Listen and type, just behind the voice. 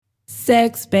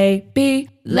sex, baby.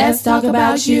 Let's talk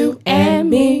about you and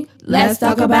me. Let's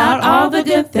talk about all the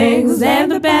good things and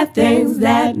the bad things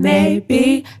that may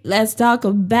be. Let's talk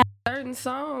about certain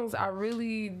songs. I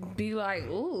really be like,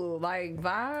 ooh, like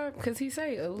vibe, because he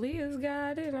say Aaliyah's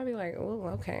got it, and I be like, ooh,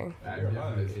 okay.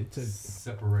 To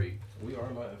separate. We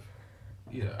are live.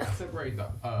 Yeah, separate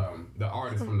the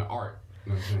artist from the art.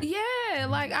 You know what I'm saying? Yeah,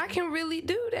 like I can really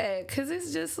do that, because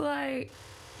it's just like,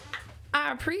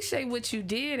 I appreciate what you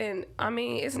did, and I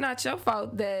mean, it's not your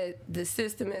fault that the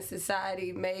system and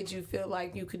society made you feel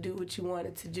like you could do what you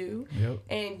wanted to do. Yep.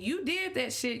 And you did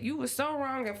that shit. You were so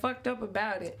wrong and fucked up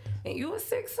about it. And you a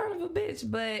sick son of a bitch,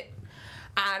 but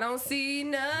I don't see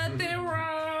nothing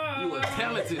wrong. You a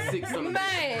talented sick son of a bitch.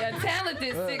 Man, a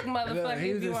talented sick motherfucker. He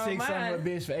if was you a want sick son mine. of a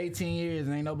bitch for 18 years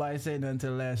and ain't nobody said nothing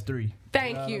until the last 3.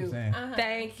 Thank know what you. I'm saying?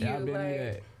 Thank you. Yeah, I've been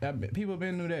like, knew that. People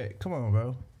been knew that. Come on,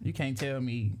 bro. You can't tell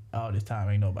me all this time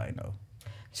ain't nobody know.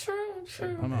 True.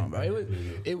 Come on, bro.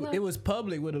 It was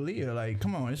public with Aaliyah. Like,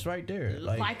 come on, it's right there.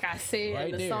 Like I said,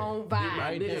 right the there. song vibe.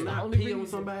 Right there. That's the Not only pee on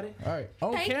reason. somebody. All right.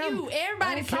 On Thank camera. you.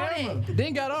 Everybody On saw camera. that.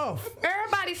 Then got off.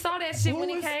 Everybody saw that shit Who when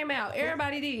it was- came out.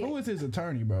 Everybody did. Who was his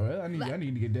attorney, bro? I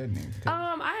need to get that name.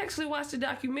 I actually watched the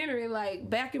documentary, like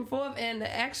back and forth, and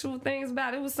the actual things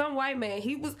about it was some white man.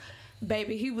 He was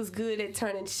good at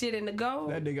turning shit into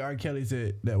gold. That nigga R. Kelly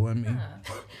said that wasn't me.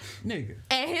 Nigga.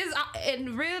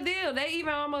 And real deal, they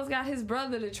even almost got his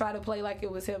brother to try to play like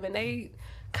it was him, and they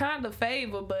kind of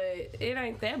favor, but it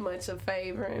ain't that much of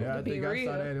favoring Yeah, to I be think I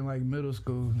real. saw that in like middle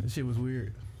school. That shit was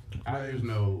weird. I just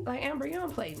know. Like Amber, you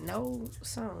don't play no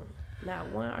song, not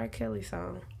one R. Kelly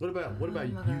song. What about my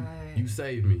God. you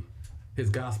saved me? His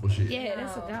gospel shit. Yeah,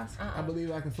 that's a gospel. I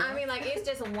believe I can fly. I mean, like, it's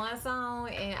just one song,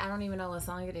 and I don't even know what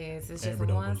song it is. It's just Amber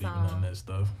don't one believe in none of song. that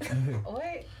stuff.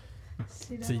 What?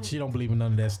 See, she don't believe in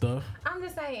none of that stuff. I'm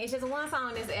just saying, it's just one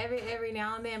song. It's every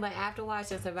now and then. But after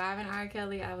watching Surviving R.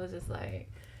 Kelly, I was just like,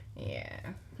 yeah,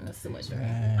 that's too much for me.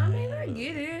 I mean, I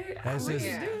get it. That's I his,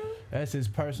 really do. that's his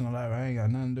personal life. I ain't got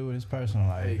nothing to do with his personal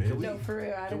life. Hey, can we, No, for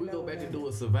real. I can didn't we go know back that. and do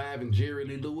a surviving Jerry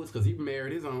Lee Lewis? Because he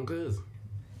married his own cousin.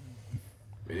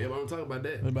 And everybody don't talk about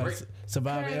that. What about Great.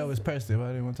 Surviving Elvis Presley? Why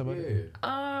didn't want to talk about that?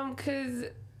 Yeah. Cause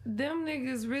them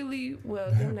niggas really,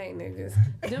 well, them ain't niggas.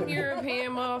 Them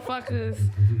European motherfuckers,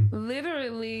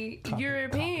 literally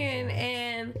European,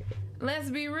 and let's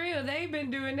be real, they've been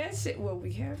doing that shit. Well,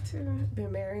 we have to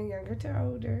been marrying younger to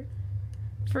older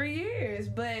for years,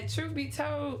 but truth be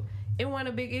told, it wasn't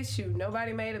a big issue.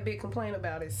 Nobody made a big complaint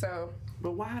about it. So,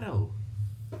 But why though?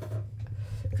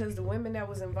 because the women that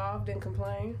was involved in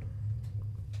complained.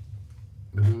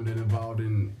 The women that involved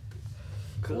in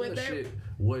Well, cuz they- shit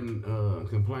wasn't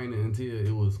complaining until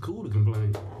it was cool to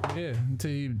complain. Yeah,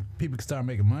 until people can start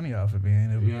making money off of being,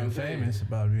 know what being I'm saying? famous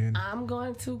about being. I'm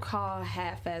going to call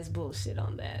half-ass bullshit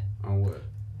on that. On what?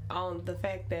 On the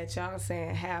fact that y'all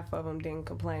saying half of them didn't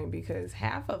complain, because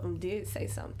half of them did say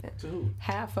something. To who?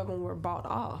 Half of them were bought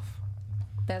off.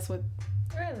 That's what,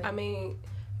 Really? I mean,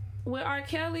 with R.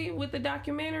 Kelly, with the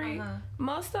documentary,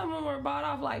 most of them were bought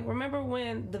off. Like, remember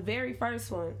when the very first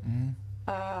one,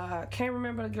 can't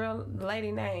remember the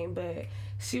lady name, but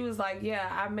she was like, yeah,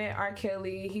 I met R.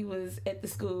 Kelly. He was at the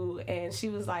school, and she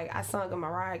was like, I sung a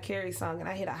Mariah Carey song, and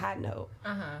I hit a high note.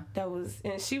 That was,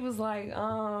 and she was like,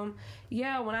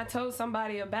 yeah, when I told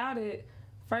somebody about it,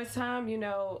 first time, you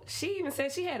know, she even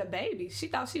said she had a baby. She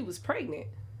thought she was pregnant.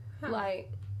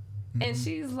 Like, and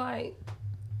she's like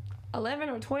 11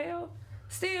 or 12.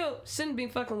 Still shouldn't be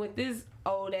fucking with this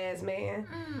old ass man.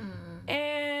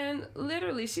 And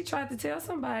literally, she tried to tell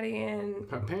somebody, and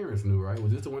Her parents knew, right?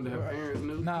 Was this the one that her parents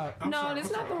knew? Nah, no,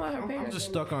 that's not the one her parents. I'm just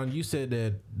knew. stuck on. You said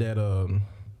that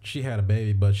she had a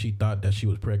baby, but she thought that she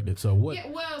was pregnant. So what? Yeah,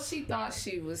 well, she thought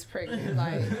she was pregnant.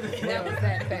 Like, that was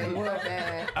that thing. Well,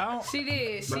 don't- she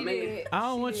did. She But man, did. I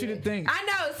don't she want you to did. think. I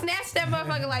know. Snatch that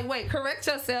motherfucker. Like, wait, correct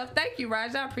yourself. Thank you,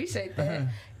 Raj. I appreciate that.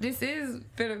 This is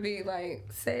gonna be like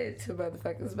said to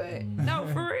motherfuckers, but no,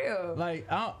 for real. Like,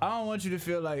 I don't want you to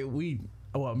feel like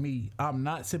I'm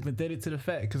not sympathetic to the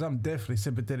fact, because I'm definitely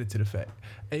sympathetic to the fact.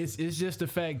 It's just the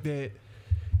fact that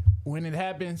when it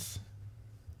happens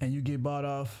and you get bought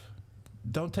off,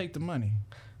 don't take the money.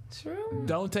 True.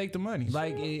 Don't take the money.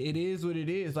 Like, it is what it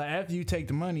is. Like, after you take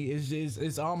the money,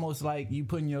 it's almost like you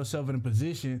putting yourself in a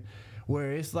position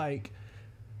where it's like,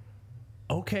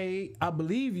 okay, I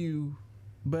believe you,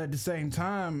 but at the same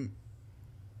time,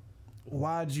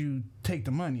 why'd you take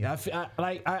the money?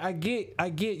 I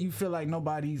get you feel like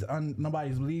nobody's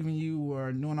believing you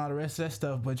or doing all the rest of that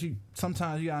stuff, but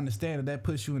sometimes you gotta understand that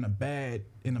puts you in a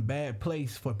bad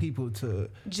place for people to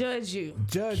judge you.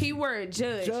 Keyword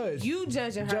judge. You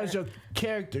judging her. Judge your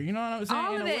character. You know what I'm saying?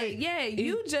 All of that. Yeah,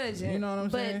 you judging. You know what I'm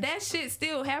saying? But that shit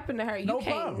still happened to her. You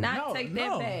can't take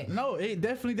that back. No, it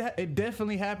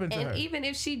definitely happened to her. And even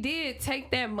if she did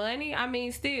take that money, I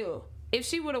mean, still, if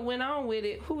she would have went on with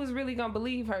it, who was really gonna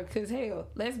believe her? Because hell,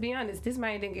 let's be honest, this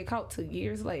man didn't get caught till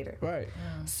years later. Right.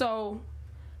 So,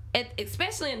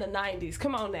 especially in the 90s,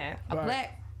 come on now, a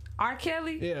black R.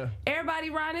 Kelly. Yeah. Everybody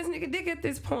riding this nigga dick at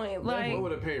this point. Like, what were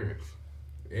the parents?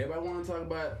 Everybody want to talk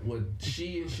about what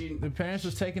the parents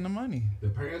was taking the money. The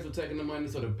parents were taking the money,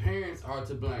 so the parents are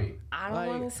to blame. I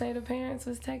don't want to say the parents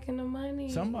was taking the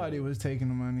money. Somebody was taking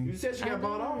the money. You said she got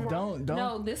bought off. Don't.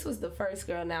 No, this was the first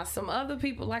girl. Now some other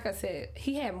people, like I said,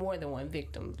 he had more than one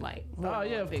victim. Like,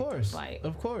 of course. Right.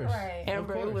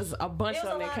 Amber, it was a bunch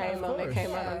of them that came on. That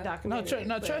came out on the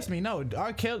documentary. Trust me. No,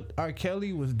 R.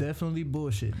 Kelly was definitely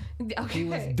bullshitting. Okay. He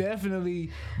was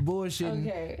definitely bullshitting.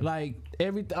 Okay. Like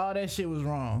all that shit was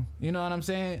wrong. You know what I'm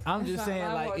saying? I'm just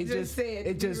saying, like, it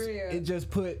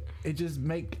just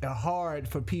make it hard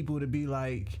for people to be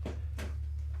like,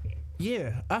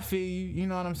 yeah, I feel you. You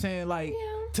know what I'm saying? Like,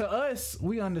 to us,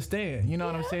 we understand. You know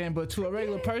what I'm saying? But to a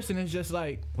regular person, it's just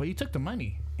like, well, you took the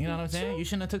money. You know what I'm saying? You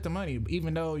shouldn't have took the money,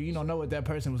 even though you don't know what that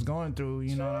person was going through.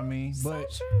 You know what I mean?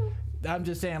 But I'm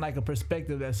just saying, like, a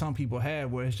perspective that some people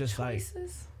have, where it's just like,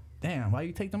 damn, why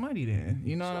you take the money then?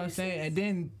 You know what I'm saying? And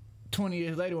then 20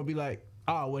 years later, we'll be like,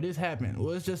 oh, well, this happened.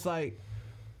 Well, it's just like,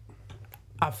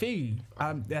 I feel you.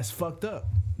 That's fucked up.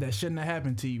 That shouldn't have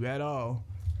happened to you at all.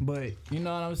 But you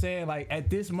know what I'm saying? Like, at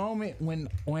this moment,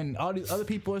 when all these other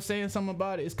people are saying something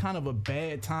about it, it's kind of a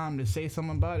bad time to say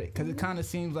something about it, because it kind of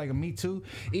seems like a Me Too,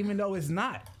 even though it's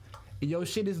not. Your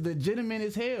shit is legitimate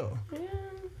as hell. Yeah.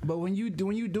 But when you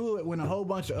do it when a whole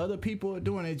bunch of other people are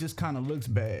doing it, it just kind of looks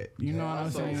bad. You know what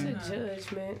I'm saying? It's a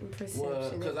judgment and perception.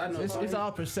 Well, because I know it's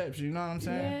all perception. You know what I'm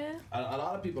saying? Yeah. A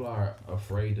lot of people are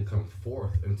afraid to come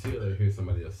forth until they hear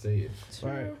somebody else say it.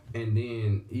 Right. And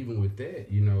then even with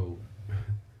that, you know,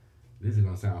 this is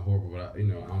gonna sound horrible, but I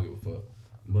don't give a fuck.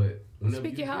 But whenever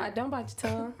speak your heart, don't bite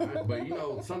your tongue. But you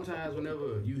know, sometimes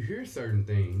whenever you hear certain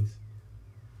things,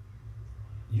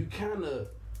 you kind of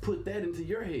put that into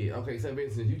your head. Okay, so for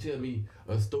instance, you tell me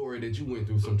a story that you went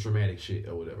through some traumatic shit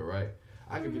or whatever, right?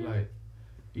 I could be like,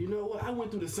 you know what? I went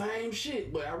through the same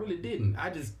shit, but I really didn't. I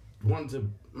just wanted to,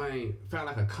 find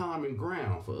like a common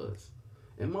ground for us.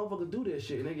 And motherfuckers do that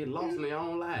shit and they get lost in their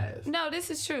own lives. No,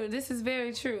 this is true. This is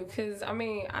very true. Because,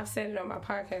 I've said it on my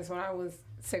podcast when I was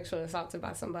sexually assaulted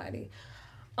by somebody.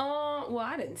 Well,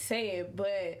 I didn't say it,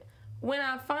 but when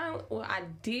I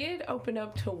did open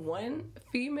up to one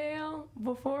female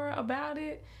before about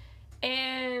it,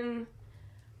 and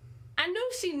I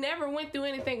knew she never went through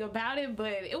anything about it,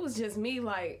 but it was just me,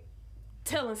 like,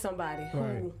 telling somebody who,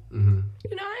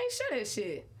 you know, I ain't sure that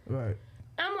shit. Right.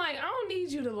 I'm like, I don't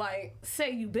need you to, like,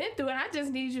 say you've been through it. I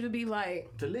just need you to be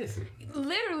like... to listen.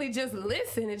 Literally just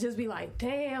listen and just be like,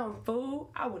 damn,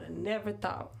 fool, I would have never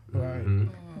thought. Right.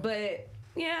 But...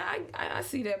 yeah, I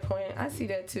see that point. I see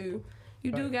that too.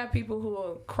 You do got people who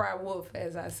will cry wolf,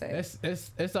 as I say.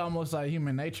 It's almost like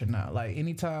human nature now. Like,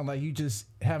 anytime like you just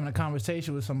having a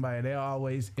conversation with somebody, they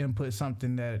always input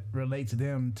something that relates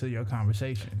them to your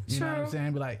conversation. You know what I'm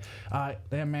saying? Be like,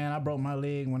 man, I broke my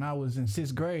leg when I was in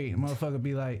 6th grade. Motherfucker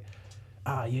be like,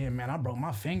 yeah, man, I broke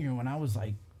my finger when I was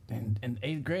like in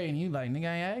 8th grade, and you like, nigga,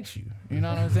 I ain't asked you. You know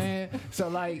what I'm saying? So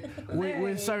like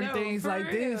with certain things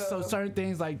like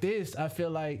this, I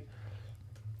feel like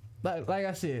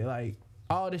I said, like,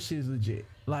 all this shit is legit.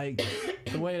 Like,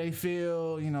 the way they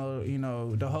feel, you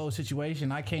know, the whole situation,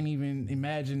 I can't even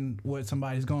imagine what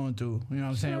somebody's going through. You know what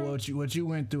I'm saying? What you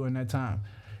went through in that time.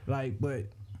 Like, but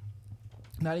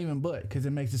not even because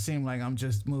it makes it seem like I'm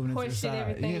just moving into the side.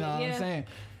 Everything. You know what I'm saying?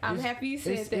 I'm happy you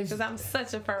said that, because I'm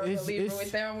such a firm believer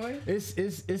with that one.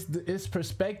 It's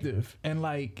perspective, and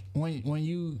like when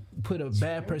you put a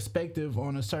bad perspective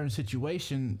on a certain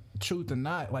situation, truth or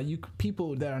not, like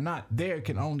people that are not there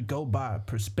can only go by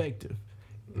perspective.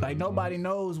 Like, nobody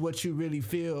knows what you really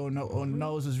feel or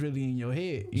knows is really in your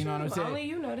head. You know what I'm saying? Only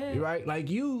you know that. Right? Like,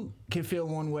 you can feel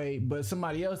one way, but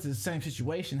somebody else the same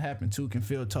situation happened to can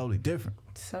feel totally different.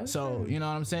 So you know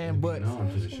what I'm saying? But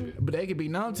they could be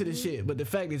numb to the shit. But the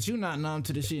fact that you're not numb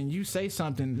to the shit and you say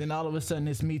something, then all of a sudden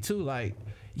it's Me Too. Like,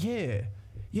 yeah,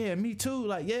 yeah, me too.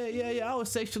 Like, yeah, I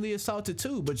was sexually assaulted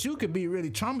too. But you could be really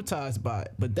traumatized by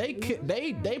it. But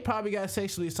they probably got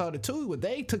sexually assaulted too. But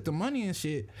they took the money and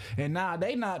shit. And now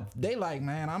they like,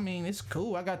 man, I mean, it's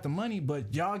cool. I got the money,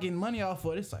 but y'all getting money off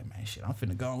of it. It's like, man, shit, I'm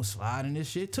finna go and slide in this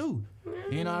shit too.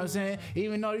 You know what I'm saying?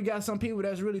 Even though you got some people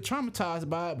that's really traumatized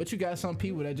by it, but you got some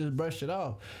people that just brush it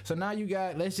off. So now you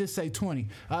got, let's just say 20.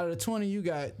 Out of the 20, you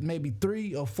got maybe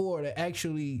 3 or 4 that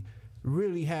actually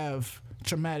really have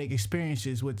traumatic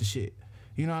experiences with the shit.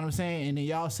 You know what I'm saying? And then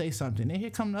y'all say something. Then here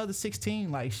come the other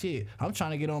 16, like, shit, I'm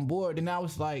trying to get on board. And now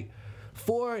it's like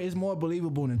 4 is more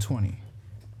believable than 20.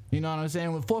 You know what I'm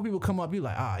saying? When 4 people come up, you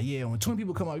like, yeah. When 20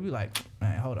 people come up, you like,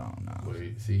 man, hold on now.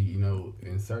 Wait, see, you know,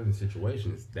 in certain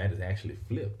situations, that is actually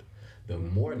flipped. The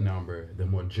more number, the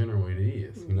more general it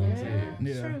is. You know what I'm saying?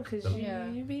 Yeah. True, because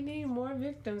you be needing more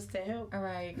victims to help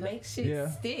make shit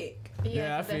stick.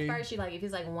 Yeah, I because feel at first, if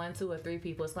it's like 1, 2, or 3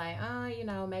 people, it's like,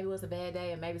 maybe it was a bad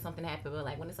day or maybe something happened. But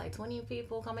like when it's like 20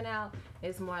 people coming out,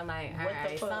 it's more like, all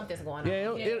right, something's going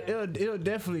on. It'll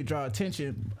definitely draw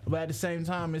attention. But at the same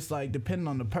time, it's like, depending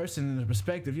on the person and the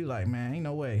perspective, you like, man, ain't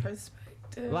no way.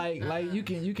 Like you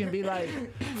can be like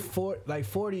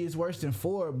 40 is worse than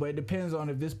 4, but it depends on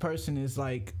if this person is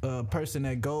like a person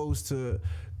that goes, you know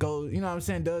what I'm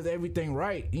saying, does everything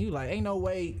right. And you like, ain't no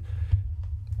way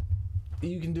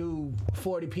you can do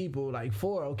 40 people, like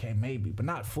 4, okay, maybe, but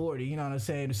not 40. You know what I'm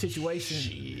saying? The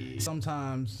situation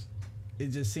sometimes it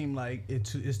just seemed like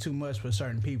it's too much for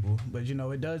certain people, but you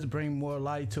know, it does bring more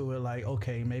light to it. Like,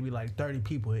 okay, maybe like 30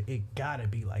 people, it gotta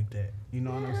be like that. You know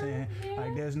what I'm saying?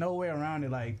 Like, there's no way around it.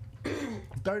 Like,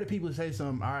 30 people say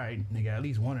something, all right, nigga, at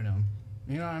least one of them.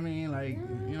 You know what I mean? Like,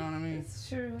 you know what I mean? It's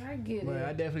true, I get But it.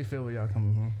 I definitely feel where y'all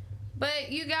coming from.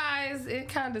 But you guys, it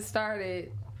kind of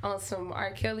started on some R.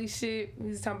 Kelly shit. We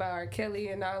was talking about R. Kelly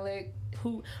and all that.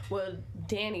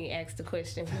 Danny asked the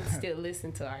question, who still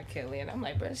listen to R. Kelly? And I'm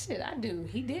like, bro, shit, I do.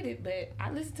 He did it, but I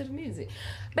listen to the music.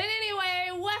 But anyway,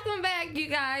 welcome back, you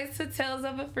guys, to Tales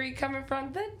of a Freak coming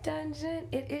from the dungeon.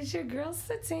 It is your girl,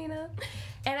 Satina.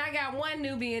 And I got one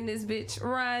newbie in this bitch,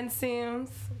 Ron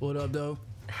Sims. What up, though?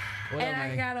 What And up, I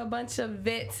man? got a bunch of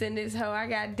vets in this hoe. I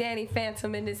got Danny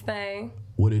Phantom in this thing.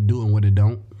 What it do and what it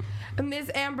don't.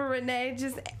 Miss Amber Renee,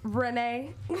 just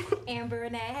Renee. Amber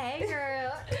Renee, hey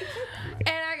girl. And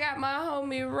I got my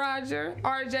homie Roger,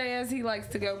 RJ as he likes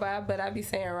to go by, but I be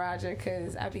saying Roger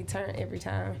because I be turned every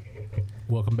time.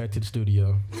 Welcome back to the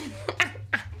studio.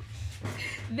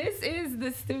 This is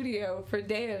the studio for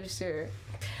damn sure.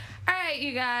 All right,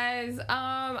 you guys.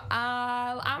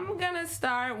 I'm gonna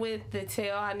start with the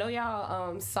tale. I know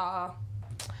y'all saw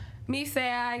me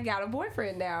say I got a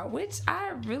boyfriend now, which I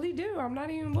really do. I'm not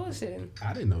even bullshitting.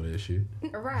 I didn't know that shit.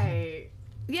 Right.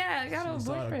 Yeah, I got a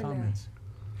boyfriend now.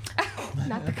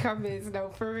 Not the comments, no,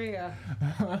 for real.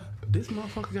 This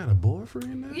motherfucker got a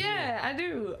boyfriend now? Yeah, I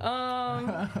do.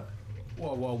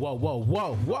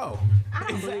 Whoa.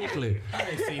 Completely. I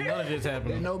ain't seen none of this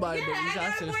happening. Nobody Yeah, but you I guys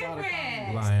got should a have saw the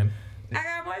boyfriend. Lying. I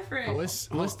got a boyfriend.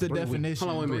 What's the definition?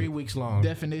 Hold on, wait a minute. 3 weeks long.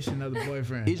 Definition of the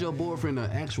boyfriend. Is your boyfriend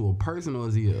an actual person or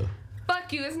is he a...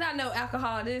 Fuck you, it's not no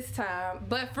alcohol this time.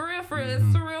 But for real,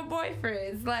 it's a real boyfriend.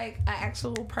 It's like an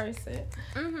actual person.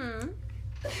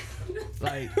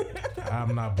 Like,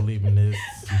 I'm not believing this.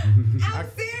 I'm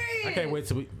serious. I can't wait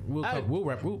till we'll come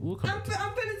I'm back to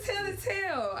finna tell the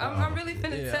tale. I'm really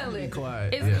finna yeah, tell I'm it. being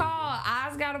quiet. It's Yeah. called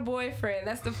I's Got a Boyfriend.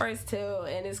 That's the first tale,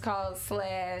 and it's called /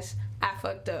 I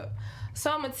Fucked Up.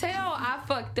 So I'm gonna tell I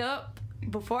fucked up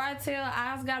before I tell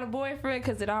I's Got a Boyfriend,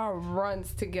 because it all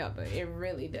runs together. It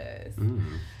really does.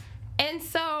 And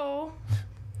so,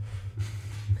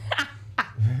 of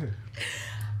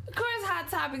course, hot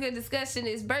topic of discussion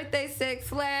is birthday sex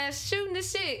 / shooting the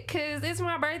shit, because it's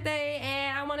my birthday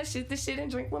and I want to shoot the shit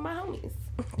and drink with my homies.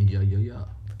 Yeah.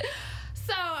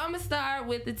 So I'm gonna start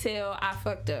with the tale I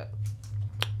fucked up.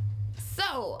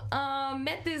 So,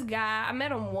 met this guy. I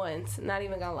met him once, not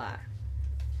even gonna lie.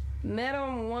 Met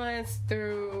him once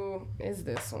through, is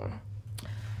this one?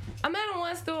 I met him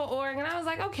once through an org, and I was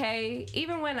like, okay.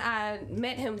 Even when I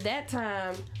met him that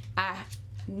time, I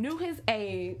knew his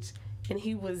age, and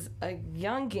he was a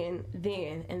youngin'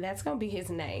 then, and that's gonna be his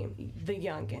name, the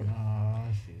youngin'.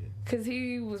 oh shit. Cause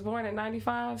he was born in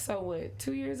 '95, so what?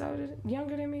 2 years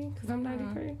younger than me? Cause I'm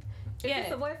 '93. Is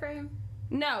this a boyfriend?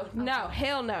 No,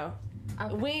 hell no.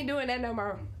 Okay. We ain't doing that no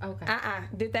more. Okay.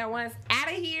 Did that once.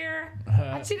 Out of here.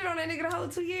 I cheated on that nigga the whole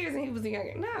 2 years and he was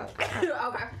younger. No.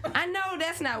 Okay. I know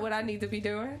that's not what I need to be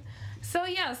doing. So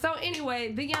yeah, so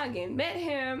anyway, the youngin', met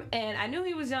him, and I knew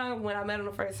he was young when I met him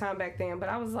the first time back then, but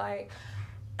I was like,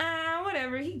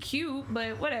 whatever, he cute,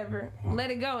 but whatever,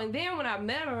 let it go. And then when I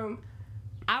met him,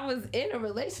 I was in a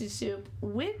relationship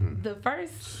with the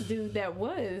first dude that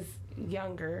was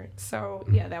younger. So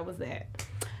yeah, that was that.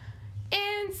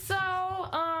 And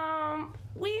so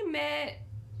we met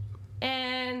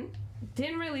and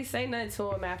didn't really say nothing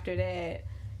to him after that.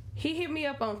 He hit me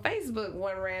up on Facebook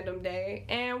one random day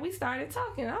and we started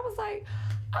talking. I was like,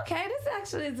 okay, this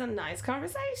actually is a nice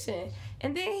conversation.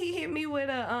 And then he hit me with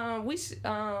a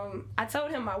I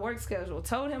told him my work schedule,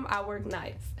 told him I work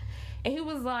nights. And he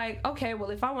was like, okay, well,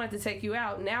 if I wanted to take you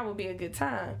out, now would be a good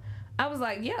time. I was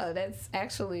like, yeah, that's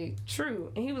actually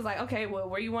true. And he was like, okay, well,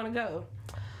 where you want to go?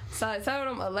 So I told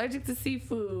him, allergic to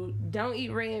seafood, don't eat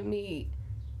red meat.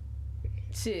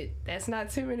 Shit, that's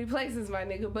not too many places, my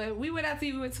nigga. But we went out to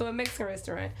eat, we went to a Mexican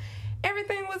restaurant.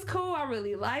 Everything was cool. I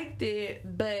really liked it.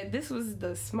 But this was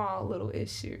the small little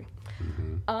issue.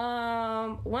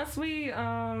 Once we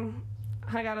hung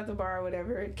out at the bar or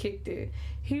whatever, kicked it,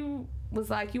 he was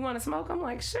like, you want to smoke? I'm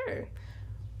like, sure.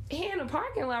 He in the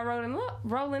parking lot rolling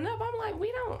up. I'm like,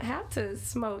 we don't have to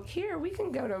smoke here. We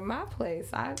can go to my place.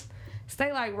 I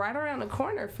stay like right around the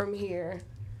corner from here.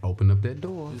 Open up that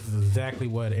door. This is exactly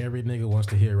what every nigga wants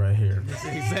to hear right here.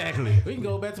 Exactly. We can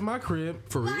go back to my crib.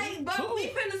 For real? Like, but we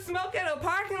finna smoke at a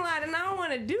parking lot, and I don't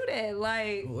want to do that.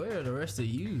 Like, Where are the rest of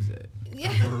yous at?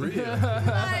 yeah, For real? like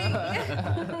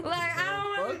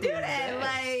I don't want to do that.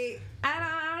 Like,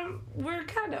 we're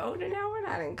kind of older now. We're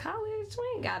not in college. We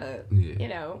ain't gotta, you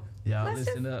know. Y'all let's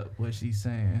listen up what she's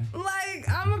saying. Like,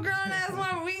 I'm a grown ass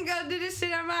woman. We can go do this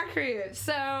shit at my crib.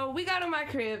 So we go to my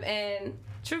crib, and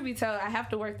truth be told, I have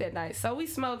to work that night. So we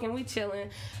smoking, we chilling,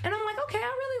 and I'm like, okay, I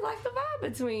really like the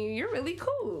vibe between you. You're really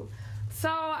cool. So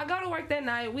I go to work that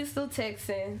night. We still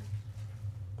texting.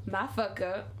 My fuck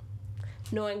up,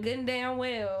 knowing good and damn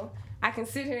well I can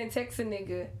sit here and text a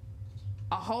nigga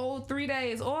a whole 3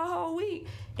 days or a whole week,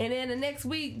 and then the next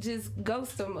week just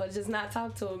ghost him or just not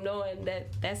talk to him, knowing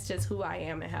that that's just who I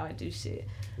am and how I do shit.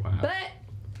 Wow. But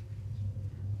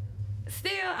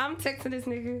still, I'm texting this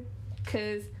nigga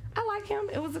because I like him.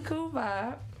 It was a cool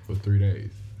vibe. For 3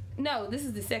 days. No, this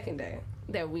is the second day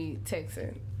that we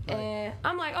texted. Right. And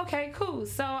I'm like, okay, cool.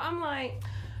 So I'm like,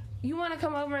 you want to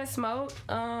come over and smoke?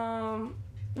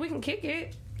 We can kick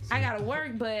it. I gotta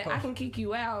work, but I can kick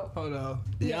you out. Hold on.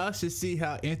 Y'all should see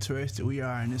how interested we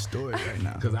are in this story right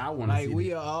now. Because I want to like see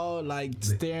we are all like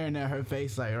staring at her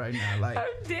face like right now. Like I'm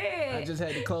dead. I just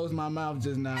had to close my mouth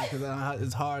just now because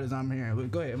as hard as I'm hearing.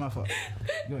 But go ahead, my fault.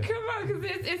 Go ahead. Come on,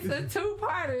 because it's a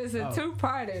two-parter. It's a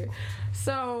two-parter.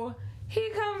 So he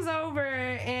comes over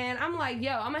and I'm like,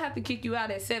 yo, I'm gonna have to kick you out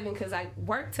at 7 because I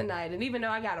work tonight, and even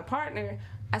though I got a partner,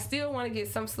 I still want to get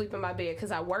some sleep in my bed because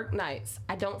I work nights.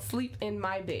 I don't sleep in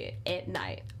my bed at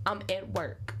night. I'm at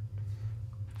work.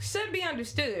 Should be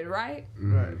understood, right?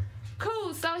 Right.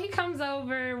 Cool. So he comes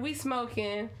over, we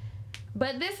smoking,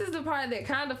 but this is the part that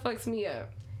kind of fucks me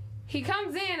up. He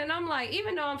comes in and I'm like,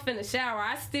 even though I'm finna shower,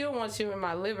 I still want you in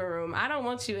my living room. I don't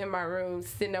want you in my room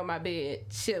sitting on my bed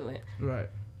chilling. Right.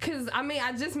 Cause I mean,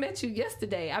 I just met you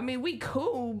yesterday. I mean, we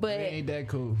cool, but We ain't that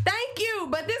cool. thank you.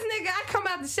 But this nigga, I come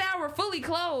out the shower fully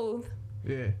clothed,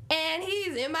 Yeah. and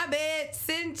he's in my bed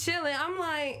sitting chilling. I'm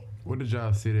like, Where did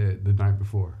y'all sit at the night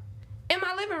before? in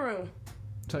my living room.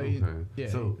 So Okay. yeah.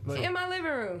 So In my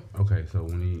living room. okay, so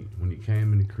when he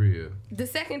came in the crib, The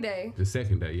second day, the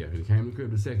second day, yeah, he came in the crib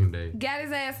the second day. got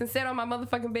his ass and sat on my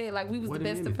motherfucking bed like we was Wait the a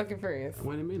best of minute. fucking friends.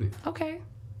 Wait a minute. Okay.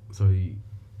 So he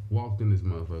walked in this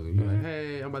motherfucker. You're like,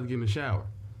 hey, I'm about to get in the shower.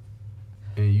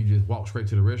 And you just walked straight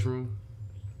to the restroom?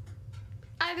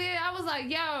 I did. I was like,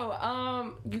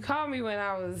 yo, you called me when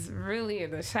I was really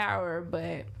in the shower,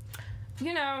 but,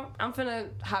 you know, I'm finna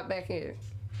hop back in.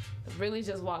 Really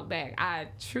just walk back. I,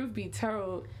 truth be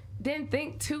told, didn't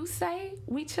think to say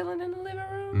we chilling in the living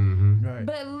room. Mm-hmm. Right.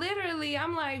 But literally,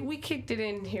 I'm like, we kicked it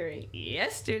in here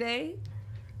yesterday.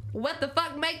 What the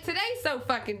fuck make today so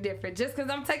fucking different? Just because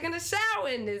I'm taking a shower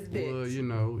in this bitch. Well, you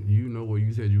know where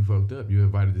you said you fucked up. You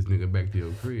invited this nigga back to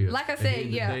your crib. Like I And said,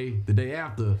 then yeah. The day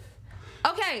after.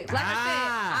 Okay, like I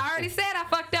said, I already said I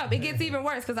fucked up. It gets even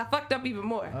worse because I fucked up even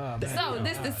more. So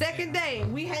this the second day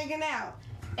we hanging out,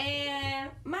 and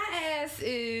my ass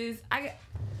is I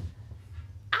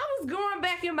was going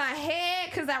back in my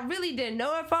head because I really didn't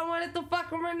know if I wanted to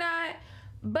fuck him or not.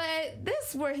 But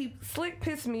this where he slick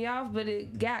pissed me off, but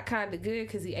it got kind of good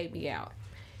because he ate me out.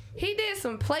 He did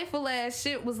some playful ass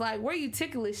shit, was like, where you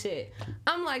ticklish shit?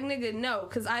 I'm like, nigga, no,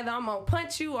 because either I'm going to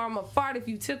punch you or I'm going to fart if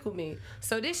you tickle me.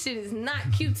 So this shit is not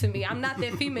cute to me. I'm not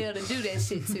that female to do that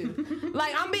shit to.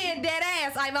 Like, I'm being dead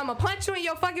ass. Either I'm going to punch you in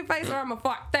your fucking face or I'm going to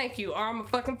fart. Thank you. Or I'm going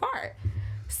to fucking fart.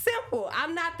 Simple.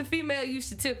 I'm not the female you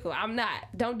should tickle. I'm not.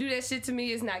 Don't do that shit to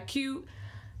me. It's not cute.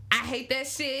 I hate that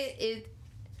shit.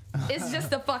 It's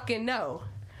just a fucking no.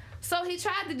 So he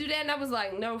tried to do that, and I was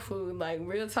like, no, food. Like,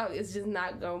 real talk, it's just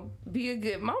not going to be a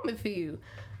good moment for you.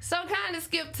 So kind of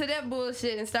skipped to that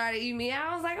bullshit and started eating me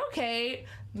out. I was like, okay,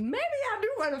 maybe I do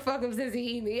want to fuck him since he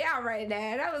eat me out right now.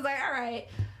 And I was like, all right.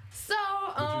 So,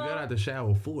 But you got out the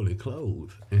shower fully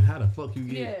clothed. And how the fuck you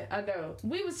get... Yeah, I know.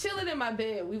 We was chilling in my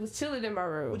bed. We was chilling in my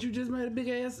room. But you just made a big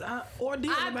ass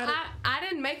ordeal about it. I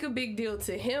didn't make a big deal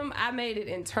to him. I made it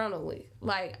internally.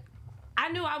 Like, I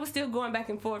knew I was still going back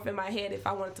and forth in my head if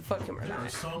I wanted to fuck him or There are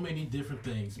not. so many different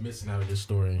things missing out of this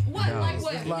story. What? No, Like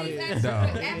what? it's Please ask,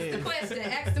 ask the question.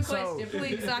 Ask the question,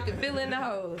 please, so I can fill in the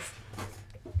holes.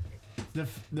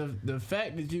 The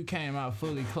fact that you came out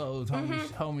fully clothed,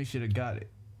 homie should have got it.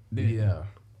 Yeah.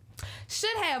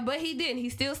 Should have, but he didn't. He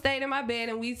still stayed in my bed,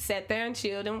 and we sat there and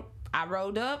chilled, and I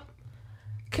rolled up.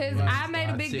 Because I made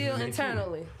a big deal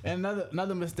internally. And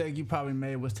another mistake you probably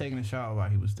made was taking a shower while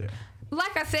he was there.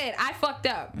 Like I said, I fucked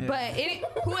up. Yeah.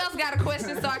 But who else got a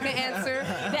question so I can answer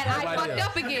that I fucked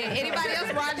up again? Anybody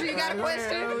else? Roger, you got a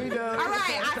question? All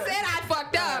right, I said I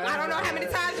fucked up. I don't know how many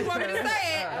times you want me to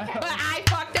say it, but I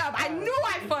fucked up. I knew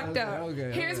I fucked up.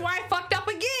 Here's where I fucked up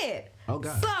again. Oh,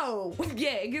 God. So,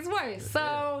 yeah, it gets worse.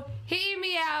 So, he eat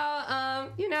me out.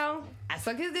 I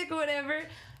suck his dick or whatever.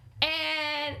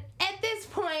 And at this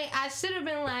point, I should have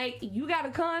been like, you got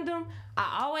a condom?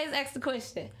 I always ask the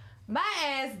question. My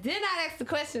ass did not ask the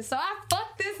question, so I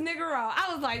fucked this nigga raw.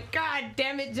 I was like, God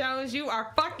damn it, Jones, you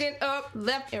are fucking up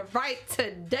left and right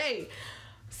today.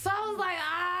 So I was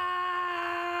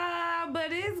like,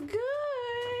 but it's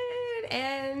good.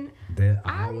 And That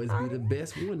always be the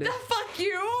best one. the fuck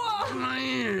you.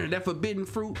 Man, that forbidden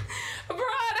fruit. Bro,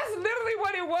 that's literally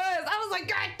what it was. I was like,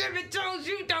 God damn it, Jones,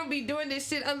 you don't be doing this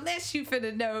shit unless you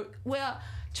finna know. Well,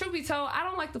 truth be told, I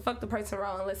don't like to fuck the person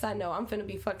raw unless I know I'm finna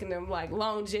be fucking them like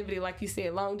longevity, like you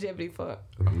said, longevity fuck.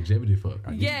 Longevity fuck.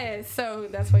 Yeah, so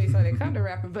that's why you saw that condom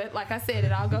wrapper. But like I said,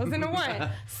 it all goes into one.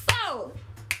 So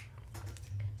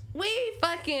we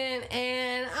fucking,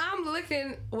 and I'm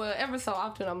looking, well, ever so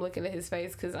often I'm looking at his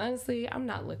face because honestly, I'm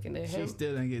not looking at She him.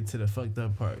 still didn't get to the fucked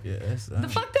up part. Yeah, that's The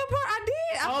fucked up part, I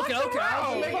did. I fucked him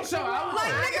raw. making sure. Like,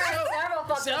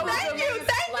 nigga,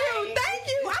 thank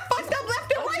you. I fucked up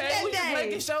left and right that day.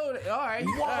 Making sure. All right.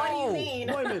 What do you mean?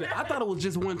 Wait a minute. I thought it was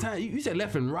just one time. You said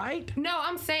left and right? No,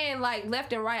 I'm saying like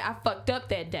left and right, I fucked up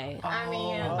that day. I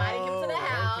mean, inviting him to the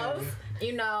house. okay.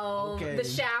 You know, Okay. the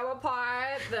shower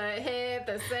part, the head,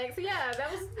 the sex. Yeah, that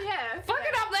was, yeah.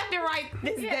 Fucking up left and right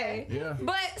this day. Yeah.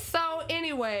 But so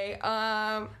anyway,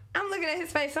 I'm looking at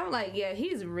his face. I'm like, yeah,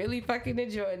 he's really fucking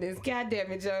enjoying this. God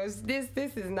damn it, Jones. This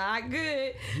is not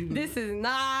good. This is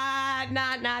not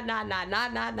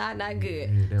good.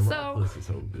 Yeah, that raw So pussy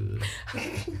so good.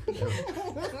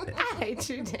 I hate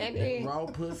you, Danny. Raw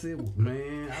pussy,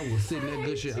 man. I was sitting that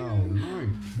good shit all night.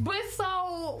 But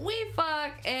so we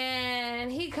fuck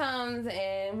and he comes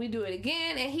and we do it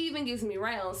again and he even gives me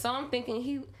rounds. So I'm thinking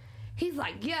he's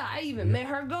like, yeah, I even met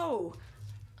her go.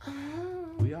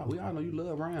 We all know you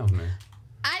love rounds, man.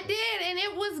 I did, and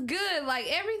it was good. Like,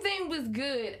 everything was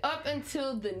good up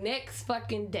until the next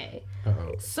fucking day.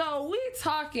 Uh-oh. So we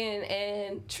talking,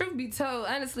 and truth be told,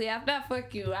 honestly, after I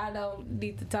fuck you, I don't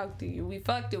need to talk to you. We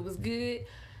fucked, it was good.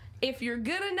 If you're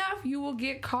good enough, you will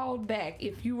get called back.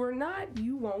 If you were not,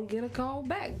 you won't get a call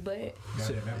back. But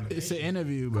It's an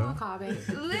interview, bro. Call back.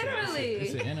 literally.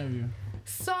 It's an interview.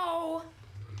 So,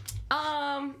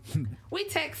 we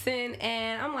texting,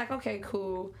 and I'm like, okay,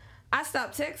 cool. I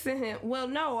stopped texting him. Well,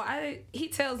 no, he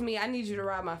tells me I need you to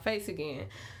ride my face again.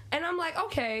 And I'm like,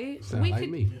 okay, Sound like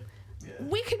me.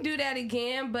 we could do that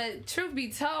again, but truth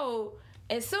be told,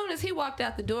 as soon as he walked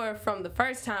out the door from the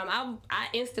first time, I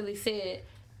instantly said,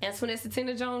 Antoinette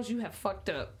Tina Jones, you have fucked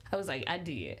up. I was like, I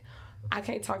did. I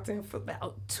can't talk to him for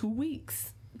about 2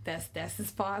 weeks. That's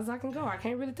as far as I can go. I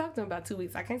can't really talk to him about 2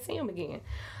 weeks. I can't see him again.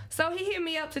 So he hit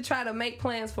me up to try to make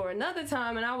plans for another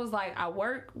time, and I was like, I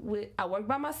work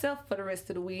by myself for the rest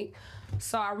of the week,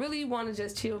 so I really want to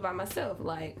just chill by myself.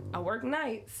 Like, I work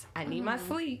nights, I need my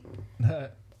sleep,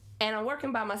 and I'm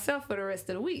working by myself for the rest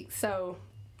of the week. So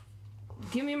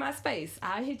give me my space.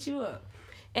 I'll hit you up.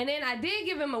 And then I did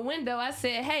give him a window. I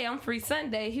said, hey, I'm free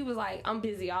Sunday. He was like, I'm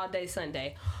busy all day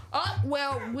Sunday. Oh,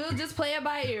 well, we'll just play it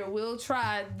by ear. We'll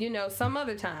try, some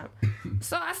other time.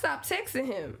 So I stopped texting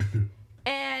him.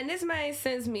 And this man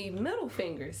sends me middle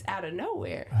fingers out of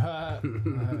nowhere.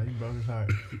 You broke his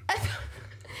heart.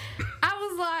 I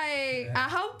was like,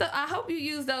 I hope you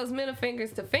used those middle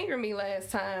fingers to finger me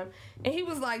last time. And he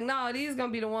was like, no, these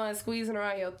gonna be the ones squeezing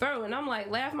around your throat. And I'm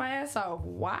like, laugh my ass off.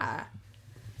 Why?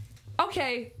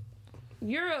 Okay,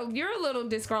 you're a little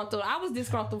disgruntled. I was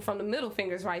disgruntled from the middle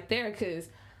fingers right there because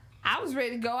I was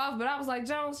ready to go off, but I was like,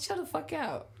 Jones, chill the fuck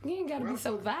out. You ain't gotta be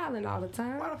so violent all the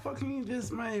time. Why the fuck can you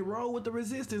just, man, roll with the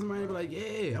resistance, man? Be like,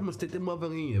 yeah, I'm gonna stick that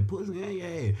motherfucker in. Pussy,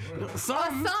 yeah.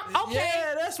 Something. Okay.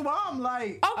 Yeah, that's why I'm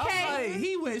like, Okay.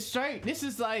 he went straight. This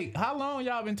is like, how long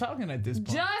y'all been talking at this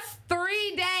point? Just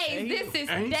 3 days. This is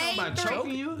And he talking day about 3.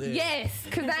 choking you? Yes,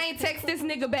 because I ain't text this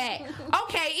nigga back.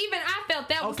 Okay, even I felt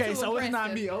that was Okay, too so aggressive. it's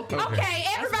not me. Okay. Okay,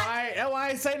 everybody. That's why I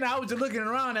ain't saying that. I was just looking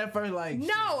around at first, like.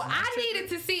 No, I needed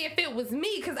to see if it was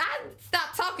me because I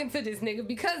stopped talking to this nigga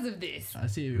because of this. I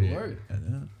see if it worked.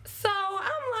 So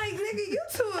I'm like, nigga, you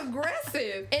too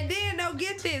aggressive. And then, no,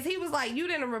 get this. He was like, you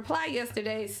didn't reply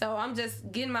yesterday, so I'm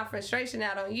just getting my frustration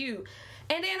out on you.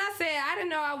 And then I said, I didn't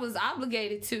know I was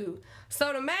obligated to.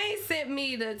 So the man sent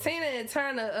me the Tina and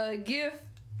Turner gift.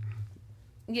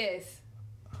 Yes.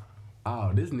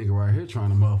 Oh, this nigga right here trying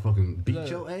to motherfucking beat Look,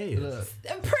 your ass. look.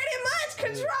 Pretty much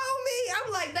control me.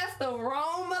 I'm like, that's the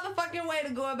wrong motherfucking way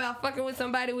to go about fucking with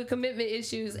somebody with commitment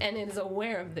issues and is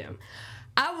aware of them.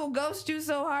 I will ghost you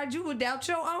so hard you will doubt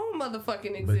your own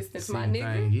motherfucking existence, my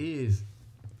nigga. Thing is,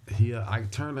 he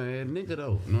Ike Turner ass nigga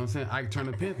though. You know what I'm saying? Ike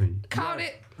Turner pimping. Caught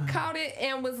it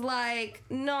and was like,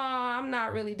 no, I'm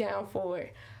not really down for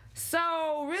it.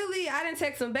 So really, I didn't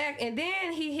text him back. And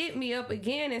then he hit me up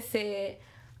again and said,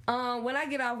 when I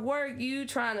get off work, you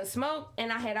trying to smoke?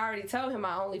 And I had already told him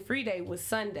my only free day was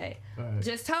Sunday. Right.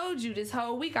 Just told you this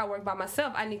whole week I work by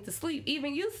myself. I need to sleep.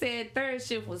 Even you said third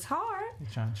shift was hard. He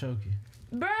trying to choke you.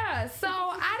 Bruh, so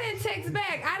I didn't text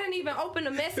back. I didn't even open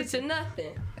the message or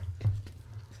nothing.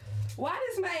 Why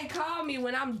this man call me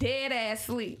when I'm dead ass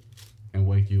sleep? And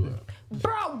wake you up.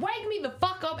 Bro, wake me the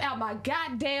fuck up out my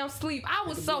goddamn sleep. I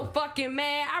was so fucking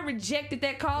mad. I rejected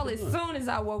that call as soon as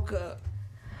I woke up.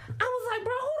 I was like,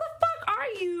 bro, who the fuck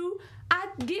are you? I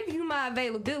give you my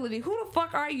availability. Who the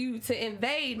fuck are you to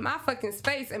invade my fucking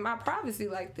space and my privacy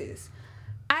like this?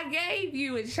 I gave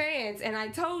you a chance and I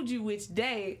told you which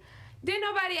day. Didn't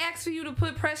nobody ask for you to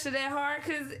put pressure that hard?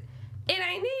 Because it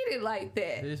ain't needed like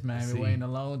that. This man been waiting a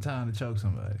long time to choke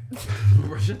somebody.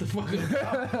 Bro, shut the fuck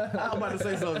up. I'm about to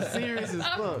say something serious as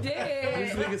fuck. Dead.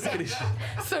 This nigga say this shit.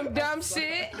 Some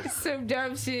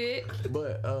dumb shit.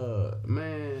 But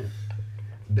man,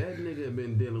 that nigga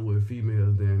been dealing with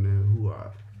females down there who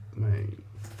are, man,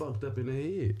 fucked up in the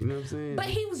head. You know what I'm saying? But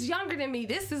he was younger than me.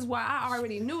 This is why I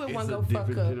already knew it wasn't it's a gonna fuck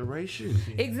different up. generation.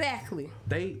 Exactly.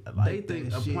 They think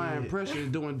that applying shit. pressure is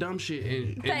doing dumb shit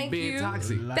and Thank being you.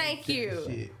 toxic. Thank you.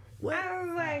 Shit. I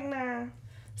was like, nah.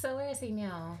 So where is he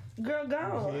now? Girl, gone.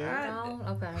 Oh,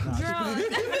 okay. Girl, that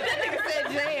nigga said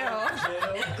jail.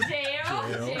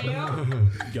 Jail.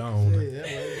 Gone.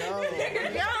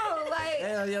 Nigga gone. Like,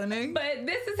 Hell, young nigga. but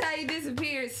this is how he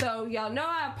disappeared. So y'all know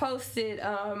I posted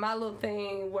my little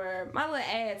thing where my little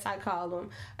ads, I call them.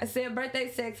 I said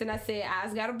birthday sex and I said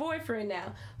I's got a boyfriend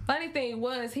now. Funny thing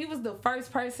was he was the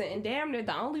first person and damn near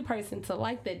the only person to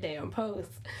like that damn post.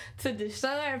 To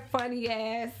Deshaun funny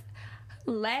ass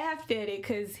laughed at it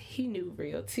because he knew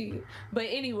real tea. But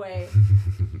anyway,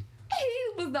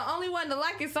 he was the only one to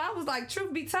like it. So I was like,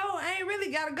 truth be told, I ain't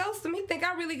really got to ghost him. He think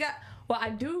I really got... Well, I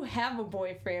do have a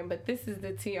boyfriend, but this is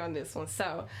the tea on this one.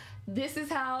 So this is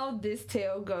how this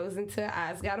tale goes into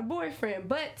I's got a boyfriend.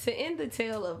 But to end the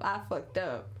tale of I fucked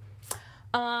up,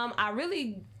 I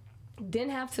really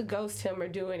didn't have to ghost him or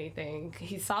do anything.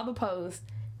 He saw the post,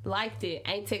 liked it,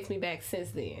 ain't text me back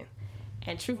since then.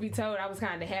 And truth be told, I was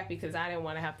kind of happy because I didn't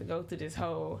want to have to go through this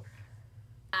whole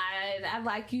I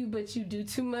like you, but you do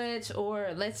too much,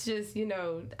 or let's just, you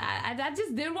know, I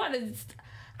just didn't want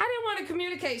to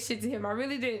communicate shit to him. I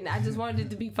really didn't. I just wanted it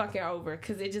to be fucking over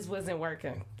because it just wasn't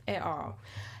working at all.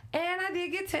 And I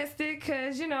did get tested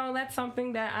because, you know, that's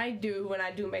something that I do when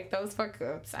I do make those fuck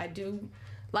ups. I do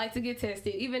like to get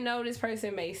tested, even though this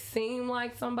person may seem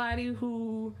like somebody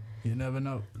who... You never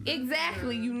know.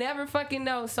 Exactly. You never fucking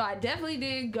know. So I definitely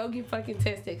did go get fucking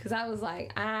tested because I was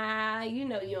like, you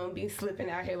know you don't be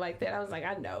slipping out here like that. I was like,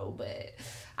 I know, but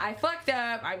I fucked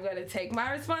up. I'm going to take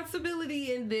my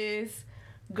responsibility in this.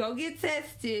 Go get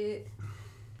tested.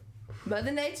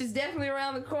 Mother Nature's definitely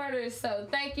around the corner. So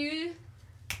thank you,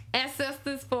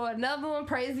 ancestors, for another one.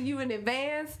 Praising you in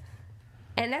advance.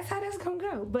 And that's how that's gonna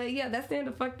go. But yeah, that's the end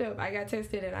of fucked up. I got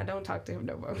tested and I don't talk to him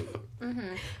no more.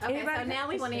 Mm-hmm. Okay, so now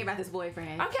we want to hear about this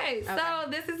boyfriend. Okay, so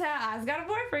this is how I's got a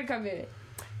boyfriend come in.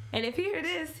 And if he hear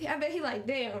this, I bet he like,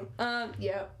 damn,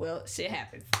 yeah, well, shit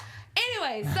happens.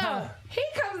 Anyway, so he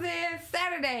comes in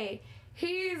Saturday.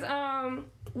 He's,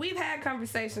 we've had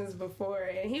conversations before,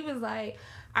 and he was like,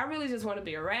 I really just want to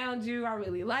be around you. I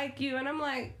really like you. And I'm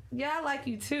like, yeah, I like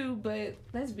you too, but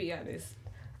let's be honest.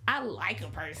 I like a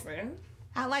person.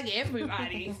 I like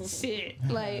everybody. Shit.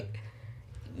 Like,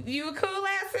 you a cool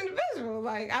ass individual.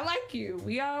 Like, I like you.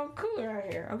 We all cool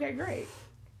around here. Okay, great.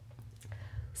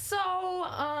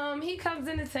 So, he comes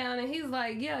into town and he's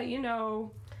like, yeah, you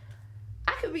know,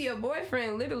 I could be your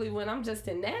boyfriend literally when I'm just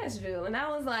in Nashville. And I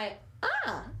was like,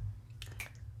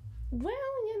 well,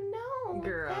 you know,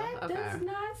 Girl, that okay. does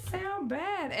not sound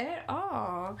bad at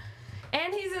all.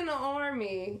 And he's in the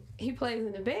Army. He plays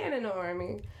in the band in the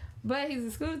Army. But he's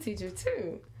a school teacher,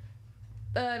 too.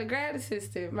 The grad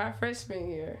assistant, my freshman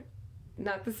year.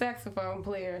 Not the saxophone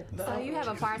player. So you have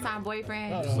a part-time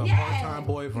boyfriend? Just a part-time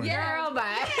boyfriend. Girl,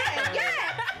 bye. Yeah.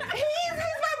 He's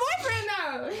my boyfriend,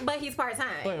 though. But he's part-time.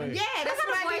 Wait. Yeah, That's that's not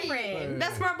what a I boyfriend. mean.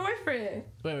 That's my boyfriend.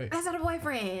 Wait. That's not a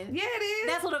boyfriend. Yeah, it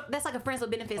is. That's like a friends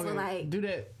with benefits. With like, Do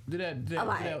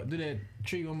that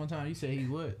tree one more time. You say he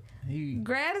what? He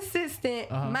grad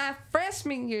assistant, my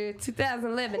freshman year,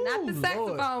 2011. Not the Ooh,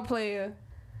 saxophone Lord. player.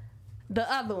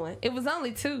 The other one. It was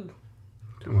only 2.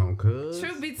 Come on, cuz.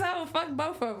 Truth be told, fuck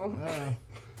both of them.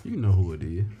 You know who it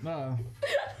is. nah.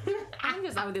 I'm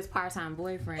just with this part-time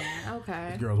boyfriend. Okay.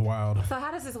 This girl's wild. So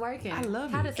how does this work? I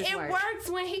love How it. does this It work? works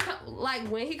when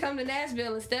he come to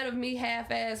Nashville. Instead of me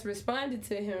half-ass responding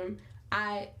to him,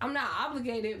 I'm not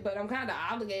obligated, but I'm kind of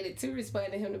obligated to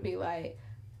respond to him to be like,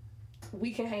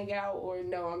 we can hang out, or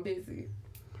no, I'm busy.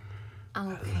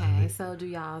 Okay. So do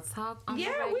y'all talk on the Yeah,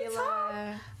 regular? we talk.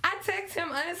 I text him,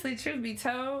 honestly, truth be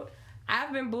told,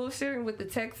 I've been bullshitting with the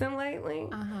texting lately,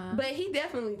 but he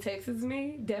definitely texts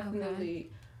me.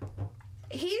 Definitely.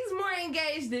 He's more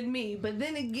engaged than me, but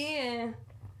then again,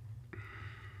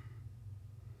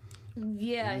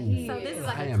 yeah, he So this is is.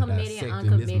 like I a am committed, dissecting this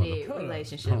uncommitted motherfucker.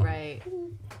 relationship, Hold on. right?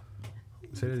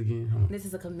 Say that again. Hold on. This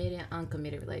is a committed,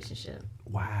 uncommitted relationship.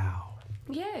 Wow.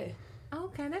 Yeah.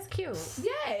 Okay, that's cute.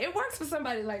 Yeah, it works for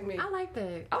somebody like me. I like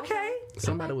that. Okay.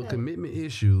 Somebody like with that. commitment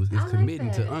issues is I like committing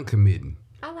that. to uncommitting.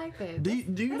 I like that. Do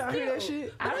you not hear that cute.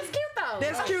 shit? That's cute though.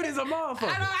 That's cute as a motherfucker.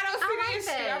 I don't see I the like issue.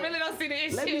 that. I really don't see the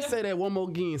issue. Let me say that one more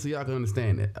again so y'all can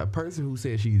understand that. A person who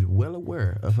says she's well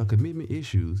aware of her commitment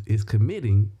issues is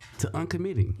committing to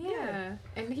uncommitting. Yeah,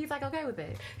 and he's like okay with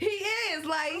that. He is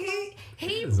like he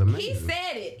is amazing.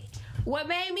 said it. What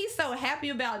made me so happy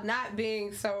about not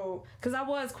being so, because I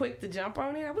was quick to jump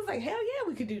on it. I was like, hell yeah,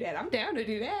 we could do that. I'm down to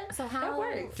do that. So that how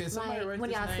works. Can somebody like write when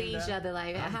this y'all name see each down? other,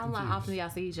 like how confused. often do y'all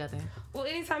see each other? Well,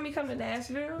 anytime you come to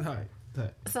Nashville, Right.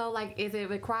 So like, is it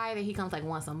required that he comes like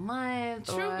once a month?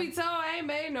 truth or- be told, I ain't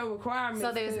made no requirements.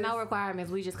 so there's no 'cause,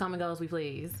 requirements. We just come and go as we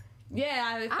please.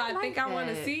 Yeah, if I I think like I want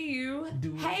to that. see you,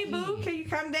 Do hey it. boo, can you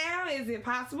come down? Is it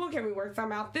possible? Can we work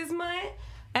something out this month?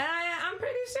 And I'm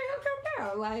pretty sure he'll come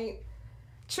down. Like,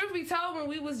 truth be told, when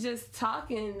we was just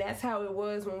talking, that's how it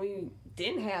was when we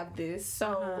didn't have this.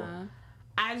 So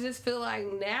I just feel like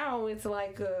now it's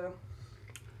like a.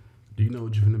 Do you know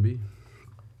what you're finna be?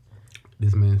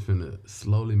 This man's finna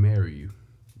slowly marry you.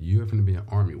 You're finna be an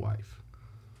army wife.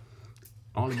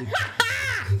 Only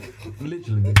because,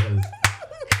 literally because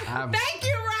I've Thank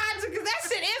you, Roger, because that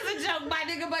shit is a joke, my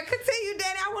nigga. But continue,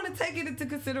 Daddy. I want to take it into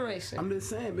consideration. I'm just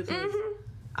saying because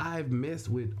I've messed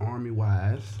with army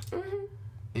wives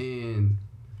and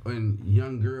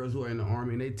young girls who are in the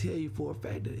army, and they tell you for a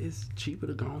fact that it's cheaper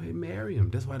to go ahead and marry them.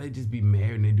 That's why they just be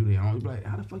married and they do their own. You be like,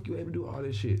 how the fuck you able to do all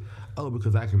this shit? Oh,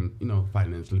 because I can,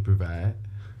 financially provide,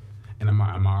 and I'm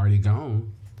already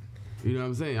gone. You know what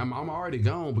I'm saying? I'm already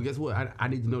gone, but guess what? I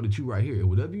need to know that you right here. And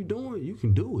whatever you doing, you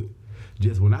can do it.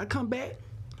 Just when I come back,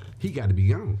 he got to be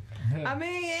gone. I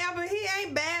mean, yeah, but he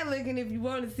ain't bad looking if you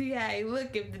want to see how he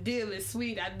look. If the deal is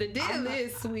sweet, the deal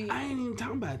is sweet. I ain't even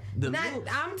talking about the looks.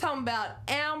 I'm talking about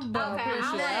Amber. Okay,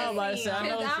 I Like, was about to say, I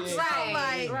know I'm she so ain't.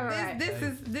 like, Right.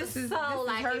 this is So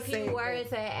like, her if he saying were thing.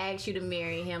 to ask you to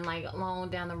marry him, like long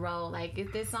down the road, like is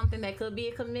this something that could be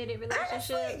a committed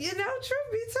relationship? Honestly,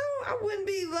 truth be told, I wouldn't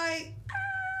be like,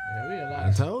 Yeah, we a lot I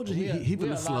of- told you, we he a lot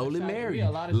finna of slowly shots- marry we you. a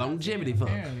lot of shots Longevity in, fuck.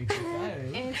 apparently.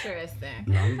 Interesting.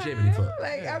 Longevity fuck.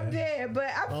 like I'm dead. But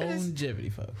I'm finna. Longevity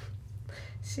fuck.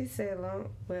 She said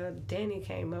well, Danny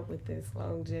came up with this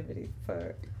longevity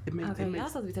fuck. It makes, Okay, y'all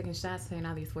supposed to be taking shots saying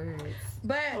all these words.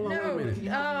 But Hold on, no,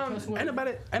 wait a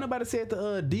minute. Ain't nobody said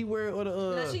the D word or the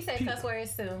No, she said P- cuss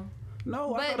words too.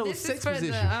 No, I but thought it was this is sex for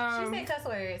position. the She said cuss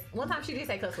words. One time she did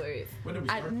say cuss words.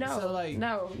 no, So, like,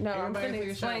 no. I'm everybody gonna take a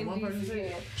shot, explain one person these take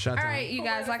again. Shot All time. right, you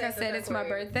guys. Like I said, it's my Yeah,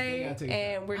 birthday, gotta take a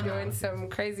and we're doing some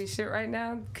crazy shit right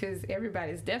now because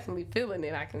everybody's definitely feeling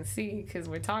it. I can see because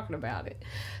we're talking about it.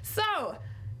 So,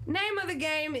 name of the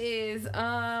game is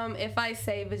if I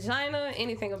say vagina,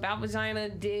 anything about vagina,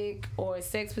 dick, or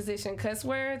sex position, cuss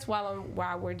words while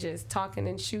we're just talking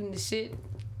and shooting the shit.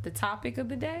 The topic of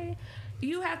the day,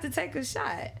 you have to take a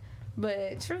shot.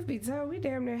 But truth be told, we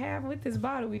damn near have with this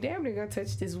bottle. We damn near gonna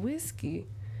touch this whiskey.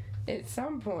 at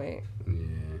some point. Yeah.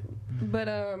 But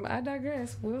I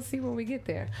digress. We'll see when we get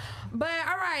there. But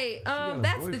all right, got a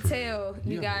that's the boyfriend. tale,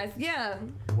 you Yeah. guys. Yeah,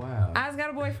 Wow. I's got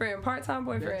a boyfriend, part-time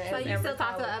boyfriend. So as you Amber still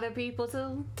talk to Collins. other people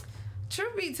too?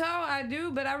 Truth be told, I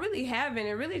do, but I really haven't.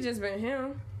 It really just been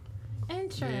him.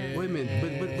 Interesting. Wait a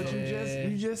minute, but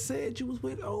you just said you was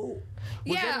with was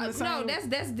Yeah, that in the no, same-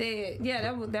 that's dead. Yeah,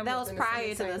 that was That was in the prior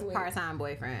to same this week. part-time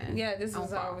boyfriend. Yeah, this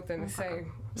was all Okay. within the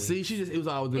same. See, it was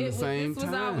all within the same This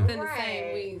was all time. within the same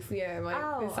Right. weeks. Yeah, like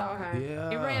Oh, it's all okay. it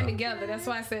Yeah. ran together. That's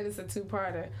why I said it's a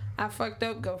two-parter. I fucked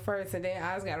up, go first, and then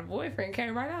I got a boyfriend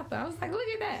came right after. I was like, look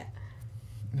at that.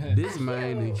 This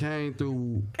man that came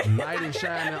through knight and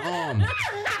shining armor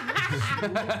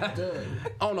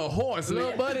on a horse,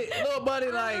 Little nigga. buddy,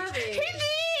 like, Love it.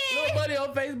 little buddy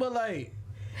on Facebook, like,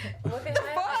 What the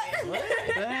fuck?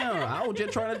 Damn, I was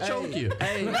just trying to choke you.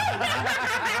 hey, damn,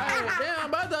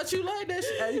 I thought you liked that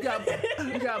shit. Hey,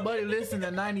 you got buddy listening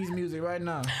to 90s music right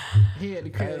now. He had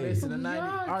the crib Hey. listening to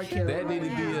 90s R. Kelly. That need to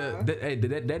be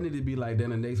that need to be like that in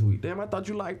the next week. Damn, I thought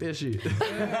you liked that shit.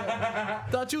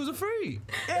 Thought you was a freak.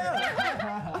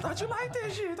 I thought you liked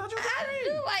that shit. I thought you was I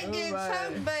do like getting Right.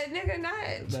 choked, but nigga not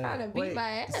trying to beat Wait, my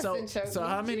ass so, and choke so me.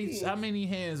 how Jeez. many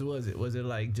hands was it? Was it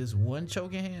like just one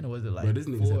choking hand, or was it like Bro, this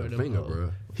nigga four said of a them finger, hoes?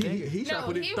 bro. He tried to No,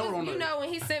 put his he throat on was, you the. know, when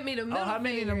he sent me the middle Oh, how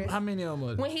many of them? fingers, How many of them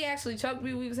was it? when he actually choked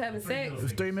me, we was having sex. It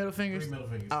was 3 middle fingers.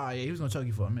 Oh yeah, he was gonna choke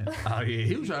you for a minute. Oh yeah,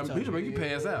 he was trying to make you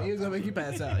pass out. He was gonna make you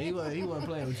pass out. He wasn't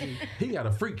playing with you. He got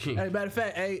a freak king. Hey, matter of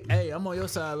fact, hey, I'm on your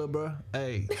side, little bro.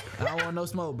 Hey, I don't want no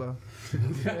smoke, bro. That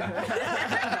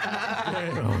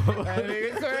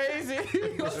nigga crazy.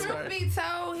 Truth be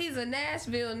told, he's a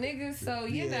Nashville nigga, so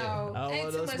you know, I ain't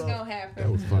want too no much smoke. gonna That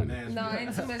happen. was funny. No,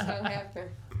 ain't too much gonna happen.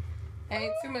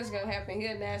 Ain't too much gonna happen. He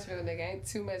a Nashville nigga. Ain't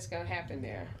too much gonna happen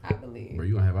there, I believe. Bro,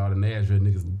 you gonna have all the Nashville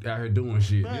niggas out here doing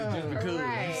shit just because.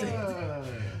 Right.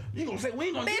 You gonna say we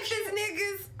ain't gonna do Memphis shit?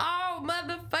 niggas all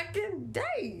motherfucking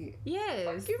day.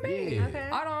 Yes. You mean? Yeah. Okay.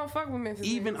 I don't fuck with Memphis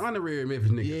Even niggas. honorary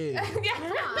Memphis niggas. Yeah. The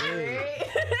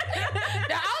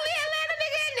only Atlanta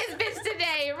nigga in this bitch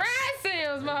today, Ryan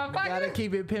Sims, Gotta motherfucker.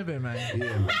 keep it pimping, man.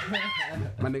 Yeah,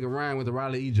 man. My nigga Ryan with the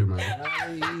Raleigh Egypt, man.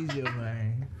 Easier,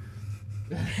 man.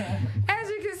 As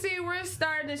you can see, we're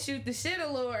starting to shoot the shit a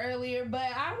little earlier, but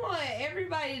I want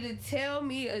everybody to tell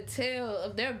me a tale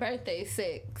of their birthday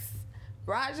sex.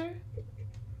 Roger?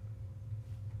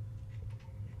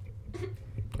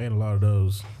 Ain't a lot of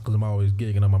those because I'm always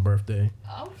gigging on my birthday.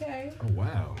 Okay. Oh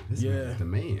wow, this Yeah. man's the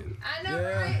man. I know,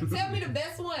 right? Tell me the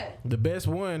best one. The best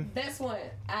one, Best one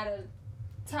out of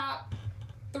top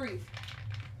 3.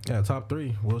 yeah, top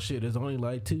 3. Well, shit, there's only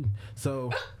like 2.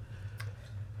 So,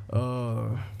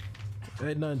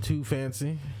 ain't nothing too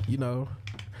fancy, you know.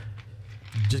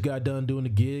 Just got done doing the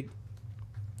gig,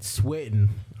 sweating.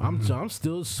 I'm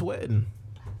still sweating.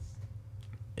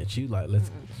 And she like,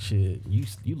 shit, you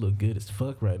look good as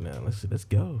fuck right now. Let's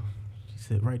go. She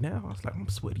said, right now? I was like, I'm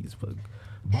sweaty as fuck.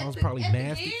 Balls probably at the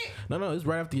nasty. gig? No, it's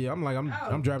right after you. I'm like, Oh.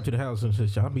 I'm driving to the house and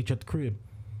said, I'll meet you at the crib.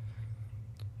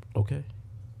 Okay.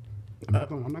 I'm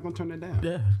not gonna turn that down.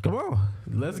 Yeah, come on,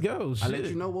 let's go. I Shit. let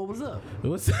you know what was up.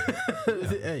 What's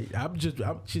hey, I want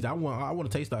to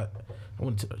taste that.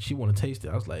 She want to taste it.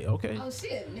 I was like, okay. Oh,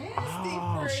 shit, nasty.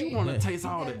 Oh, she freak. want to Yeah. taste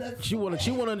all the. She want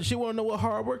to know what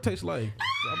hard work tastes like.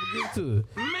 I'm gonna give it to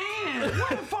her. Man, where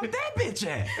the fuck that bitch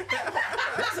at?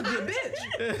 That's a good bitch.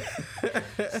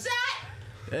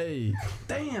 Hey,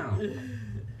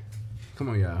 Damn. Come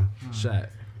on, y'all. Shot.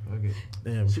 Okay.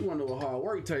 damn. She want to know what hard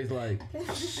work tastes like.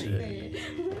 Shit.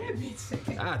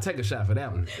 I'll take a shot for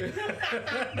that one.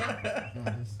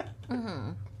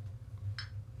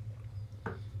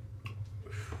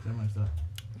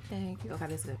 Thank you. Okay,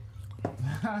 that's good.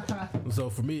 So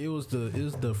for me, it was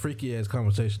the freaky ass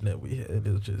conversation that we had. It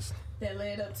was just, That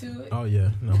led up to it. oh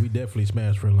yeah, no, we definitely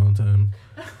smashed for a long time.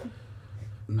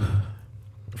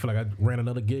 I feel like I ran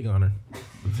another gig on her.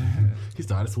 He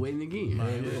started sweating again.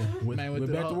 Went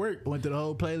Went back to work. Went to the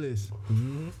whole playlist.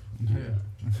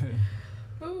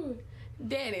 Ooh.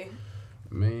 Daddy,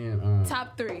 Man,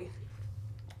 top 3.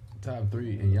 top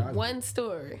 3, and y'all. One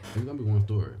story. It's gonna be one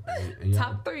story. And y'all,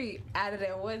 Top 3 out of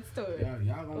that one story.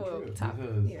 y'all gonna Well, trip top,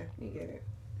 because yeah, you get it.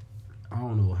 I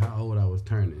don't know how old I was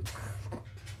turning,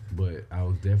 but I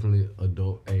was definitely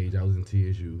adult age. I was in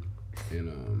TSU,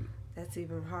 and That's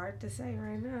even hard to say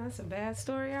right now. That's a bad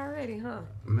story already, huh?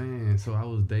 man, so I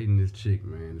was dating this chick,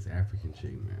 man, this African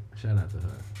chick, man. Shout out to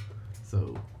her.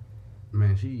 So,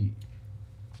 man, she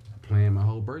planned my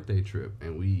whole birthday trip,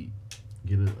 and we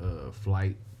get a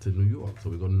flight to New York. So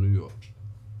we go to New York.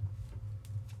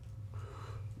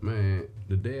 Man,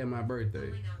 the day of my birthday,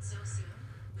 Rolling out so soon.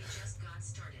 We just got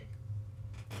started.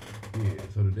 weekend.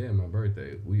 So the day of my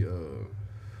birthday, we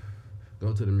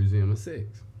go to the Museum of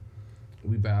Sex.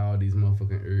 We buy all these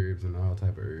motherfucking herbs and all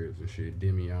type of herbs and shit.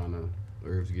 Demiana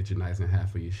herbs to get you nice and high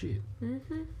for your shit.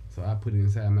 Mm-hmm. So I put it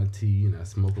inside my tea and I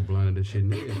smoke a blunt of the shit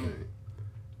and everything.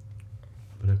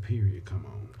 But a period come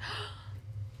on.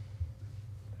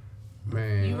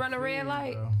 Man. You run a red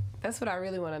light? bro. That's what I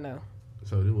really want to know.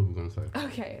 So this is what we're gonna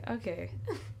say. Okay.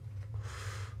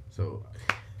 So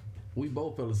we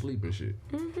both fell asleep and shit.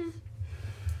 Mm-hmm.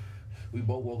 We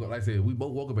both woke up, like I said, we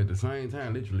both woke up at the same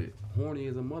time, literally. Horny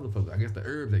as a motherfucker. I guess the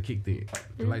herbs that kicked in.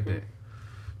 Like that.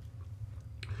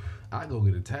 I go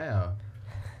get a towel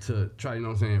to try, you know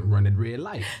what I'm saying, run that red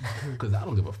light. Because I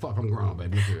don't give a fuck. I'm grown,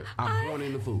 baby. Look here. I'm horny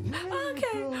in the food.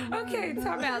 Okay.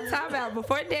 Time out.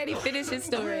 Before Daddy finish his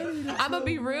story, I'm gonna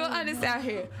be real honest out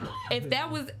here. If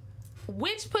that was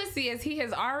which pussy, as he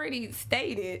has already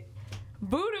stated,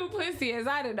 voodoo pussy, as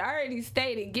I had already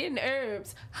stated, getting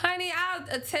herbs, honey, I'll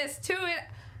attest to it.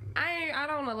 I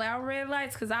don't allow red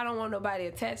lights because I don't want nobody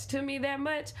attached to me that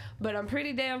much. But I'm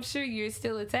pretty damn sure you're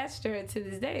still attached to her to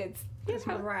this day. It's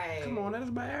Right. Come on, that's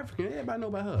my African. Everybody know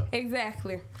about her.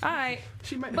 exactly. All right.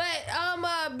 She made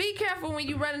But be careful when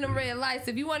you running them red lights.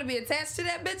 If you want to be attached to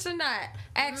that bitch or not,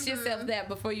 ask yourself that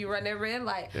before you run that red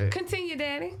light. Yeah. Continue,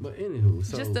 Daddy. But anywho,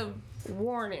 so Just a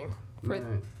warning for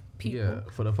man, people. yeah,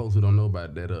 for the folks who don't know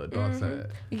about that dark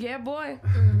side. Yeah, boy.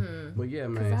 But yeah,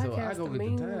 man, 'Cause I so I cast go the get the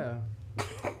mean towel.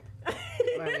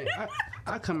 Man,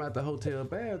 I come out the hotel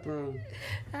bathroom.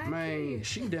 Man,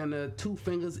 she down there 2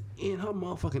 fingers in her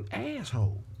motherfucking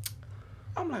asshole.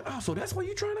 I'm like, oh, so that's where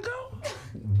you trying to go?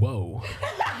 Whoa.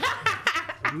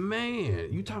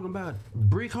 Man, you talking about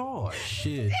brick hard.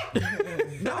 Shit.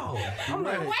 No. I'm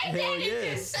like, Hell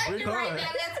yes. Brick hard.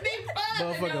 Let's be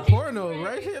fun. Motherfucking porno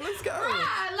right here. Let's go.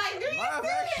 Like, do you Live see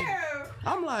action. him?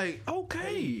 I'm like,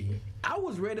 okay. I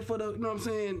was ready for the, you know what I'm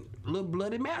saying, little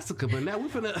bloody massacre, but now we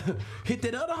finna hit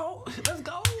that other hole. Let's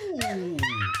go.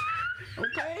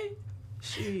 Okay.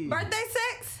 Shit. Birthday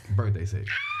sex? Birthday sex.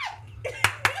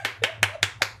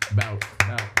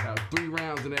 about 3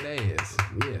 rounds in that ass.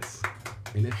 Yes.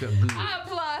 And it felt good. I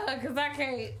applaud her because I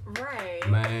can't. Right.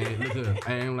 Man, look up.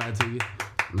 I ain't gonna lie to you.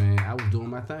 Man, I was doing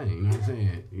my thing, you know what I'm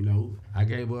saying? You know, I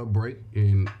gave her a break,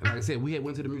 and like I said, we had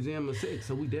went to the Museum of Sex,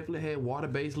 so we definitely had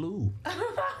water-based lube.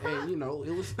 And, you know,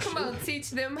 it was... Come on, teach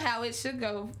them how it should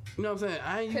go. You know what I'm saying?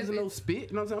 I ain't using no spit,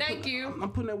 you know what I'm saying? Thank you. I'm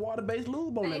putting that water-based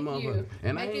lube on that Thank motherfucker. you.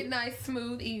 And Make I ain't, it nice,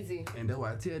 smooth, easy. And that's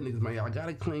why I tell niggas, man, y'all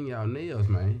gotta clean y'all nails,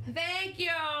 man. Thank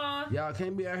y'all. Y'all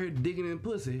can't be out here digging in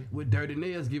pussy with dirty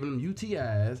nails, giving them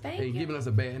UTIs, Thank and you. giving us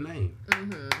a bad name.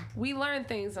 We learn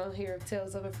things on here of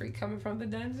Tales of a Freak coming from the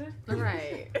dungeon.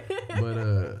 Right.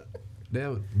 But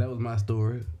that was my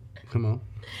story. Come on.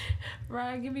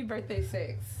 Ryan, give me birthday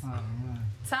sex. Oh, man.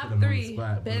 Top Put 'em on the 3,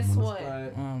 spot, put 'em best on the one.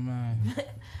 spot. Oh, man.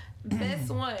 Best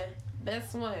one.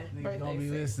 Best one. Niggas Birthday don't be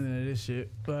sex. listening to this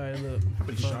shit. All right, look. How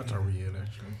many shots are we in,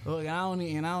 actually? Look, I don't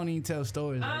even tell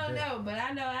stories I like don't that. know, but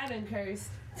I know I done cursed.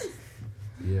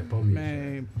 Yeah, pour me.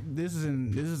 Man, this is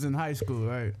in high school,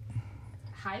 right?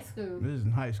 High school. This is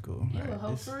in high school. You right? a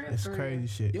hoe It's, for real, it's for real? crazy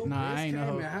shit. Your Nah, I best ain't came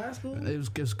know. in high school?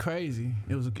 It's crazy.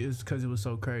 It's because it was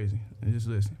so crazy. And just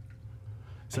listen.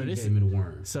 So You this gave me the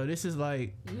worm. so this is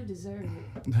like You deserve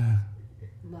it,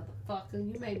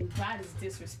 motherfucker. You made me buy this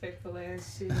disrespectful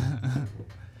ass shit.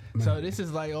 so this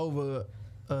is like over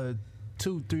a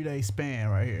 2-3 day span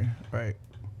right here, right?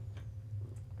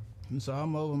 And so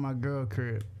I'm over my girl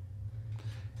crib,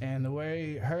 and the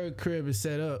way her crib is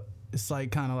set up, it's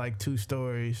like kind of like 2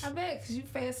 stories. I bet, because you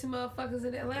fancy motherfuckers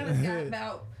in Atlanta got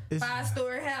about It's-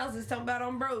 5-story houses talking about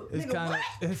I'm broke. It's Nigga, kind of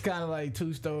what? it's kind of like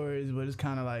 2 stories, but it's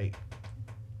kind of like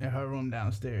in her room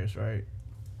downstairs, right?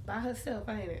 By herself,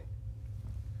 ain't it?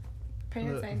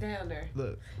 Pants Look. ain't down there.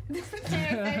 Look, Pants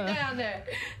ain't down there.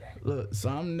 look. So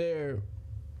I'm there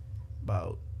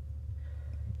about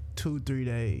 2-3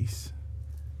 days.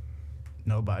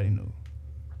 Nobody knew,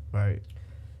 right?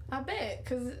 I bet,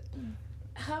 because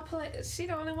her place, she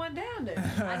the only one down there.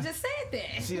 I just said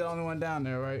that. She the only one down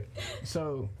there, right?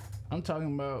 So I'm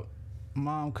talking about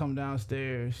mom come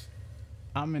downstairs.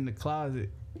 I'm in the closet,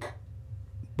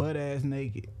 butt ass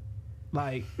naked,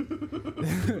 like,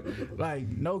 like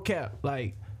no cap.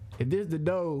 Like if this the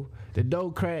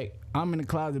door crack. I'm in the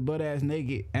closet, butt ass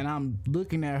naked, and I'm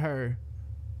looking at her,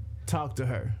 talk to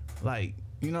her, like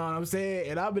you know what I'm saying.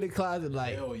 And I'm in the closet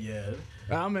like Hell yeah.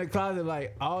 I'm in the closet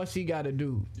like all she gotta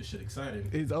do This shit exciting.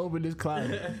 is open this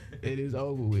closet. It is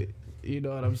over with. You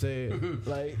know what I'm saying?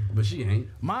 Like. But she ain't.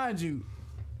 Mind you,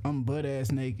 I'm butt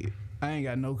ass naked. I ain't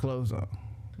got no clothes on.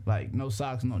 like no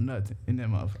socks, no nothing in that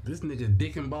motherfucker. This nigga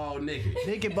dick and ball naked.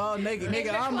 Dick and ball naked,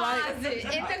 nigga. I'm like, in the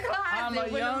closet. I'm a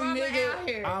when the young mama out nigga.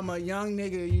 here. I'm a young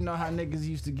nigga. You know how niggas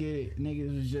used to get it.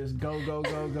 Niggas was just go.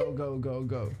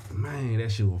 Man,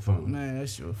 that shit was fun. Man, that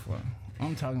shit was fun.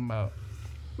 I'm talking about.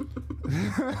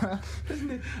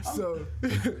 so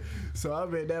I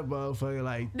bet that motherfucker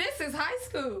like This is high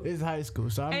school. it's high school.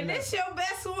 So I'm And this your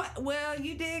best one. Well,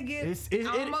 you did get almost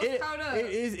caught up.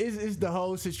 it's the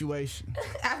whole situation.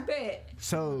 I bet.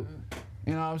 So,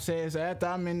 you know what I'm saying? So after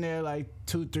I'm in there like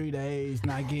 2-3 days,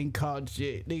 not getting caught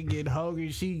shit, they get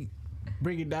hungry, she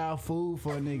bringing down food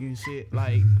for a nigga and shit.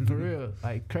 Like, for real.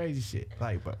 Like, crazy shit.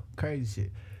 Like, bro, crazy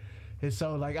shit. And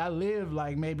so, like, I lived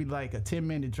like maybe like a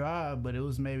 10-minute drive, but it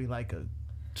was maybe like a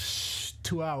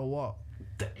 2-hour walk.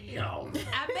 Damn. I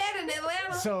bet in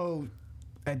Atlanta. So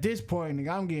at this point,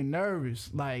 nigga, I'm getting nervous.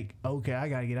 Like, okay, I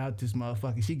gotta get out this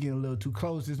motherfucker. She getting a little too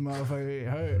close. This motherfucker,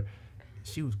 her,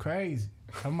 she was crazy.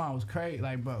 Her mom was crazy.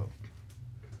 Like, bro,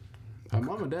 Her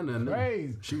mama done nothing.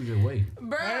 crazy. She was just waiting.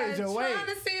 Bruh, Hey, Joe, trying wait.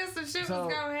 to see if some shit So-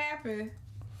 was gonna happen.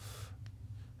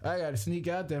 I gotta sneak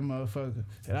out that motherfucker,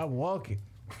 and I'm walking.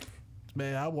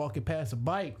 Man, I'm walking past a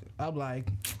bike. I'm like,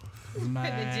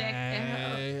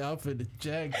 man, I'm finna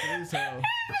jack this hoe.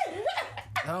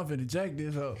 I'm finna jack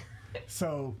this hoe.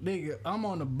 So, nigga, I'm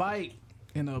on the bike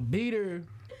in a beater,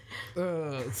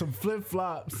 some flip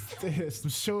flops, some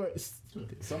shorts.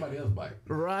 Somebody else bike.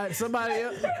 Right, somebody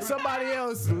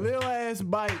else little ass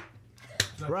bike,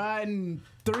 riding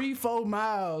 3-4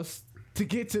 miles to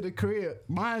get to the crib.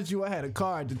 Mind you, I had a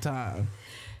car at the time,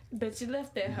 But you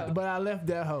left that hoe. but I left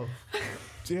that hoe.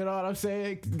 You know what I'm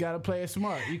saying? Gotta play it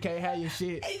smart. You can't have your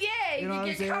shit. Yeah, You know what I'm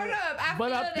get saying? caught up. I but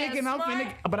feel I'm that thinking smart.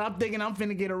 I'm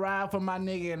finna get a ride from my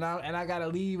nigga, and I gotta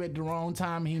leave at the wrong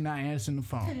time. He not answering the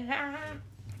phone.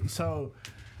 So,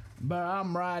 but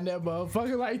I'm riding that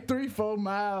motherfucker like 3-4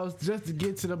 miles just to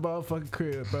get to the motherfucking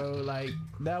crib, bro. Like,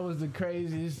 that was the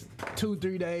craziest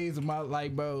 2-3 days of my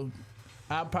life, bro.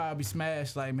 I probably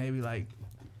smashed like maybe like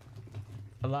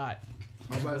a lot.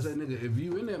 I'm about to say, nigga, if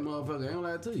you in that motherfucker, I ain't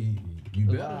lie to you. You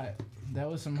A better. lot. That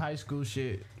was some high school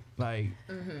shit. Like,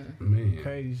 Man.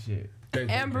 crazy shit.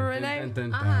 Amber Renee?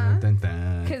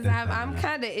 Because I'm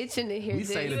kind of itching to hear We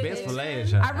this. say the best for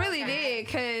last, y'all. I really did,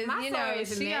 because, My you know, story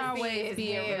is she messy always as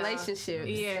be in hell. relationships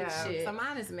Yeah, and shit. so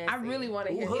mine is messy. I really want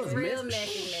to hear Ooh, this. hers real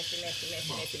messy.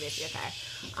 messy.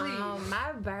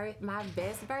 Okay. My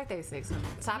best birthday sex.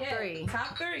 Top Yeah, 3.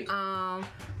 Top 3.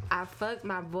 I fucked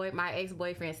my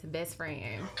ex-boyfriend's best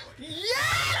friend. Yeah,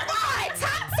 boy!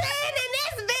 Top 10 in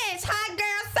this bitch! Hot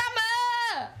girl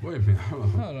summer! Wait a minute. Hold on.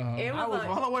 Hold on. It I was was,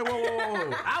 a, hold on, wait,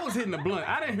 whoa. I was hitting the blunt.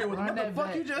 I didn't hear what the that fuck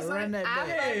back. you just Run said. that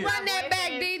back. Run that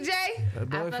back, DJ!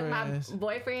 That I fucked my boyfriend is-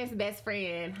 boyfriend's best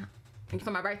friend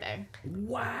for my birthday.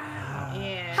 Wow.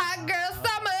 Yeah. Hot girl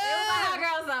summer! It was a hot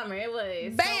girl summer. It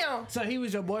was. Bam! So he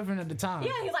was your boyfriend at the time?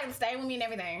 Yeah, he's like staying with me and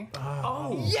everything.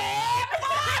 Oh. Yeah, boy!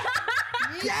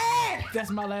 Yeah! That's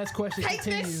my last question. Take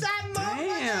Continue. this shot, motherfucker!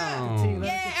 Damn.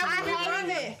 Yeah, I I'm hate run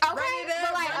it. Okay, Run it up,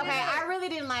 but like, run it okay, up. I really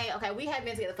didn't like. Okay, we had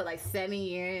been together for like 7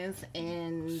 years,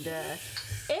 and it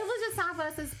was just time for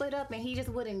us to split up, and he just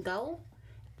wouldn't go.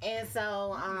 And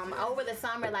so, over the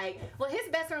summer, like, well, his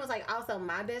best friend was like also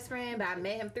my best friend, but I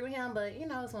met him through him. But you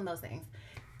know, it's one of those things.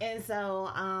 And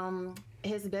so,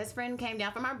 his best friend came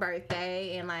down for my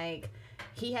birthday, and like,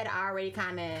 he had already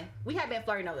we had been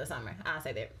flirting over the summer. I'll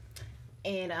say that.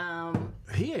 And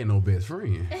He ain't no best friend.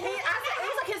 he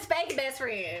was like his fake best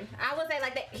friend. I would say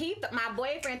like that. My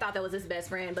boyfriend thought that was his best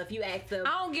friend, but if you ask the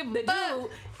I don't give a the fuck.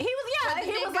 dude, he was Was he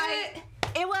it was good? like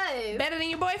it was Better than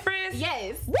your boyfriend's?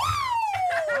 yes.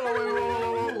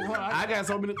 I got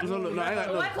so many. No, I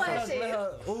got, What question?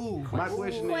 Ooh. My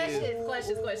question is,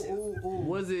 Questions.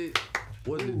 was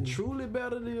it truly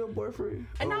better than your boyfriend?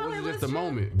 Or No, was it it was just a true-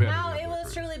 moment better? No, than it your was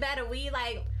boyfriend? truly better. We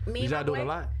like me Did and my y'all do it a boyfriend.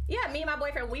 lot? Yeah, me and my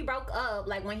boyfriend, we broke up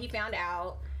like when he found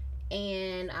out,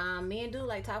 and me and dude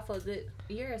like talked for a good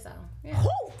year or so. Yeah. Woo!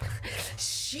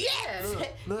 Shit!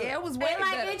 Yeah, it was way And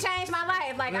like better. it changed my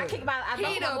life. Like I kicked I He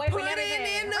broke my done boyfriend put and it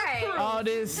everything. in the Right. proof.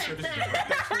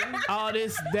 All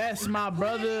this, that's my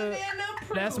brother.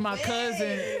 That's my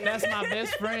cousin. That's my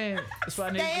best friend. That's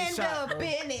why niggas get Stand shot, up bro.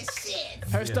 in this shit.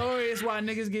 Her story is why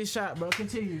niggas get shot, bro.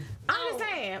 Continue. I'm just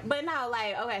saying, but no,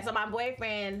 like, okay, so my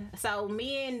boyfriend, so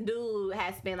me and dude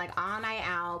has spent like all night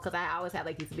out, because I always have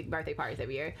like these big birthday parties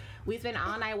every year. We spent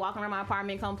all night walking around my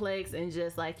apartment complex and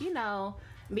just like, you know,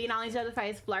 being on each other's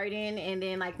face, flirting. And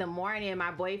then like the morning,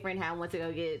 my boyfriend had went to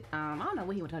go get, I don't know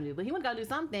what he went to do, but he went to go do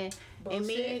something. And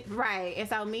me, right. And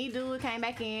so me, dude came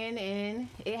back in and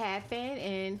it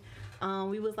happened. And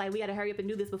we was like, we got to hurry up and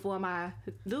do this before my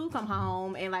dude come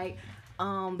home. And like,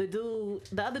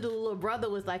 the other dude's little brother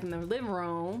was like in the living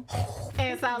room,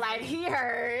 and so like he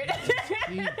heard.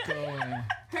 Keep going.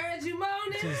 Heard you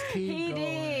moaning. Just keep He going.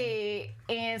 did,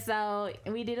 and so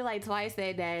we did it like twice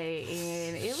that day,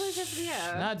 and it was just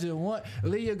Not just one.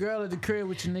 Leave your girl at the crib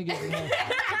with your niggas.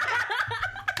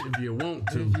 If you want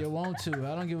to. If you want to.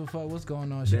 I don't give a fuck what's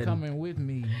going on. She That- coming with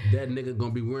me. That nigga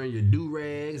gonna be wearing your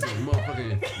do-rags and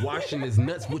motherfucking washing his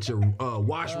nuts with your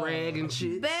wash rag and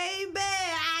shit. Baby,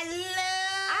 I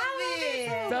love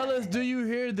it. Fellas, do you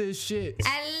hear this shit?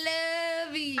 I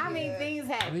love you. I mean, things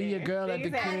happen. Leave your girl at the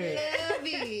Things happen. crib. I love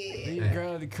it. Leave your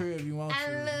girl at the crib if you want I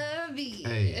to. love it.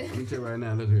 Hey, let me tell you right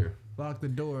now, look here. Lock the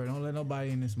door. Don't let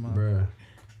nobody in this month. Bruh.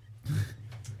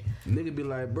 Nigga be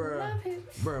like,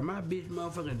 bruh, my bitch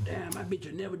motherfucking damn, my bitch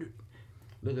will never do.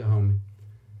 Look at homie.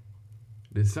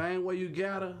 The same way you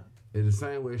got her is the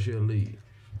same way she'll leave.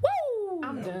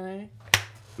 I'm done.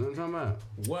 You know what I'm talking about?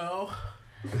 Well,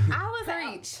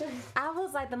 I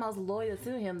was like the most loyal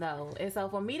to him though, and so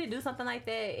for me to do something like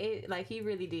that, it like he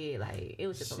really did. Like it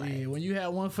was just a Yeah, lot. when you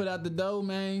have one foot out the door,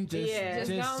 man, just Yeah. just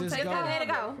Take go. that Go ahead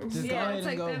and go. Just Yeah, go ahead and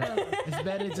take go. that up. It's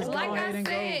better just Like go ahead I and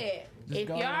go. said, Just if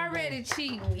go you're ahead and go. already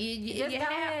cheating, you're Just go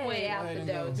halfway ahead. out Go ahead the and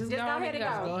door. go. Just Just go go ahead ahead and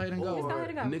and go. Go ahead and go. Just go ahead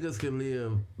and go. Niggas can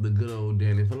live the good old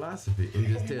Danny philosophy and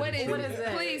just tell What the is truth. it?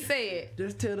 that? Please say it.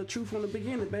 Just tell the truth from the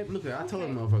beginning, baby. Look here, I told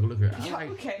him, motherfucker, look here. I like,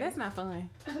 Okay. That's not fun.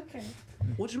 Okay.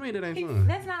 what you mean that ain't fun?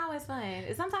 That's not always fun.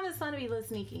 Sometimes it's fun to be a little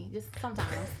sneaky. Just sometimes.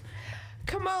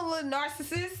 Come on, little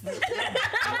narcissist.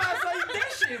 I'm about to say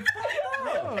this shit.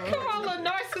 Come on, little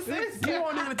narcissist. You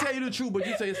won't even tell you the truth, but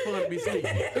you say it's fun to be sneaky.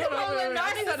 Hold on, wait,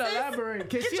 I need her to elaborate.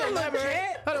 Can she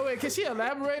elaborate? Hold on, wait. Can she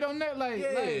elaborate on that? Like,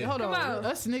 hold Come on. on.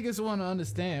 Us niggas want to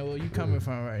understand where you coming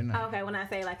from right now. Okay, when I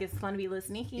say like it's fun to be a little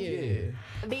sneaky.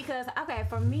 Yeah. Because okay,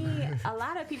 for me, a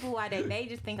lot of people who I date, they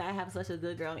just think I have such a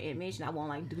good girl image and I won't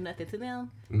like do nothing to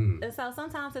them. And so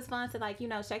sometimes it's fun to like, you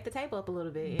know, shake the tape up a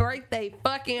little bit. Break they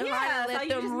fucking Yeah, heart and so let you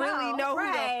them just really know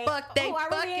right. who the fuck they Who I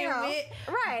really fucking am. with.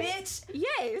 Right. Bitch,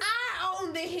 Yes. I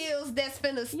own the heels that's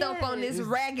finna stomp on this Yes.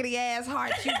 raggedy ass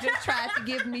heart you just tried to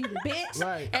give me, bitch.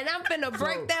 Right. And I'm finna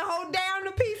break So- that whole down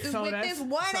to pieces so with that's- this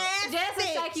one so- ass Just to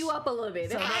bitch. shake you up a little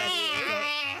bit. That's all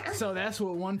it is. So that's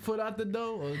what, one foot out the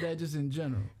door, or is that just in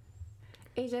general?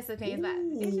 It just depends.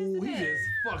 It just Ooh, he depends. just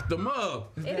fucked them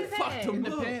up. It Fucked depends.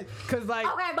 them up. Cause like,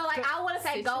 Okay, but like I wouldn't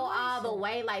say go all the Situation.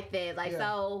 way like that. Like Yeah.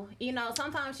 so, you know,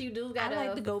 sometimes you do I gotta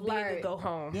like to go big flirt. and go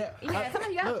home. yeah, Yeah,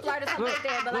 sometimes you gotta look, flirt or something like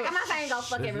that. But like I'm not saying go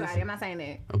fuck Listen. everybody. I'm not saying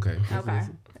that. Okay. let's Okay.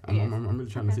 listen. Yes. I'm really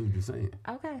trying to see what you're saying.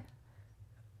 Okay,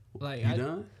 like You I,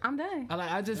 done? I'm done.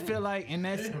 I just feel like in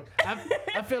that,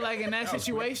 I feel like in that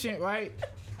situation, right?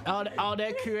 All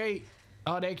that create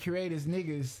is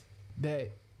niggas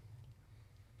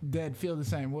that feel the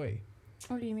same way.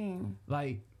 What do you mean?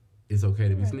 Like It's okay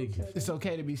to be sneaky. it's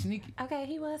okay to be sneaky.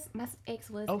 Okay, my ex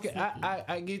was Okay, sneaky.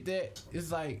 I get that.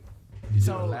 It's like, Did you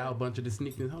So- allow a bunch of the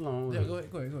sneakiness? Hold on. yeah, go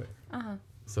ahead. Uh-huh.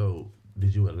 So,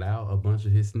 did you allow a bunch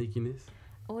of his sneakiness?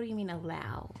 What do you mean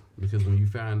allow? Because when you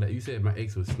found out, you said my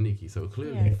ex was sneaky, so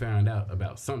clearly Yeah. you found out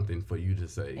about something for you to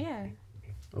say, Yeah.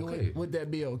 okay. Would that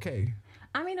be okay?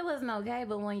 I mean, it wasn't okay,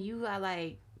 but when you are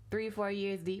like 3 or 4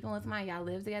 years deep in with somebody, y'all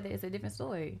live together, it's a different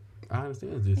story. I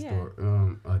understand it's this Yeah.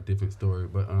 story, a different story,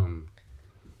 but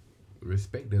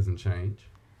respect doesn't change.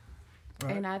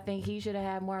 Right. And I think he should have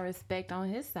had more respect on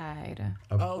his side.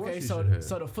 Of Oh, course okay, you so should have.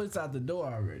 so the foot's out the door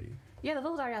already. Yeah, the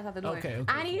fool's already outside the door. Okay,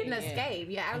 I needed an yeah. escape.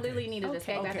 Yeah, I literally needed to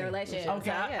escape after the relationship. Okay,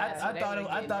 So, yeah.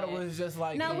 I thought it was just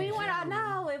like No, we in weren't.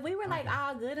 general. No, if we were like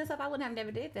all good and stuff, I wouldn't have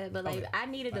never did that. But like, Okay. I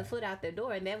needed the foot out the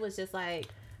door, and that was just like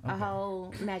a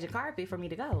whole magic carpet for me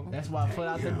to go. That's why foot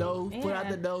out the door. Foot out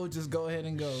Yeah. the door. Just go ahead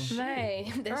and go.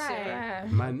 Man, that's Right.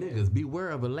 right. My niggas, beware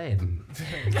of Aladdin.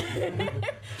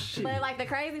 But like the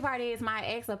crazy part is, my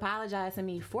ex apologized to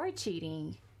me for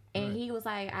cheating, and he was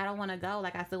like, "I don't want to go.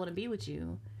 Like, I still want to be with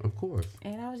you." Of course.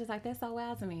 And I was just like, "That's so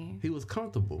wild to me." He was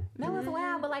comfortable. That was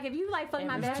wild. But like, if you like fuck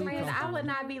my it's best too friend, I comfortable. would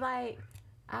not be like.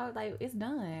 I was like, it's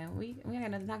done. We ain't got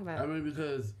nothing to talk about. I mean,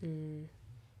 because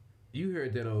you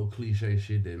heard that old cliche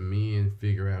shit that men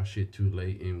figure out shit too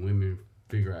late and women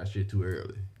figure out shit too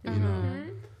early. You know?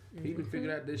 He even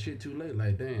figured out that shit too late.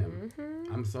 Like, damn,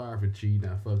 I'm sorry for cheating.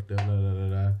 I fucked up, da da da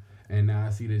da. And now I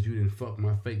see that you didn't fuck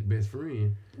my fake best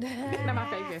friend. Not my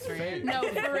fake best friend. No,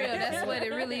 for real, that's what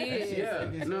it really is.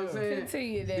 Yeah, you know what I'm saying?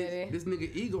 Continue, Daddy. This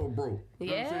nigga ego broke. You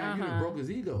know what I'm saying? He done broke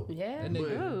his ego. Yeah. That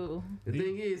nigga- But Ooh, the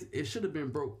thing is, it should have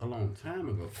been broke a long time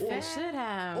ago. it should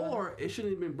have. Or it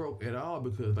shouldn't have been broke at all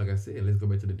because, like I said, let's go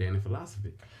back to the Danny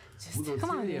philosophy. We're gonna Come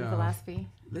on, tell man, y'all, philosophy.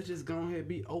 let's just go ahead and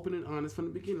be open and honest from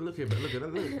the beginning. Look at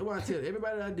that's why I tell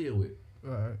everybody that I deal with.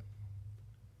 Right.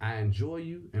 I enjoy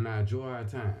you and I enjoy our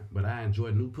time, but I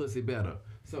enjoy new pussy better.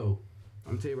 So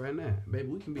I'm tell you right now, baby,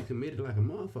 we can be committed like a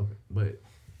motherfucker, but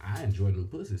I enjoy new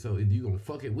pussy. So either you gonna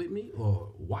fuck it with me or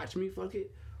watch me fuck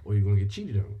it, or you gonna get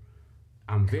cheated on.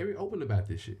 I'm very open about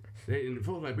this shit. And the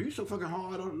folks like, but you so fucking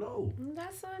hard. I don't know.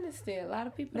 That's honesty. A lot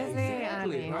of people. That's don't very say that.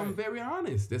 honest. I'm very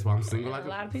honest. That's why I'm single. A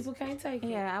lot of people can't take it.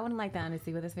 Yeah, I wouldn't like the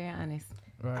honesty, but it's very honest.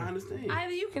 I Right. understand.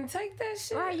 Either you can take that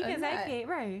shit, Right, you or can not. take it,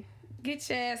 right. Get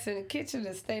your ass in the kitchen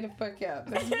and stay the fuck out.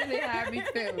 That's really how I be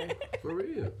feeling. For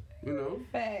real, you know.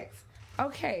 Facts.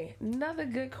 Okay, another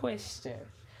good question.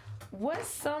 What's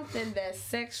something that's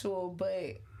sexual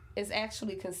but is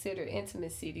actually considered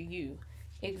intimacy to you?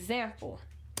 Example,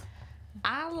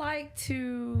 I like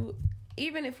to,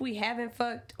 even if we haven't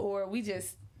fucked or we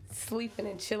just sleeping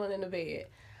and chilling in the bed,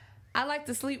 I like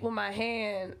to sleep with my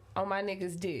hand on my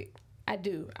nigga's dick. I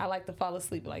do. I like to fall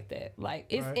asleep like that. Like,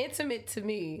 it's Right. intimate to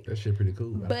me, That shit pretty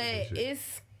cool. I like but that shit.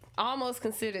 it's almost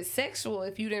considered sexual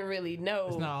if you didn't really know.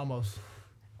 It's not almost.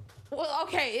 Well,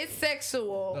 okay, it's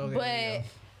sexual, Okay, but yeah.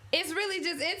 it's really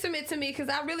just intimate to me because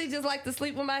I really just like to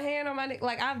sleep with my hand on my neck.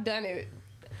 Like, I've done it.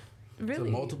 So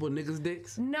Really? multiple niggas'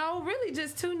 dicks. No, really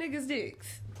just two niggas'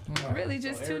 dicks. Really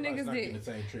just two niggas'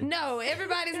 dicks. No,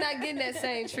 everybody's not getting that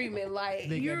same treatment. Like,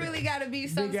 They you got really the- got to be They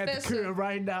something got the special. crib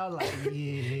right now, like, yeah.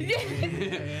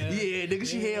 Yeah, nigga,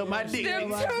 she held my dick. Them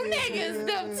two nigga. niggas,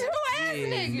 them two ass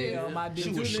niggas. Yeah, my dick. She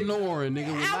was Two niggas. snoring, nigga,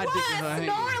 with my I dick in her was hand.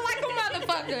 snoring like a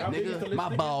motherfucker. Nigga,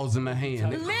 my balls in my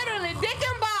hand. Nigga. Literally, dick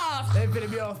and balls. They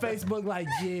finna be on Facebook like,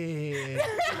 yeah.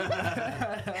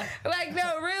 Like,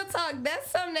 no, real talk. That's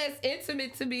something that's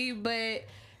intimate to me, but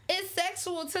it's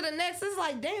sexual to the next. It's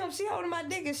like, damn, she holding my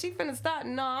dick and she finna start.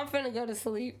 No, I'm finna go to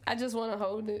sleep. I just want to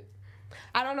hold it.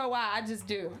 I don't know why. I just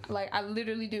do. Like, I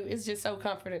literally do. It's just so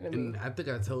comforting to me. And I think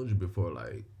I told you before,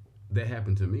 like, that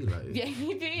happened to me. Like, Yeah,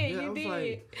 you did. Yeah, I You was did.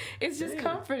 like, It's just damn.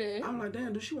 comforting. I'm like,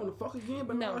 damn, does she want to fuck again?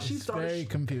 But no, No. she It's very started.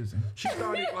 confusing. She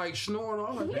started like snoring.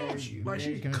 I was like, damn, she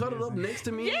Very cuddled up confusing. next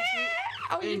to me. Yeah. And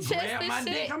Oh, you shit, chest and and grabbed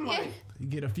my shit. dick. I'm Yeah. like, You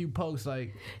get a few posts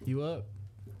like, you up?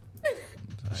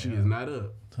 she is not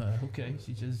up. Okay,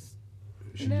 she just.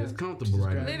 She No. just comfortable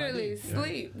right now. Literally,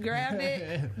 sleep, grabbed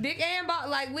it, dick and balls,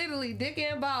 like literally, dick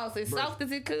and balls, as Bruh. soft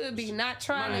as it could be. Not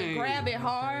trying to Man. grab it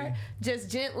hard, just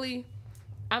gently.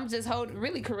 I'm just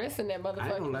really caressing that I ain't gonna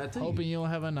motherfucker. lie to you. Hoping you don't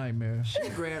have a nightmare. She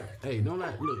grabbed, hey, don't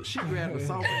lie, look, she grabbed a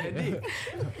soft head dick.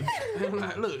 I'm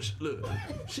like, look,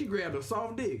 she grabbed a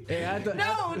soft dick. Hey,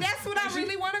 No, that's what I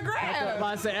really want to grab.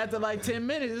 I say after like 10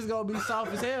 minutes, it's gonna be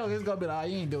soft as hell. It's gonna be like, oh,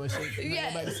 you ain't doing shit. Yeah,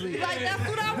 Go back to sleep. like that's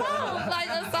what I want. Like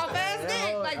a soft ass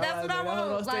dick. Like that's what I That hoe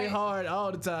gonna want. stay Like hard all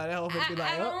the time. That hoe gonna be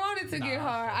like, I don't oh. want it to get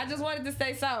hard. I just want it to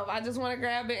stay soft. I just want to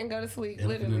grab it and go to sleep.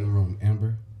 Elephant in the Literally. room,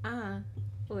 Amber.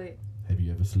 What? Have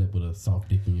you ever slept with a soft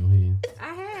dick in your hand?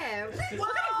 I have. What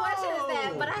kind of question is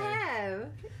that? But I have.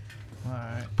 All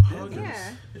right. Yeah.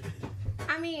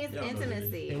 I mean, it's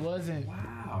intimacy. It wasn't.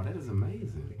 Wow, that is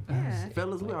amazing. Yeah.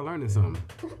 Fellas, we are learning something.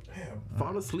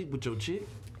 Fall asleep with your chick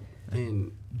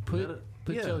and let her-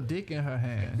 Put yeah, your dick in her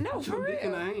hand. No, put for your dick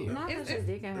in her real. hand. Not put your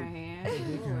dick in her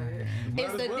hand.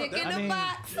 It's the dick in I the mean,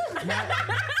 box.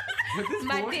 At this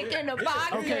My point, dick in the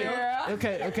box, Okay, girl.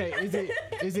 okay.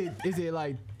 Is it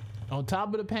like on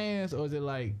top of the pants or is it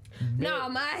like? No,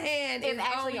 my hand It's is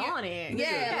actually your- on it.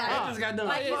 Yeah, I like, just got done.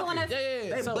 Like, you wanna-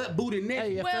 Yeah. They So, butt booty naked.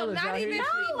 hey, yeah, well, fellas, not y'all even. hear?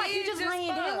 No, like you did just laying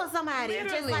down fuck. with somebody.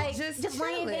 Literally, just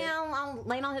laying chilling. down,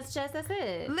 laying on his chest. That's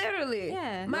it. Literally.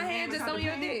 Yeah. My Your hand hand just inside on the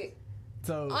your pants? dick.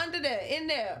 So Under there, in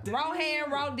there. Raw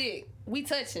hand, raw dick. We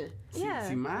touching. Yeah.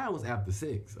 See, mine was after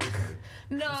 6. Okay.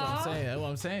 No. that's what I'm saying. That's what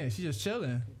I'm saying. She just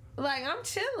chilling. Like, I'm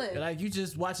chilling. Like you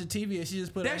just watching TV and she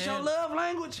just put That's her your hand. love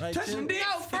language? Like, Touching chill. dick?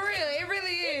 No, for real. It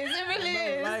really is. It really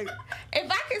is. Like,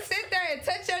 If I can sit there and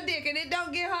touch your dick and it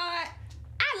don't get hard,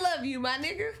 I love you, my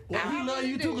nigga. Well, I he love really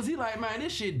you do. too, because he like, man,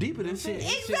 this shit deeper than shit.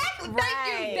 Exactly. Thank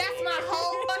Right. you. That's my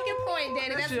whole fucking point, Daddy.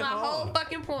 That That's shit my hard. whole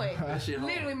fucking point. That shit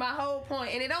hard. Literally my whole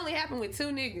point. And it only happened with two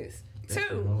niggas. That shit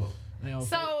Two. hard. they on,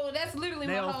 So that's literally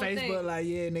they my on whole Facebook thing. like,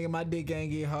 yeah, nigga, my dick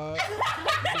ain't get hard.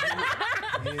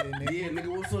 yeah, nigga. Yeah, nigga,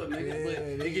 what's up, nigga? Yeah, But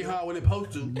it nigga. get hard when it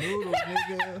supposed to. Noodle,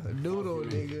 nigga. Noodle,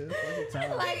 nigga. Fuck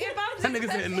time. Like if I'm That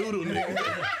just nigga said noodle,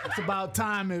 nigga. It's about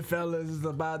timing, fellas. It's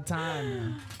about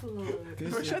timing.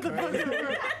 This Shut the fuck up, bro.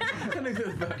 That nigga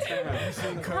said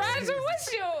about time. Roger,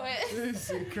 what's yours? This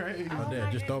shit crazy. My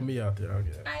dad just throw me out there.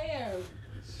 Okay. I am.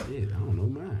 Shit, I don't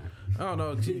know mine. I don't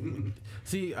know.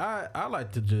 See, I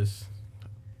like to just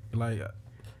like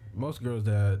most girls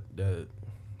that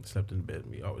slept in bed with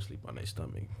me always sleep on their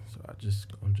stomach. So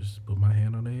I'm just put my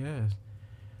hand on their ass,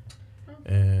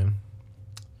 and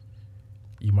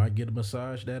You might get a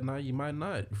massage that night. You might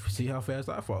not. See how fast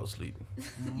I fall asleep.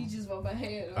 You just want my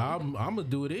hand. I'm gonna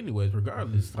do it anyways,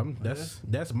 regardless.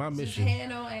 That's my mission.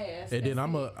 Hand on ass. And then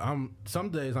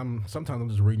That's sometimes I'm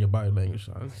just reading your body language.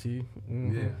 I see.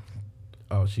 Mm-hmm. Yeah.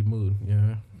 Oh, she moved.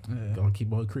 Yeah. Yeah. Gonna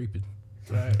keep on creeping.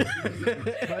 Right.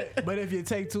 but if you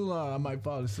take too long, I might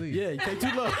fall asleep. Yeah, you take too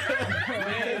long.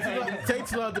 Take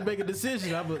too long to make a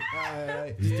decision. I'm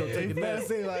Right. just don't take It a better nap.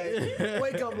 say like,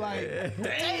 wake up like,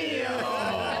 Hey,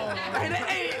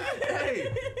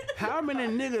 how many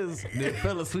niggas that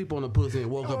fell asleep on the pussy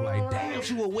and woke up like, damn,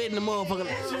 she was wetting the motherfucker.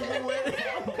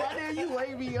 why did you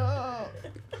wake me up?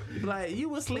 Like you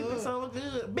was sleeping so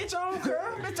good, bitch. I don't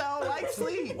Girl, bitch, I don't like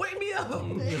sleep. Wake me up.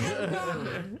 Honestly,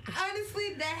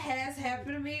 that has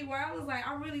happened to me where I was like,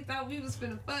 I really thought we was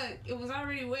finna fuck. It was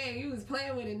already wet. You was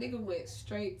playing with it. Nigga went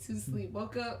straight to sleep.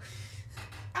 Woke up.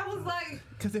 I was like,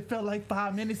 Cause it felt like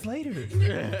 5 minutes later.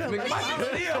 Nigga, come here.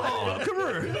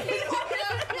 he woke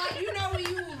up like, you know when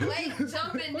you late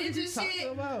jumping ninja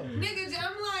shit. about? Nigga,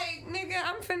 I'm like, nigga,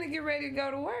 I'm finna get ready to go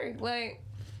to work. Like,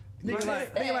 Nigga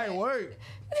like work.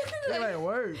 Nigga like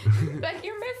work. like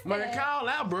you missed Man, that. call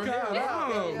out, bro. Call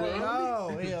out, bro.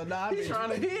 No, hell no. He's trying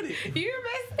to hit it. You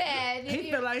missed that.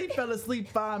 He felt like he fell asleep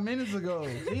 5 minutes ago.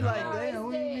 He like, damn,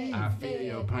 what do you mean? I feel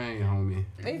your pain, homie.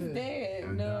 It's dead.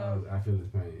 And, No, I feel his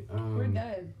pain. we're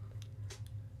done.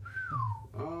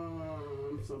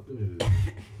 Something that is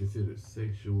considered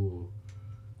sexual,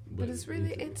 But it's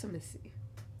really intimate. intimacy.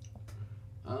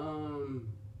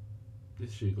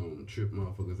 This shit gonna trip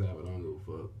motherfuckers out, but I don't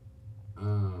give a fuck.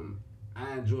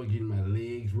 I enjoy getting my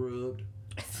legs rubbed.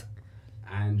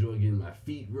 I enjoy getting my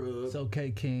feet rubbed. It's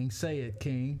okay, King. Say it,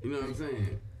 King. You know what I'm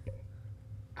saying?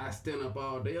 I stand up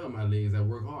all day on my legs. I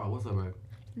work hard. What's up, man?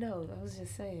 No, I was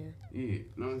just saying. Yeah, you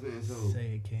know what I'm saying? So,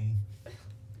 Say it, King.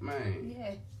 man,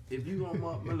 Yeah. if you gonna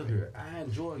man, look here, I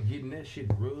enjoy getting that shit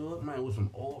rubbed, man, with some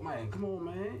oil. Man, come on,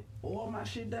 man. Oil my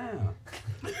shit down.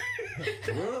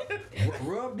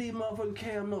 rub these motherfucking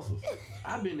calf muscles.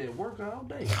 I've been at work all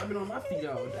day. I've been on my feet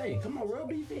all day. Come on, rub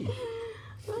these feet.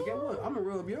 And get what? I'm gonna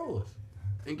rub yours.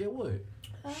 And get what?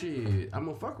 Shit, I'm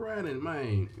gonna fuck around and,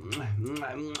 man,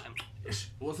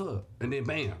 what's up? And then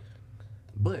bam.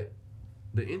 But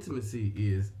the intimacy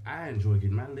is I enjoy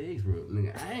getting my legs rubbed.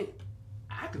 Nigga,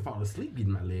 I can fall asleep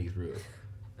getting my legs rubbed.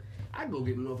 I go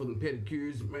get motherfucking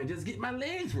pedicures, man, just get my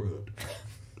legs rubbed.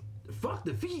 Fuck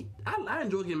the feet. I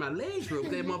enjoy getting my legs rubbed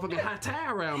with that motherfucking hot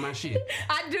tie around my shit.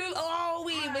 I do all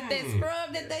weed with that Man.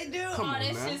 scrub that they do. Come Oh, on,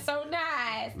 that man. shit's so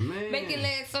nice. Man. Make your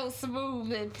legs so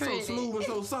smooth and So pretty. smooth and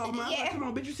so soft, man. I'm like, come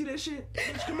on, bitch, you see that shit?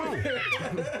 Bitch, come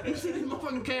on. You see these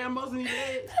motherfucking calf muscles in your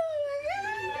legs?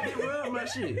 They rub my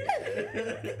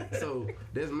shit. So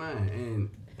that's mine. And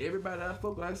everybody I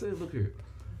spoke with, like I said, look here.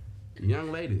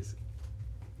 Young ladies,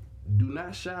 do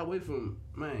not shy away from,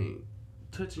 man,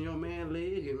 touching your man's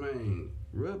leg and, man,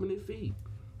 rubbing his feet.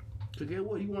 So get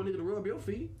what? You want nigga to rub your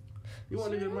feet? You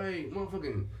want nigga to, man,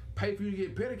 motherfucking pay for you to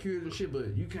get pedicures and shit,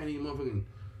 but you can't even motherfucking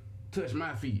touch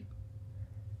my feet.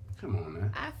 Come on,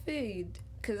 man. I feel you.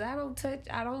 Cause I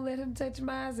don't let him touch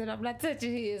mine, and I'm not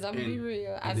touching his. I'm gonna be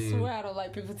real. I swear I don't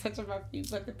like people touching my feet,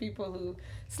 but the people who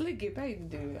slick get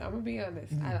paid to do it. I'm gonna be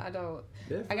honest. I don't.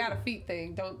 That's I got a fine. feet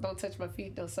thing. Don't touch my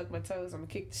feet. Don't suck my toes. I'm gonna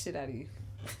kick the shit out of you.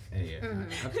 Hey,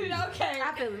 I feel you. Okay.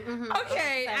 I feel it. Mm-hmm.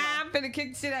 Okay, I'm finna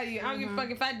kick the shit out of you. I don't give a fuck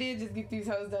if I did just get these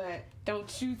hoes done.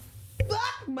 Don't you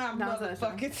fuck my Don't touch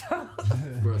motherfucking toes.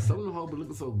 Bro, some of them hoes be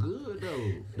looking so good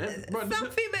though. That, bro, Some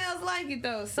females like it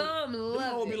though. Some them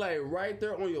love hoes be it. like right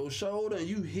there on your shoulder and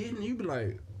you hitting, you be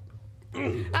like,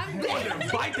 I'm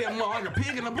bite that mother like a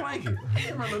pig in a blanket.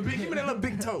 Give me that little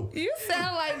big toe. You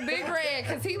sound like Big Red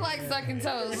because he likes sucking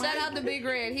toes. Shout out to Big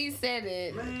Red. He said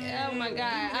it. Man, Oh my give me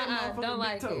God. that motherfucking Don't big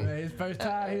like toe. it. Man, his first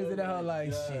time, he was in that whole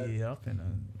like, shit,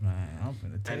 I'm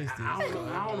finna taste this.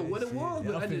 I don't know what it was,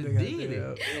 but I just finna did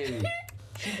got it. And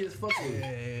she just fucking,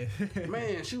 Yeah.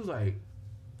 man, she was like,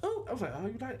 oh, I was like, oh,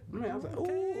 you like, man, I was like,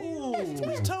 ooh.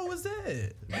 Which toe was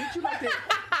that? Bitch, you like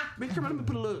that? Bitch, come on, let me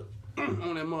put a little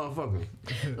on that motherfucker.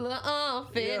 Little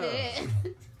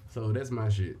unfitted. So that's my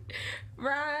shit.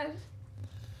 Right.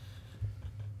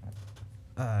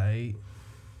 Alright.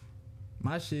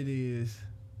 My shit is,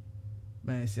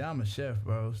 man, see, I'm a chef,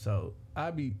 bro. So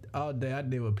I be all day, I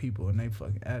deal with people and they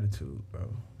fucking attitude, bro.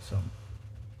 So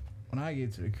when I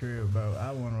get to the crib, bro,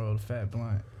 I want to roll a fat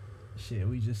blunt. Shit,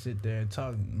 we just sit there and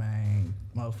talk, man.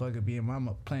 Motherfucker be in my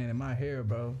playing in my hair,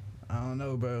 bro. I don't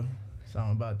know, bro.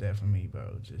 Something about that for me, bro.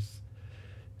 Just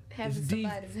Having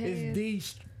somebody's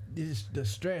hands. it's the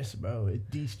stress, bro. It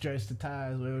de-stress the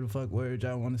ties, whatever the fuck words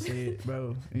y'all want to say it,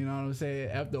 bro. You know what I'm saying?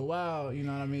 After a while, you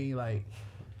know what I mean? Like,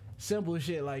 simple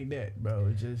shit like that, bro.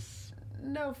 It just,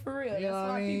 No, for real. You know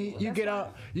what I mean? You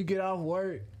get off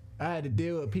work. I had to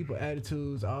deal with people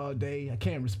attitudes all day. I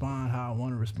can't respond how I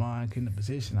want to respond in the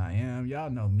position I am.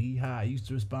 Y'all know me, how I used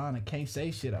to respond. I can't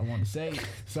say shit I want to say.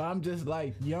 So I'm just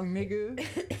like, young nigga.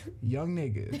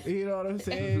 You know what I'm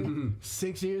saying?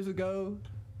 6 years ago,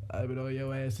 I've been on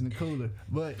your ass in the cooler.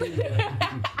 But anyway,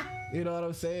 you know what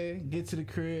I'm saying? Get to the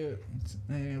crib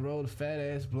and roll the fat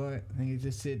ass blunt and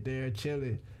just sit there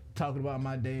chilling, talking about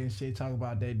my day and shit, talking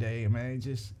about their day, man.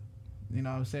 Just, you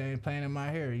know what I'm saying, playing in my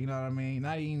hair, you know what I mean?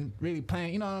 Not even really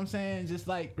playing, you know what I'm saying? Just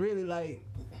like, really like...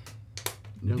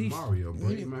 Young Mario, bro.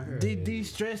 My hair.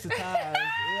 De-stress the ties,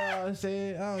 you know what I'm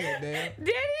saying? I don't give a damn.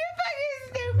 Daddy, you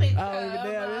fucking stupid. I don't give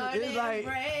a damn. It's like...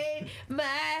 braid my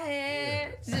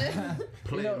hair.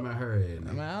 Playing my hair in.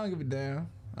 I mean, I don't give a damn.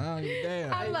 I like it.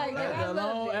 I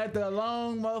love it. After a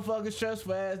long motherfucking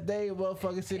stressful ass day,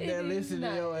 motherfucker sit there listening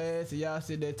to your ass and y'all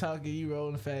sit there talking, you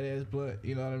rolling fat ass blunt,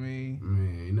 you know what I mean?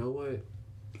 Man, you know what?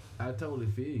 I totally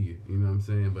feel you, you know what I'm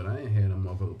saying? But I ain't had a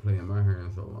motherfucker playing my hair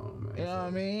in so long, man. You know what I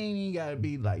mean? You gotta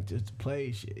be like just to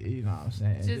play shit, you know what I'm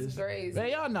saying? Just crazy. Man,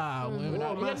 y'all know how women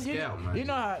are. my scalp, man. You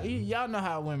know how, y'all know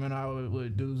how women are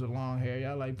with dudes with long hair.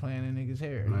 Y'all like playing in niggas'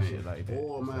 hair and Man, shit like that.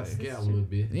 or my Like, scalp a little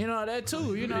bit. you know that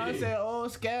too. You know what I'm saying? Oh,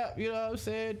 scalp. You know what I'm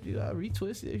saying? You know,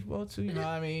 retwist it if you want to. You know what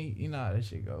I mean? You know how that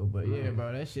shit go. But yeah,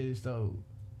 bro, that shit is so.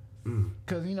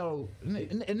 Cause you know, a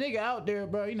nigga out there,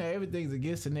 bro. You know everything's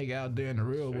against a nigga out there in the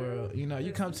real world. You know,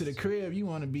 you come to the crib, you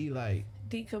want to be like.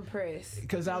 Decompress.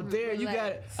 Cause out there you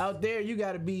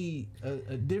gotta be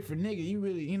a different nigga. You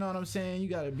really, you know what I'm saying? You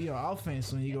gotta be on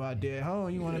offense when you go out there. At home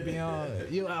you wanna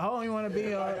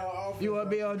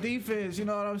be on defense, you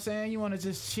know what I'm saying? You wanna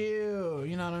just chill,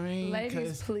 you know what I mean?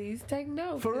 Ladies, please take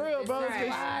note. For real, bro. That's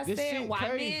why I this said shit why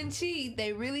crazy. men cheat.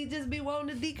 They really just be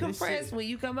wanting to decompress shit- when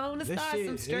you come home to start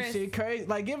some stress. This shit crazy.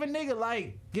 Like give a nigga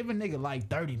like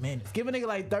 30 minutes. Give a nigga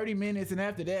like 30 minutes and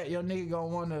after that your nigga gonna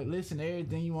wanna listen to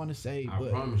everything you wanna say. I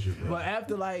promise you, bro. But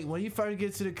after like when you first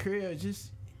get to the crib,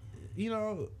 just you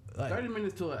know, like 30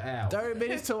 minutes to an hour. 30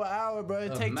 minutes to an hour, bro.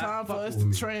 It take not time for fucking us with to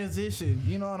me. transition.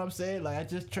 You know what I'm saying? Like I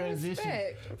just transitioned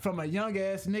Respect. from a young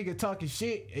ass nigga talking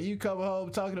shit, and you come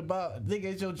home talking about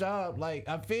nigga at your job. Like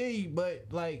I feel you, but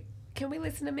like. Can we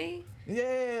listen to me?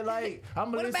 Yeah, like I'm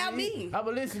gonna What listen about to you. me? I'm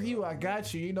gonna listen to you. I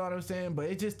got you. You know what I'm saying? But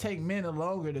it just take men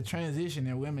longer to transition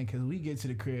than women, cause we get to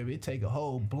the crib, it take a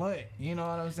whole blunt. You know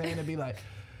what I'm saying? To be like.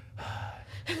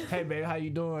 Hey baby, how you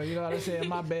doing? You know what I'm saying?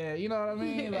 My bad. You know what I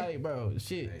mean? Like, bro,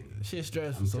 shit stressful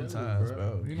I'm telling you, sometimes,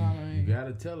 bro. You know what I You mean?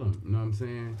 gotta tell them, you know what I'm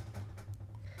saying?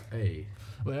 Hey,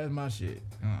 But that's my shit.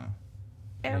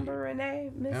 Amber Renee,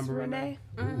 Miss Amber Renee.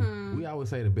 Ooh, we always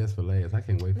say the best for last. I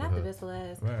can't wait for Not her. the best for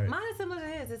last. Right. Mine is similar to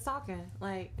his. It's talking.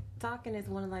 Like talking is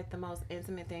one of like the most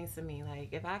intimate things to me. Like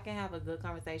if I can have a good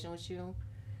conversation with you,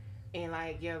 and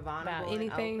like you're vulnerable About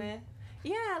anything? and open.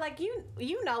 Yeah, like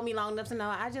you know me long enough to know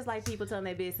I just like people telling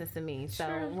their business to me. So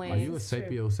True. when Are you a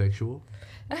sapiosexual?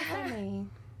 I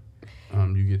mean,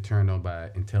 You get turned on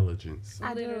by intelligence.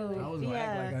 I do. I was gonna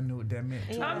act like I knew what that meant.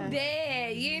 Yeah. I'm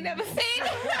dead. You ain't never seen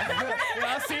it.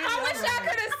 I seen it. I wish I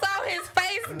could have saw his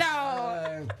face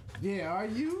though. Yeah, are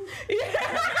you?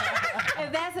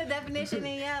 If that's a definition,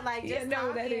 then yeah, like just know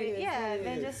what talking. that is. Yeah, It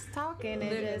then is. just talking and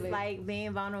Literally. just like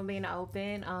being vulnerable, being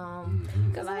open.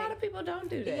 Because a lot of people don't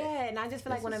do that. Yeah, and I just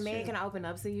feel like This when a is man true. can open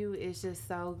up to you, it's just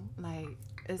so like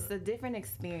it's a different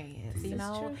experience, you This is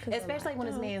know. true, 'cause a Especially lot when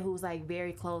it's don't. men who's like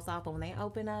very close off, but when they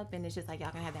open up and it's just like y'all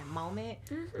can have that moment,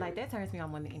 like that turns me on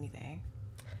more than anything.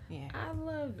 Yeah. I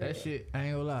love That it. shit, I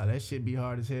ain't gonna lie, that shit be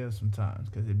hard as hell sometimes,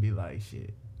 cause it be like,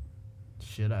 shit,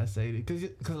 should I say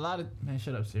this? Cause a lot of, man,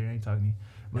 shut up, Siri, I ain't talking to you.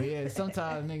 But yeah,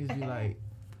 sometimes niggas be like,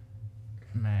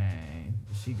 man,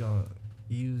 she gonna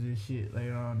use this shit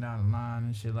later on down the line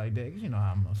and shit like that. Cause you know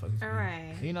how motherfuckers be.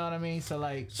 Alright. You know what I mean? So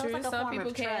like, So it's like a some form people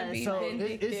of can trust. be so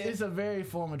vindictive. it's a very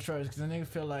form of trust, cause a nigga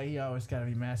feel like he always gotta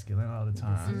be masculine all the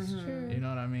time. This is true. You know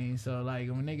what I mean? So like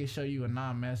when niggas show you a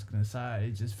non-masculine side,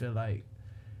 it just feel like,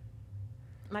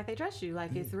 Like they trust you,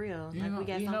 like it's real. you Like know, we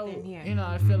got you something know, here. you know,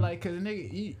 I feel like, cause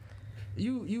nigga,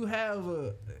 you have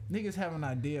niggas have an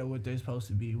idea of what they're supposed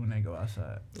to be when they go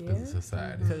outside. Because of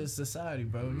society. Cause it's society,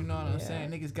 bro. You know what I'm Yeah.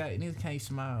 saying? Niggas can't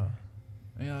smile.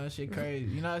 You know that shit crazy.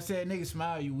 You know what I'm saying? Niggas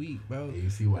smile, you weak, bro. You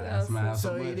see why I smile so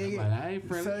So much? you I'm nigga, like, I ain't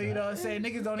friendly. so you know what I'm saying?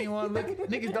 Niggas don't even want to look.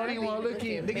 Niggas don't even want to look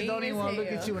at. Niggas don't even want to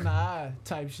look at you in the eye,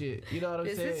 type shit. You know what I'm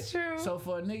This saying? is true. So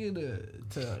for a nigga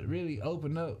to really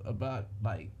open up about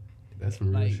like That's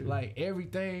some real shit. like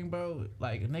everything, bro.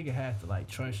 Like a nigga has to like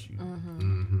trust you.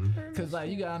 Mm-hmm. Cause like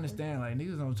you gotta understand, like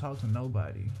niggas don't talk to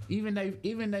nobody. Even they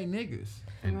niggas.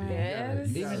 And then Yes.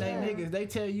 you Even gotta- they niggas, they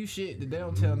tell you shit that they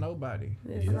don't tell nobody.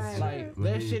 This is Right. Like Mhm.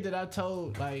 that shit that I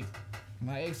told, like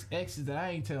my exes that I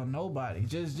ain't tell nobody.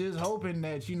 Just hoping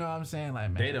that, you know what I'm saying,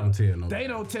 like, man, They don't tell nobody. They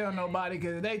don't tell nobody,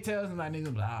 because if they tell somebody,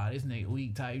 niggas be like, this nigga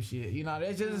weak type shit. You know,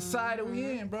 that's just the side that we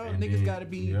in, bro. And Niggas then- gotta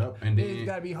be, yep, and niggas then-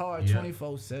 gotta be hard yep.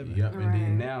 24/7. Yep,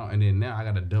 and then now I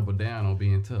gotta double down on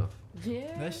being tough.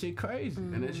 Yeah. That shit crazy.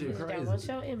 And that shit That crazy. wants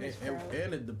your image, bro.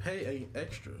 And the pay ain't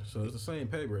extra, so it's the same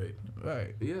pay grade.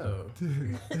 Right. Yeah.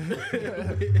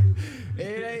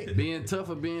 It ain't. Being tough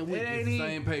or being weak It ain't is the even-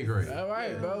 same pay grade. All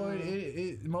right, bro.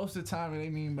 It most of the time it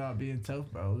ain't even about being tough,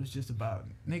 bro. It's just about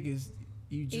niggas.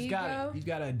 You just Ego? you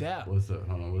gotta adapt. What's up?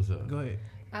 Hold on, what's up? Go ahead.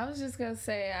 I was just gonna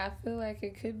say, I feel like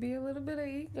it could be a little bit of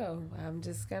ego. I'm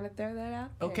just gonna throw that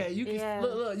out there. Okay, you can Yeah.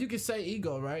 look. You can say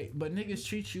ego, right? But niggas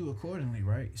treat you accordingly,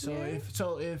 right? So Yeah.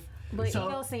 But so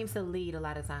ego seems to lead a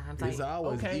lot of times. Like, It's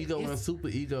always okay, ego and it's- super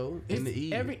ego it's in the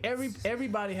E.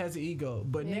 everybody has an ego,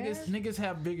 but Yeah. niggas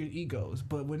have bigger egos.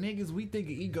 But when niggas we think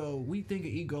of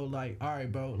ego like, all right,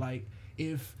 bro, like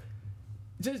if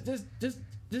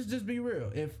just be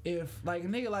real. If like a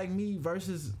nigga like me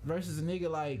versus a nigga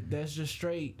like that's just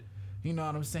straight. You know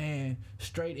what I'm saying?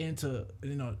 Straight into,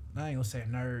 you know, I ain't gonna say a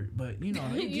nerd, but you know,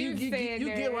 you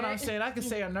get what I'm nerd. saying. I can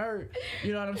say a nerd.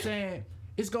 You know what I'm saying?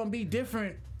 It's gonna be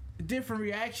different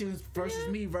reactions versus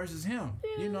me versus him.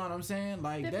 You know what I'm saying?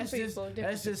 Like Different people, different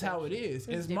that's just how it is.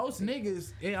 As most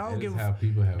niggas, I don't That give is a how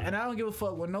people have it. and I don't give a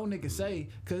fuck what no nigga say,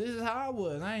 cause this is how I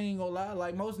was. I ain't gonna lie.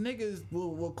 Like most niggas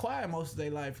will quiet most of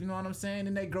their life. You know what I'm saying?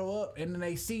 And they grow up and then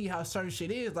they see how certain shit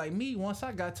is. Like me, once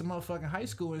I got to motherfucking high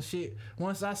school and shit,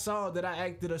 once I saw that I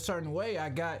acted a certain way, I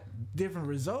got different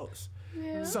results.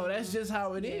 Yeah. So that's just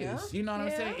how it is. Yeah. You know what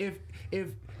I'm saying? If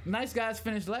nice guys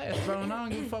finish last, bro, and I don't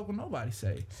give a fuck what nobody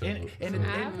say. And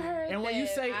I've heard and when you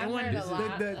that. say I've and when heard a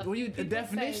lot the of when you the people say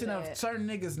definition of that. certain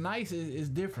niggas nice is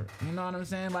different. You know what I'm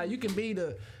saying? Like you can be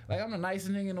I'm the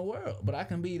nicest nigga in the world, but I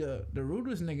can be the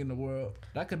rudest nigga in the world.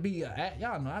 I could be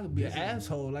y'all know I could be an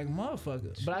asshole like a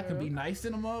motherfucker, but I can be nice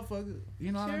than a motherfucker.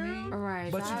 You know what I mean?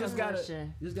 Right, But so I you have just a gotta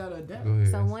question. adapt. Go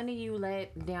ahead. So when do you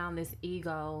let down this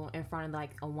ego in front of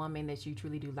like a woman that you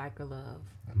truly do like or love?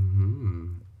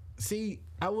 Mhm. See,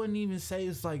 I wouldn't even say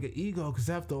it's like an ego, because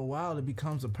after a while it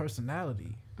becomes a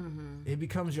personality. It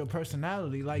becomes your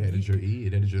personality. Like That is your E.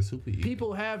 That is your super E.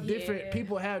 people have different. Yeah.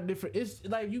 People have different. It's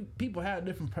like people have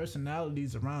different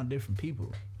personalities around different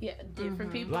people. Yeah,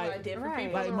 different people Like- are different Right.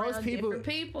 people. Like most around people, different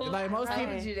people. like most I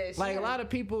people, told you that like a shit. lot of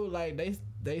people, like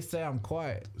they say I'm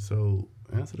quiet. So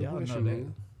answer the Y'all know question, that.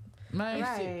 nigga. Man,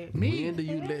 Right. shit. When Me, do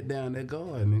you let down that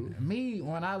guard, nigga? me,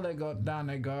 when I let go down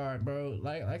that guard, bro.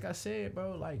 Like I said,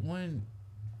 bro. Like when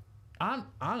I'm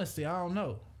honestly, I don't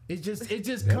know. It just There we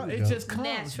comes, go. bro.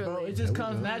 Naturally. It just There we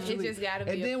comes go. naturally. It just gotta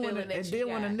be and a then when feeling that and you then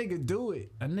when a got. nigga do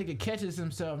it, a nigga catches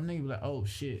himself, and nigga be like, oh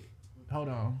shit, hold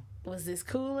on. Was this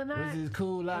cool or not? Was this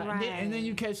cool? Like, and then Right.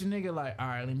 you catch a nigga like, all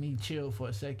right, let me chill for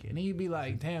a second. And then you be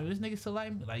like, damn, this nigga still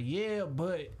like me? Like, yeah,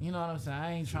 but you know what I'm saying?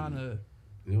 I ain't trying to,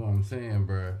 You know what I'm saying,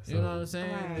 bro? you know what I'm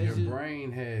saying? Right. It's Your just-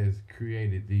 brain has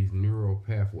created these neural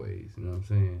pathways. You know what I'm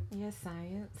saying? Yes,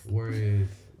 science. Whereas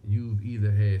you've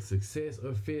either had success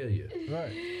or failure.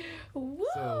 right. Woo!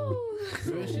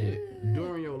 So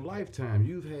during your lifetime,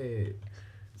 you've had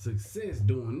success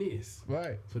doing this.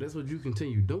 Right. So that's what you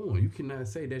continue doing. You cannot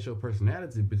say that's your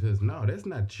personality, because no, that's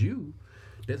not you.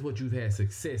 That's what you've had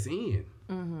success in.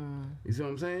 You see what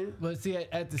I'm saying? But see,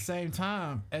 at the same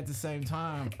time,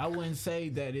 I wouldn't say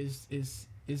that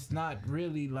it's not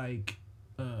really like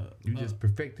You just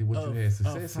perfected what you had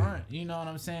success in. front. You know what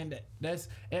I'm saying? That's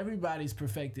everybody's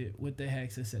perfected what they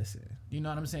had success in. You know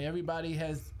what I'm saying? Everybody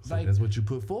has So like that's what you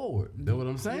put forward. That's what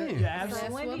I'm saying. yeah, So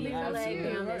absolutely. when do you absolutely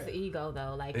let down right. this ego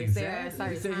though? Like, is there a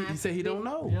Exactly. certain time? He said he don't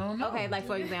know. You don't know. Okay, like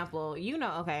for example, you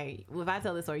know, okay, if I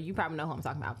tell this story, you probably know who I'm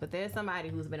talking about. But there's somebody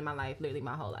who's been in my life literally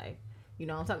my whole life. You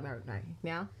know what I'm talking about right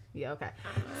now? Yeah, okay.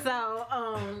 So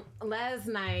last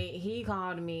night he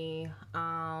called me.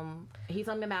 He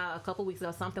told me about a couple weeks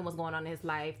ago something was going on in his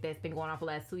life that's been going on for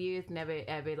the last 2 years. Never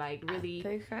ever like I really.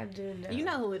 think I do know. You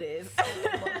know who it is.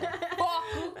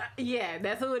 Yeah,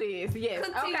 that's who it is. Yes.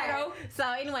 Okay. Continue. So,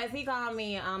 anyways, he called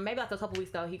me. Maybe like a couple weeks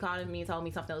ago. He called me and told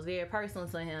me something that was very personal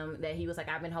to him. That he was like,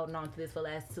 I've been holding on to this for the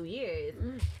last 2 years.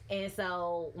 And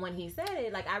so when he said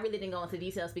it, like I really didn't go into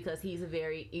details because he's a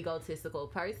very egotistical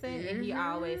person, and he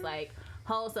always like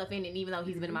holds stuff in. And even though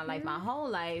he's been in my life my whole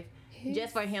life.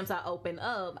 Just for him to open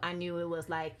up, I knew it was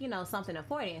like, you know, something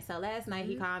important. So last night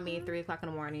he called me at 3:00 in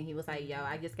the morning. He was like, yo,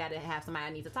 I just got to have somebody I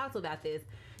need to talk to about this.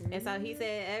 And so he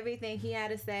said everything he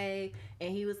had to say.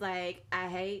 And he was like, I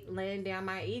hate laying down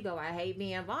my ego. I hate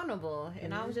being vulnerable.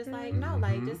 And I was just like, no,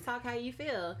 like, just talk how you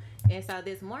feel. And so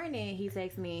this morning he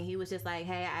texted me and he was just like,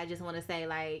 hey, I just want to say,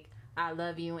 like, I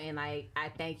love you and like I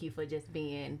thank you for just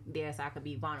being there so I could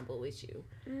be vulnerable with you.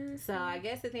 So I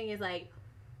guess the thing is like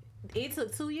it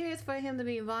took 2 years for him to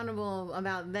be vulnerable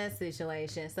about that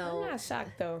situation. So I'm not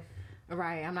shocked though.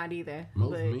 right, I'm not either. Most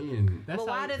but, men. but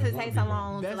why does they it wanna take be so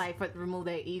vulnerable. long to like remove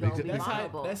that ego and be That's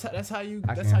vulnerable? That's how you.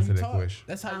 I That's can how answer you that talk. question.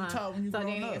 That's how you talk when you So grow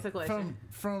then up. answer the question.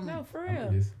 From No, for I mean,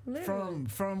 real. this- Literally.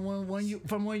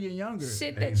 from when you're younger.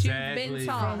 Shit that Exactly. you've been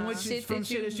taught. From what you, from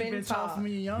shit that you've been taught from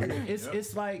when you're younger.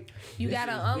 It's like You This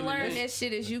gotta is unlearn really- that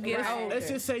shit as you get Right. older. let's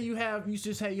just say you have two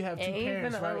Ain't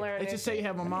parents, finna right? unlearn Let's that just say shit. you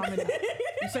have a mom and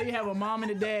you say you have a mom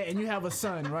and a dad and you have a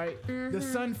son, right? The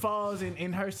son falls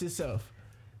and hurts himself.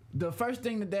 The first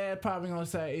thing the dad probably gonna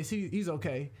say is he's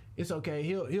okay. It's okay.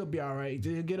 He'll be all right.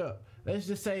 He'll get up. Let's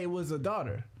just say it was a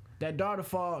daughter. That daughter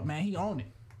fall, man, he own it.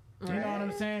 You know what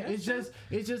I'm saying? It's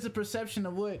just a perception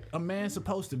of what a man's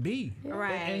supposed to be.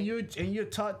 Right. And you're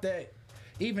taught that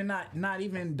even not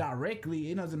even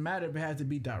directly. It doesn't matter if it has to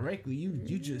be directly.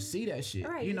 You just see that shit.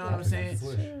 Right. You know what I'm saying? You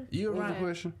What was the around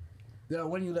question?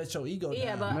 when you let your ego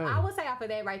Yeah, down. but Man. I would say off of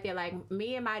that right there, like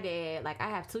me and my dad, like I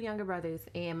have 2 younger brothers,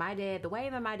 and my dad, the way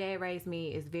that my dad raised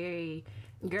me is very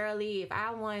girly. If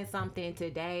I want something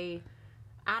today,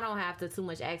 I don't have to too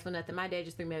much ask for nothing. My dad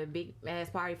just threw me a big ass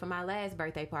party for my last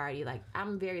birthday party. Like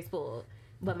I'm very spoiled.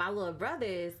 But my little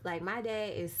brothers, like my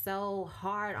dad is so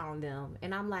hard on them,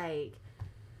 and I'm like,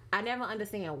 I never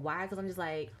understand why, because I'm just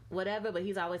like, whatever, but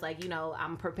he's always like, you know,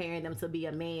 I'm preparing them to be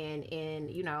a man in,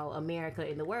 you know, America,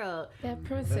 in the world. That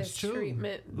princess That's true.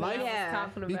 treatment that Life- I was Yeah.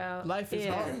 talking about. Life is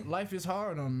Yeah. hard. Life is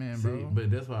hard on men, See, bro. but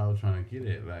that's what I was trying to get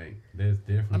at. Like, there's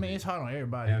definitely. I mean, it's hard on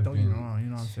everybody. Have Don't get me been- wrong. You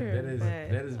know what I'm saying? Sure, That is- but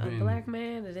that has a been- black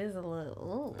man. It is a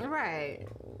little. Ooh. Right.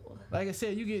 Like I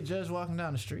said, you get judged walking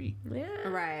down the street. Yeah.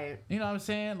 Right. You know what I'm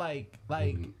saying? Like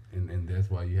and that's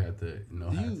why you have to know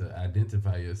how You- to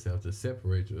identify yourself, to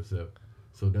separate yourself.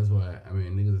 So that's why, I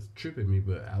mean, niggas tripping me,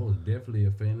 but I was definitely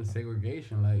a fan of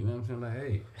segregation. Like, you know what I'm saying? Like,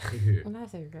 hey, look here. Not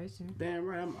segregation. Damn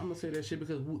right, I'm gonna say that shit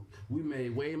because we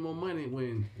made way more money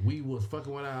when we was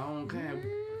fucking with our own kind.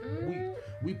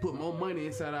 We put more money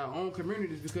inside our own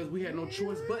communities because we had no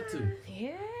choice but to.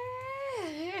 Yeah.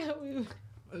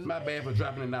 My bad for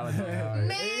dropping the knowledge. Man,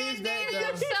 It is that, damn, though.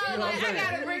 you so You know like what I'm I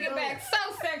gotta saying? bring it back so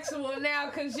sexual now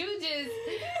because you just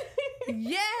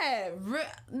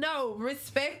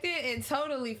respect it and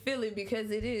totally feel it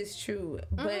because it is true.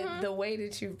 But the way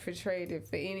that you portrayed it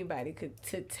for anybody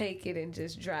to take it and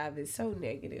just drive it so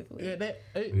negatively. yeah,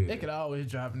 they could always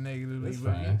drop negatively. That's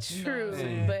but fine. you know True, what I'm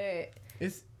saying? but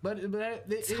It's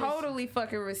it's totally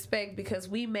fucking respect because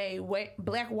we made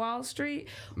Black Wall Street.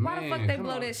 Why the Man, fuck they come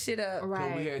blow on. that shit up? So we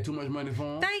Right. had too much money for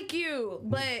them. Thank you,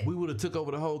 but We would have took over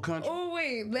the whole country. oh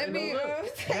wait, let me.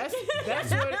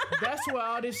 That's where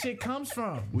all this shit comes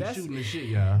from. We That's shooting the shit,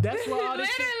 y'all. that's where all this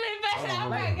shit. Literally, but oh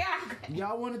my god.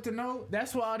 Y'all wanted to know?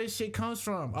 That's where all this shit comes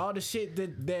from. All the shit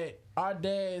that our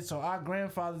dads or our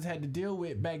grandfathers had to deal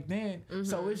with back then.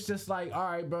 So it's just like, all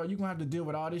right, bro, you're gonna have to deal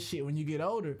with all this shit when you get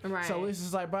older. Right. So it's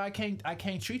just like, bro, I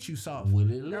can't treat you soft.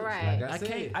 Willie Lynch, Right. like I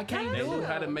said. I can't They do knew it.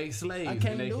 how to make slaves, I can't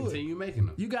and they do it. continue making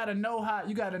them. You gotta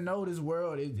know this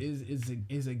world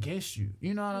is against you.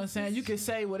 You know what I'm saying? You can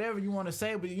say whatever you want to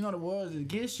say, but you know the world is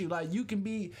against you. Like you can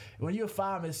be when you're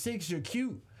 5 and 6, you're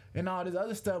cute and all this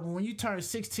other stuff. But when you turn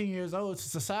 16 years old to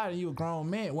society, you a grown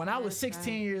man. When I was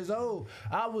 16 years old,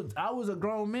 I was a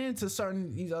grown man to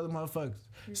certain these other motherfuckers.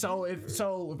 So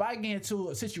if I get into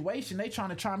a situation, they trying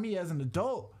to try me as an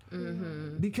adult.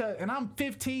 Because and I'm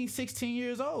 15, 16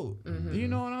 years old. You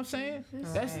know what I'm saying?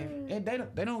 That's and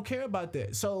they don't care about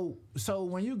that. So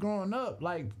when you growing up,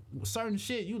 like certain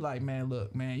shit, you like, man,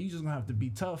 look, man, you just gonna have to be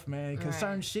tough, man. Cause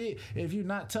certain shit, if you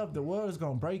not tough, the world is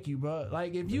gonna break you, bro.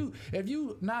 Like if you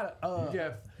not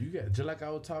You got just like I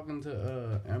was talking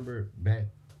to Amber back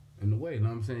in the way. You know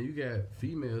what I'm saying? You got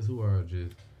females who are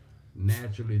just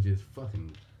naturally just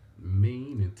fucking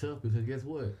mean and tough because guess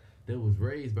what? They was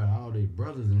raised by all their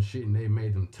brothers and shit, and they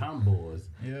made them tomboys,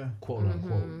 yeah. quote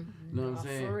unquote. You know what I'm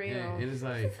saying? for real. And it's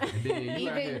like, and then you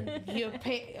out here. Even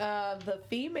the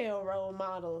female role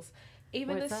models,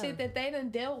 even What's the up? shit that they done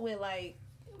dealt with, like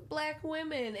black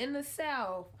women in the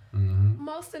South. Mm-hmm.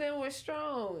 Most of them were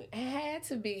strong. It had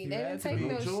to be. They had didn't to take be.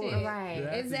 no Choice. shit. Right. You had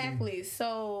to be. Exactly.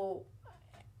 So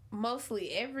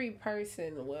mostly every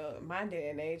person, well, my day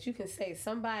and age, you can say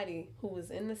somebody who was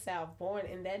in the South, born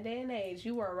in that day and age,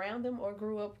 you were around them or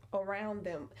grew up around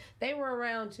them. They were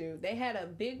around you. They had a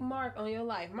big mark on your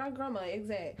life. My grandma,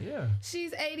 exact. Yeah.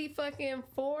 She's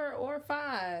 84 or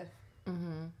 5.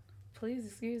 Please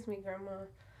excuse me, grandma.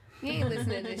 You ain't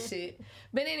listening to this shit.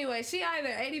 But anyway, she either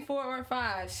 84 or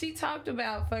 5. She talked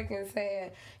about fucking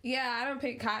saying, yeah, I done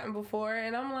picked cotton before.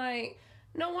 And I'm like,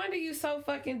 no wonder you so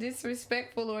fucking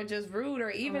disrespectful or just rude or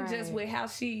even just with how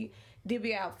she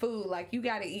divvy out food. Like, you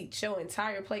gotta eat your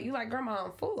entire plate. You like, grandma,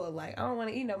 I'm full. Like, I don't want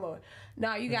to eat no more.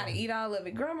 No, you gotta eat all of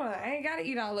it. Grandma, I ain't gotta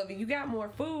eat all of it. You got more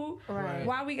food. Right.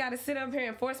 Why we gotta sit up here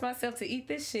and force myself to eat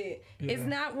this shit? Yeah. It's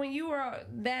not when you were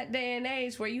that day and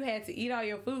age where you had to eat all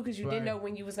your food because you didn't know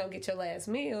when you was gonna get your last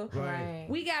meal. Right.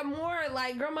 We got more.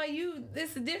 Like, grandma,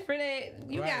 this is different.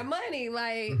 You got money.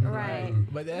 Like, Right.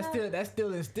 But that's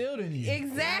still instilled in you.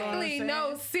 exactly. You know what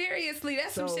I'm No, seriously,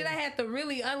 that's some So- shit I had to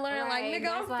really unlearn. Like, nigga,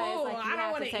 That's I'm why it's full. like you I don't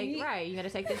have want to to take eat. right. You got to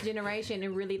take this generation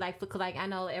and really like I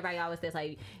know everybody always says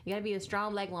like you got to be a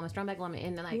strong black woman,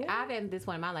 and then like I've had this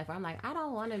point in my life where I'm like I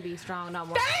don't want to be strong no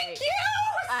more. Thank you.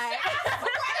 I swear to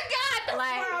God, that's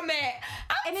Like- where I'm at.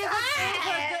 And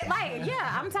it's like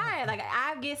yeah, I'm tired. Like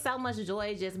I get so much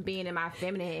joy just being in my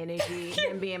feminine energy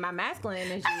than being my masculine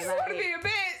energy. I just want to Like, be a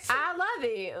bitch. I love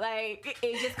it. Like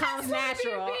it just comes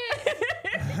natural.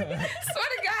 Swear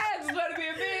to God, I just want to be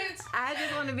a bitch. I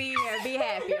just want to be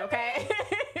happy. Okay.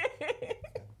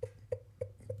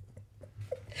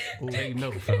 Take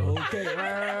note, fellas. Okay,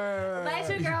 right. Let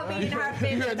your girl be in her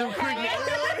feminine. Okay.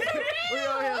 We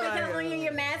on here Because like, when you're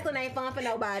your masculine, ain't fun for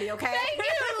nobody. Okay. Thank you.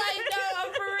 Like, no,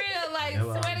 I'm for real. Like,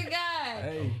 Hello. swear to God.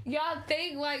 Hey. Y'all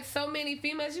think, like, so many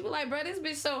females, you be like, bro, this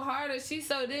bitch so hard or she's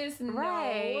so this.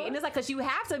 Right. No. And it's like, because you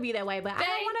have to be that way, but I don't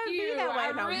Thank want to you. be that way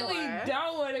I no really more.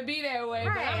 don't want to be that way.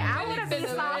 Right. But I I'm want really to be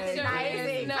finna soft let and your nice ass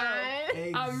and know.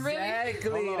 kind. I'm really-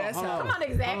 Exactly. That's how. Come on,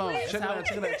 exactly. Hold on.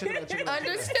 Check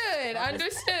it out.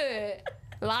 Understood.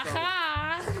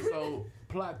 Laha. So,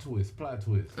 plot twist.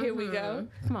 Here we go.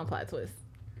 Come on, plot twist.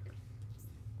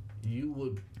 You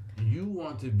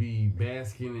want to be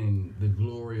basking in the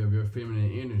glory of your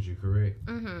feminine energy, correct?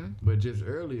 Mm-hmm. But just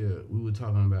earlier, we were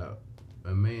talking about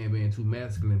a man being too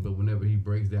masculine, but whenever he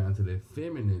breaks down to the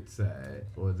feminine side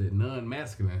or the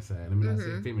non-masculine side, let me not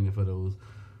say feminine for those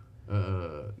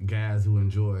guys who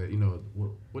enjoy,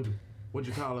 what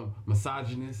you call them,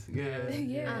 misogynist guys. Yeah.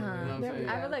 You know what I'm saying?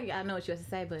 I feel like I know what you have to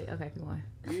say, but okay, keep going.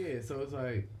 Yeah, so it's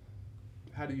like,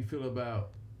 how do you feel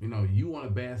about, you want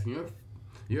to bask in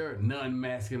your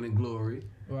non-masculine glory,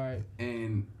 Right.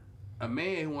 and a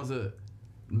man who wants to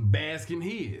bask in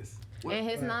his. What- And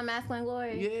his non-masculine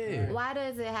glory. Yeah. Why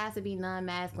does it have to be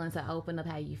non-masculine to open up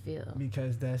how you feel?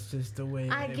 Because that's just the way.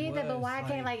 I it get that, but was, why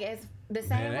can't it's the Man,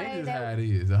 same that way ain't just how that it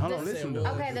is. Hold on, the- listen though.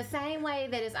 okay, the same way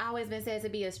that it's always been said to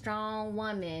be a strong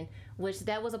woman, which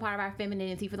that was a part of our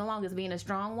femininity for the longest, being a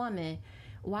strong woman.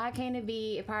 Why can't it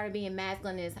be a part of being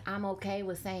masculine is I'm okay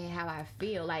with saying how I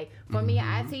feel? Like, for me,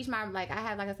 I teach I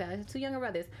have, like I said, 2 younger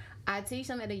brothers. I teach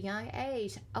them at a young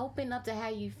age, open up to how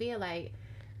you feel. Like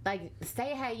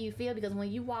say how you feel, because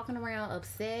when you walking around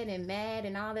upset and mad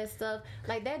and all that stuff,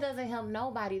 like that doesn't help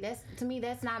nobody. To me,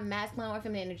 that's not masculine or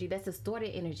feminine energy. That's distorted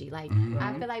energy. Like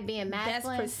I feel like being That's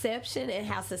masculine. perception and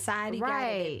how society got it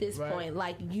Right. at this Right. point.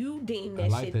 Like, you deem I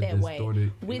that like shit that that way.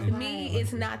 distorted With energy. me,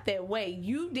 it's not that way.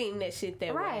 You deem that shit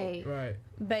that way. Right. Right.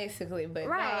 Basically, but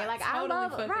Right, nah, like totally I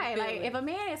love fucking right. feel Like it. if a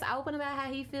man is open about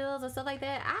how he feels and stuff like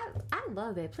that, I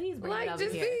love that. Please bring it Like, over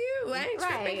just here. be you. I ain't Right.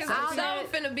 tripping because I'll I'm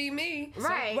let so finna be me.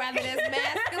 Right. Whether that's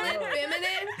masculine,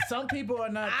 feminine. Some people are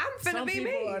not. I'm finna some be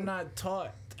people me. are not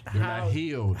taught They're not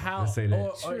healed, How let's say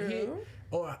that.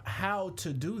 or how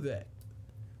to do that.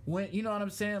 When you know what I'm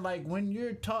saying, like when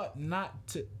you're taught not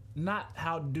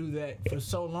how to do that for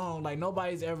so long, like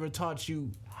nobody's ever taught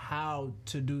you how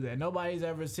to do that. Nobody's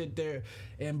ever sit there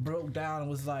and broke down and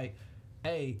was like,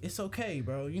 hey, it's okay,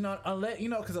 bro. Unless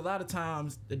because a lot of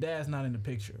times the dad's not in the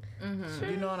picture.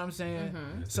 You know what I'm saying?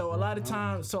 So a lot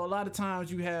of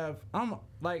times you have I'm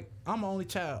an only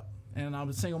child and I'm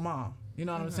a single mom. You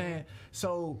know what I'm saying?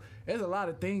 So there's a lot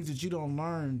of things that you don't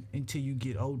learn until you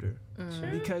get older,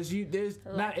 because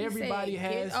not Like you everybody said,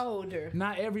 has. get older.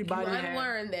 Not everybody You has.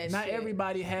 unlearn that Not shit.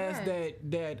 everybody has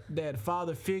that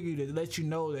father figure to let you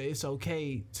know that it's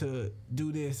okay to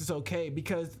do this. It's okay,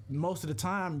 because most of the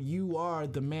time you are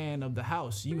the man of the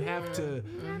house. You have to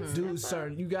do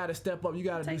certain. You got to step up. You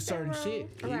got to do Take that certain role. shit.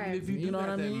 Right. Even if you know got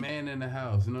what I that mean. man in the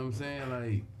house, you know what I'm saying?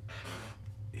 Like,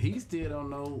 he still don't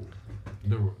know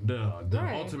the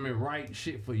Right. ultimate right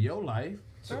shit for your life.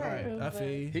 Right. I feel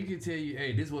you. He can tell you,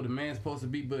 hey, this is what a man's supposed to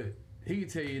be, but he can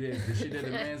tell you that the shit that a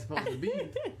man's supposed to be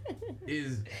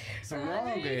is some wrong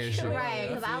ass shit. Right,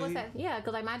 because I feel would you. say, yeah,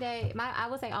 because like my dad, I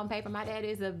would say on paper, my dad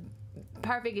is a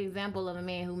perfect example of a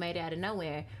man who made it out of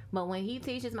nowhere. But when he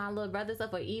teaches my little brother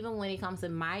stuff, or even when it comes to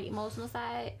my emotional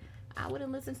side, I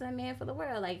wouldn't listen to that man for the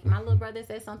world. Like my little brother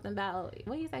said something about,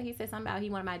 what he say? He said something about he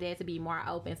wanted my dad to be more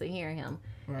open to hearing him.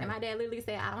 Right. And my dad literally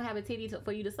said, I don't have a titty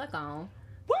for you to suck on.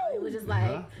 It was just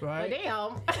like, Yeah. Right.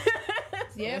 well, damn.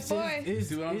 Yeah, That's boy.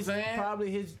 See what I'm saying?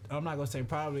 Probably his. I'm not gonna say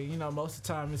probably. You know, most of the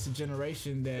time it's a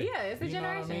generation that. Yeah, it's a you know what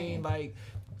I generation. mean, like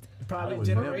I probably would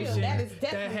never generation say That is that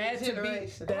definitely had a to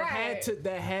generation. be Right.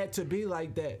 that had to be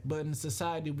like that. But in the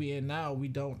society we in now, we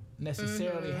don't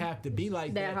necessarily have to be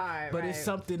like That that. hard, but it's right.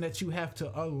 something that you have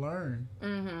to unlearn.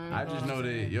 I just know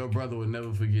that your brother would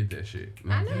never forget that shit. You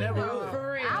know I what I'm know. saying? Never will.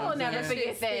 For real. I will I'm never saying?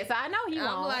 forget that. So I know he I'm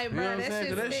won't. like, You know bro, what I'm that saying? 'Cause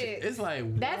shit that shit, sticks. it's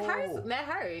like, That whoa. hurts. That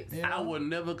hurts. Yeah. I will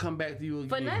never come back to you again.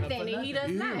 For nothing, and he does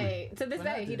You not. hear me? To this For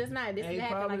day, he nothing. does not. This And he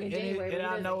happened like probably- in and January. and but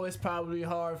he I know doesn't. it's probably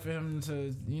hard for him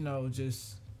to, you know,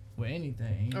 just with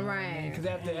anything, you know Right. Because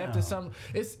after some,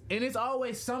 it's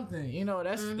always something, you know.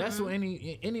 That's what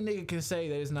any nigga can say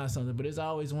that it's not something, but it's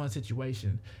always one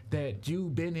situation that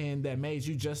you've been in that made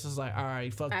you just as like, all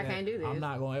right, fuck I that. can't do this. I'm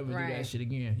not gonna ever do Right. that shit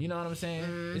again. You know what I'm saying?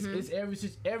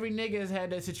 It's every nigga has had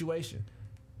that situation.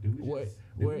 Did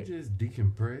we just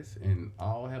decompress and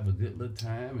all have a good little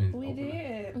time? And We open up?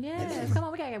 did. Yes, come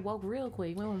on, we gotta get woke real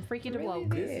quick. We went freaking to Really woke.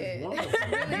 did. This is wonderful.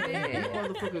 You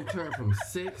motherfucking turn from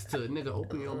sex to nigga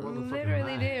open your motherfucking Literally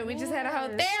mind. did. We just had a whole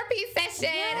therapy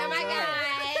session. Oh my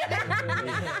god.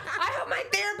 I hope my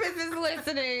therapist is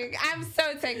listening. I'm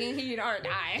so taking heed, aren't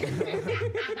I?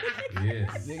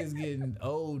 Yes. Niggas getting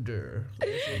older. There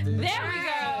we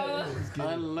go.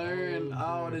 Unlearn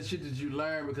all the shit that you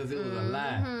learned because it was a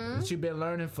lie. That you've been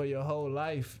learning for your whole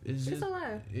life is just a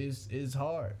lie. is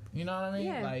hard. You know what I mean?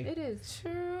 Yeah, like it is.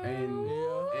 And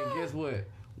guess what?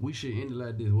 We should end it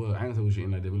like this. Well, I ain't say we should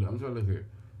end it like this. But look, I'm trying to look here.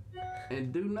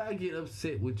 And do not get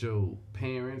upset with your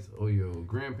parents or your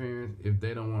grandparents if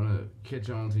they don't want to catch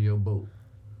on to your boat.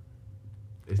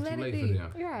 It's Let too it late be. for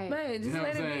them. Right. Man, You just know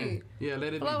what let I'm it saying? be. Yeah,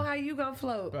 let it Float be. how you gonna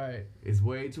float. right. It's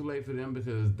way too late for them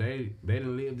because they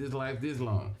didn't live this life this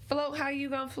long. Float how you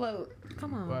gonna float.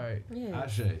 Come on. Right. Yeah. I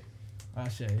say. I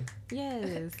say.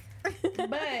 Yes.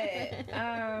 But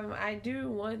I do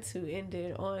want to end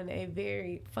it on a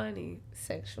very funny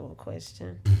sexual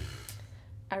question.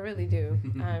 I really do.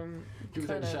 Can we take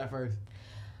a kinda- shot first?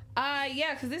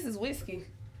 Yeah, because this is whiskey.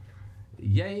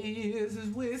 Yes,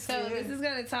 it's whiskey. So this is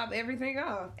gonna top everything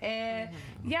off. And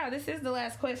yeah, this is the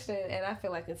last question, and I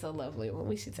feel like it's a lovely one.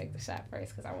 We should take the shot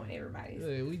first because I want everybody's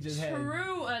Yeah, we just had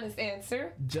true, honest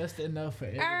answer. just enough for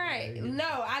everybody. All right. No,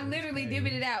 I literally crazy.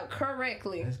 divvied it out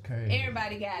correctly. That's crazy.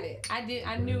 Everybody got it.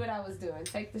 I knew what I was doing.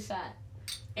 Take the shot.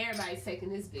 Everybody's taking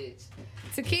this bitch.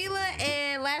 Tequila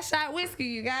and last shot whiskey,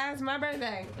 you guys. My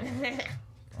birthday.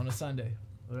 On a Sunday.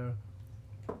 Whatever.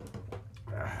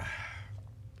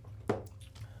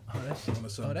 Oh, that's On a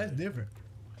Sunday. Oh, that's different.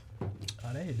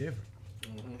 Oh, that is different.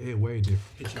 It's way different.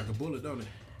 Hit you like a bullet, don't it?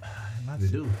 They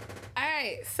do. All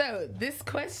right. So this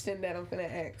question that I'm gonna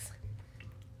ask.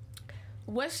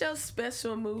 What's your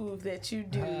special move that you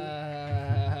do?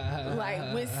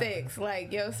 Like with sex,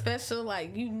 like your special,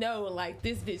 like you know, like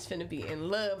this bitch finna be in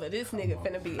love or this nigga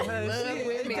finna be in love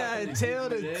with me. gotta tell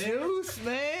the juice,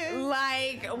 man.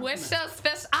 Like, what's your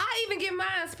special? I even get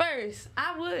mine first.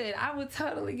 I would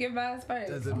totally get mine first.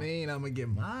 Doesn't mean I'm gonna get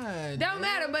mine. Don't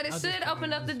matter, but it I'll should just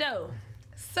open up the door.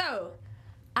 So,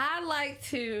 I like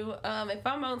to, if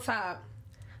I'm on top,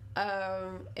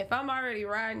 if I'm already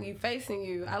riding you, facing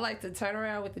you, I like to turn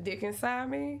around with the dick inside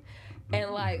me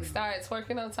and like start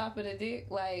twerking on top of the dick,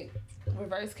 like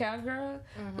reverse cowgirl.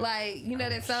 Like, you know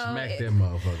that song? Smack that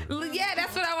motherfucker. Yeah,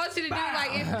 that's what I want you to do.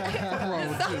 Like,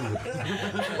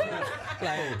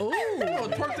 Like, ooh,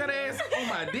 twerk that ass on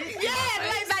my dick. yeah,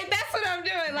 like that's what I'm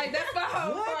doing. Like, that's my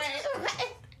whole point.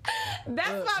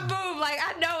 That's my move. Like,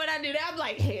 I know when I do that, I'm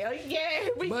like, hell yeah, here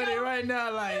we Buddy go. right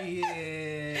now, like,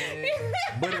 yeah.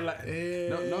 Butter like,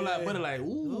 no lie, butter like,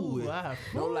 ooh. Wow.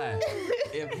 No lie.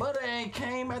 If butter ain't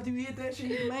came after you hit that shit,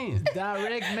 you the man.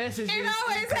 Direct messages. It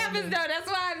always happens though. That's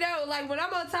why I know. Like when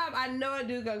I'm on top, I know a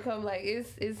dude gonna come. Like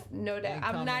it's no doubt.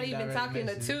 I'm not even Incoming talking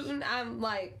direct to tooting. I'm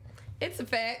like, it's a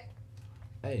fact.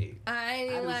 Hey, I ain't I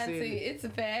even done lying to said you. it. It's a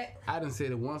fact. I done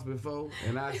said it once before,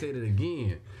 and I said it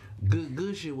again.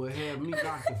 Good shit will have me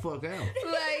knocked the fuck out.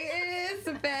 Like it's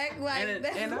a fact. Like And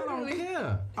that's I don't really-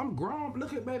 care. I'm grown.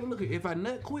 Look at baby. Look at. If I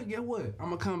nut quick, guess what? I'm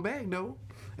gonna come back though,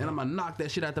 and I'm gonna knock that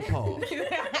shit out the paw.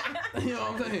 You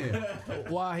know what I'm saying?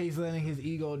 While he's letting his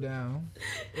ego down.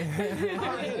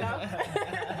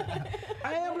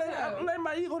 I am letting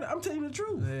my ego. I'm telling you the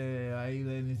truth. Yeah, while he's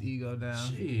letting his ego down.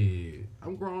 Shit,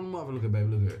 I'm grown mother. Look at baby.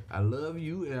 Look at. I love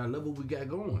you, and I love what we got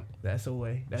going. That's a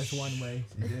way. That's one way.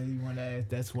 You want to ask?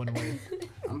 That's one way.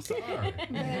 I'm sorry.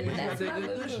 That's my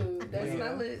move. That's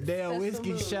my list. Damn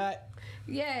whiskey shot.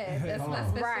 Yeah, that's my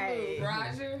special Right. move.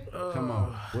 Roger. Come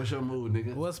on. What's your move,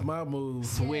 nigga? What's my move?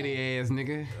 Sweaty ass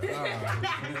nigga.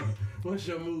 What's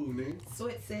your move, nigga?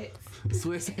 Sweat sex.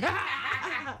 Swiss.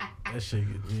 That shit,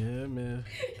 yeah, man.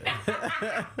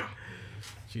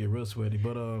 She get real sweaty,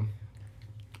 but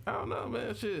I don't know,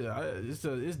 man. Shit,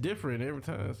 it's different every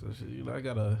time. So shit, you know, I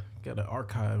gotta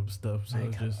archive stuff. So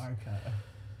it's just,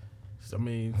 I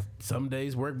mean, some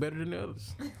days work better than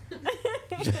others.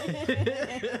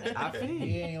 I feel He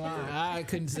you. ain't lying. I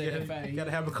couldn't say that fact. You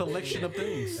gotta have a collection of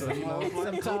things. So, you know,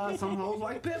 Sometimes, Some hoes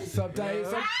like Pepsi. sometimes,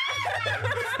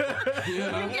 You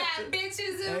got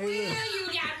bitches who will, you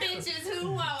got bitches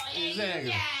who won't.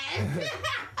 Exactly.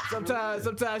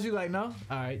 sometimes you like, no.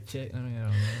 All right, check. I mean, I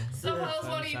don't know. Some hoes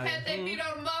won't even pat their feet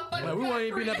on the motherfucking like, we won't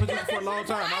even be in that position for a long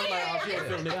time. I was like, oh, she ain't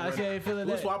feeling this. Yeah, Right. she ain't feeling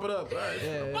We'll that. swap it up. All right.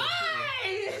 Yeah,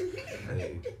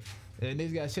 Hey, yeah,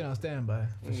 niggas got shit on standby.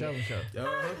 For sure, for sure.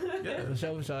 Yeah.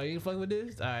 For sure. You fucking with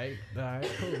this? All right,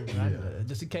 cool.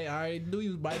 Just in case, I already knew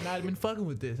you might not have been fucking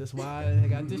with this. That's why I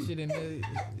got this shit in there.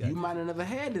 you might have never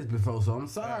had this before, so I'm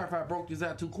sorry if I broke this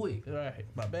out too quick. Right,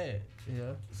 my bad.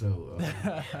 Yeah. So,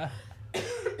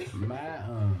 my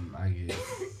I guess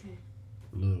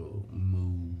little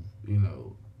move, you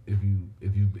know, if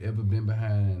you've ever been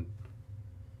behind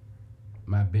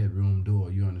my bedroom door,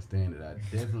 you understand that I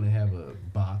definitely have a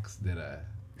box that I,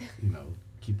 you know,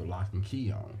 keep a lock and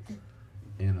key on.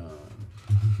 And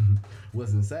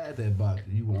what's inside that box,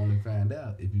 you will only find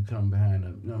out if you come behind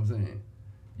you know what I'm saying?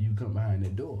 You come behind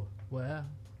that door. Well,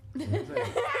 You know what I'm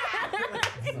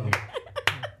saying?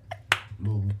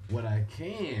 But what I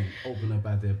can open up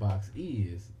out that box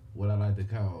is what I like to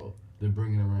call the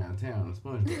bringing around town of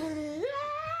SpongeBob.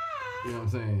 You know what I'm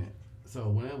saying? So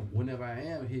whenever I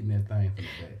am hitting that thing from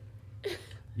the back,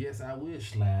 yes, I will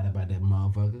slide about that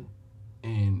motherfucker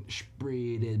and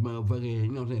spread that motherfucker, you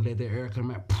know what I'm saying? Let that air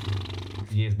come out.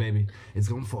 Yes, baby. It's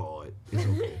gonna fall. It's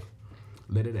okay.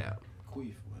 Let it out.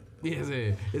 Queef. Yes,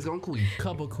 it's gonna queef.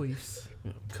 couple queefs.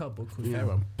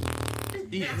 Yeah.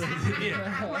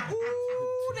 Yeah.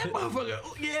 Ooh, that motherfucker.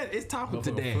 Ooh, yeah, it's talking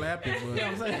today. Flapping, You know what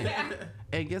I'm saying?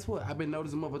 And guess what? I've been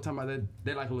noticing motherfuckers talking about that.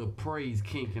 They're like a little praise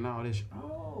kink and all this.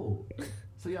 Oh,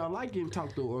 so y'all like getting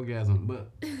talked through orgasm?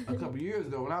 But a couple years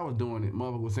ago when I was doing it,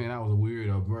 motherfucker was saying I was a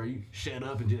weirdo, bro. You shut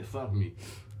up and just fuck me.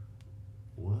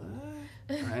 What?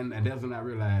 And that's when I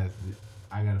realized that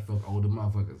I gotta fuck older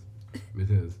motherfuckers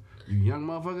because you young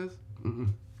motherfuckers.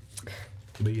 Mm-mm.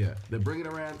 But yeah, the bring it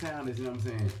around town is, you know what I'm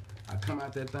saying? I come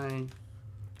out that thing,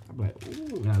 I'm like,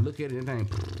 ooh, and I look at it and think,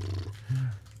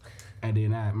 and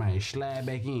then I might slide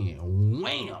back in,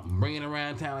 wham, bring it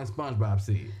around town like SpongeBob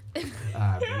said.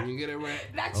 I bring it around.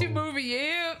 Not you moving your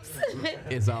hips.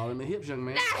 It's all in the hips, young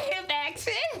man. Not hip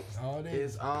action. All this.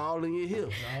 It's all in your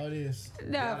hips. All this.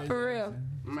 No, for real.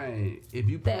 Man, if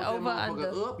you point that over, motherfucker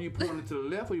under. up, you point it to the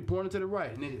left or you point it to the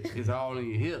right, nigga. It's all in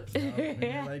your hips.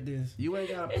 Like this. You ain't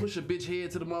gotta push a bitch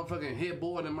head to the motherfucking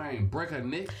headboard and man break her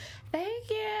neck. Thank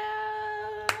you.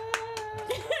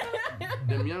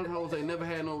 Them young hoes ain't never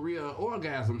had no real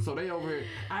orgasm, so they over here.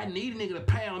 I need a nigga to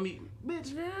pound me,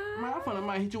 bitch. Man, I'm finna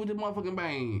might hit you with this motherfucking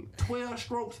bang. 12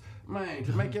 strokes, man,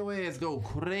 to make your ass go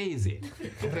crazy.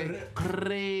 Okay,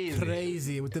 crazy.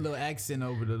 Crazy with the little accent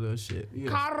over the little shit. Yeah.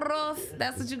 Carlos,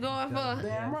 that's what you going for.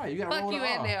 Damn right, you gotta Fuck roll you the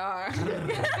in R. there, R.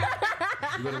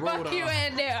 You gotta roll Fuck the you R.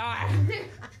 in there, R.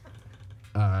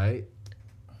 All right.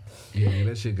 Yeah,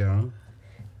 that shit gone.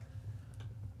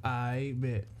 I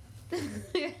bet.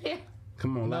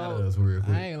 Come on, lie No, to us real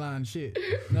quick. I ain't lying shit.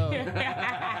 No,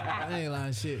 I ain't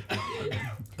lying shit.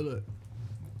 Look,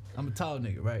 I'm a tall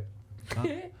nigga, right?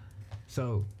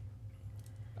 So,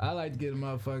 I like to get a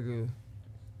motherfucker.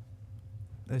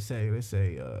 Let's say,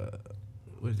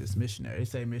 what is this? Missionary. They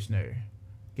say missionary.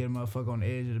 Get a motherfucker on the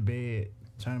edge of the bed,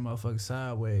 turn the motherfucker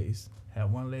sideways,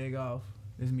 have one leg off.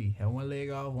 This is me. Have one leg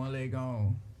off, one leg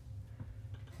on.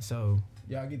 So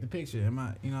y'all get the picture. Am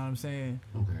I? You know what I'm saying?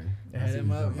 Okay. I Had see that what you're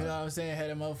mother, talking you know about. what I'm saying? Had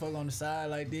that motherfucker on the side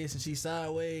like this, and she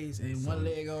sideways, and So, one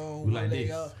leg on, We one like leg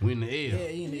this. off. We in the Yeah, air.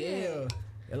 he in the air,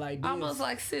 and like this. Almost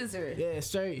like scissor. Yeah,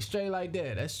 straight like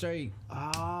that. That's straight.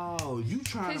 Oh, you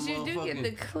trying to Because you do get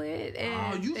the clit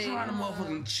and Oh, you thing. trying to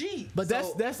motherfucking cheat. But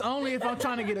So, that's only if I'm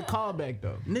trying to get a call back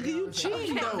though. nigga, you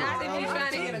cheating though. Not if you're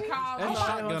trying to get a call. That's back.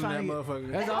 all I'm Shotgun trying that to get.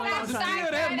 motherfucker. That's all I'm That's trying to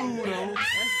still get. that move though.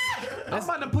 I'm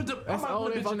about to put the. I'm That's about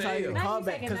only to if put I'm the trying to bitch in get a the call air.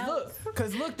 back.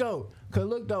 Cause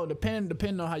look though,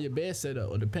 depending on how your bed's set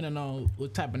up, or depending on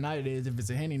what type of night it is, if it's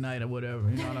a Henny night or whatever,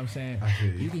 you know what I'm saying? I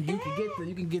feel you. You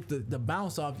can get the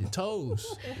bounce off your toes.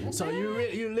 So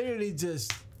you literally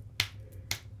just,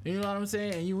 you know what I'm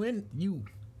saying? You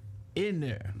in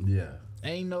there. Yeah.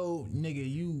 Ain't no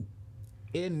nigga you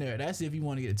in there. That's if you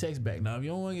want to get a text back. Now if you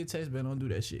don't want to get a text back, don't do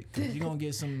that shit. Cause you gonna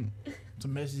get some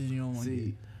messages you don't want to get.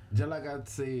 See, just like I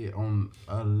said on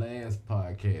our last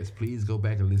podcast, please go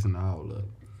back and listen to all of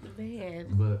it. Man.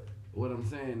 But what I'm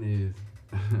saying is,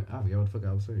 I forgot what the fuck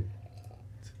I was saying.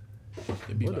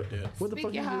 It be like that. What the Speak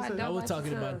fuck your you just heart, say? don't I was watch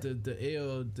talking the about sun. the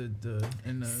L,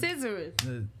 and the Scissoring,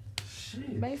 the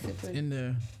Shit. basically. in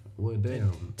the Well,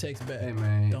 damn. text back. Hey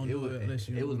man, Don't do it unless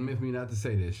you. It was meant for me not to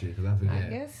say that shit because I forgot. I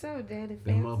guess so, Daddy.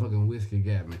 That motherfucking whiskey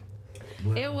got me.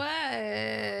 But, It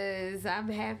was. I'm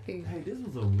happy. hey, this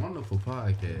was a wonderful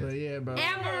podcast. But yeah, bro.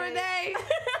 Amber Renee,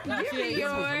 give me This was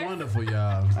yours. wonderful, y'all.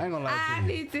 I ain't gonna lie I to you.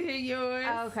 need to hear yours.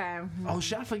 Okay. Oh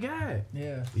shit, I forgot.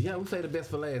 Yeah. Yeah, we say the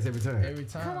best for last every time. Every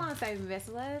time. Come on, save the best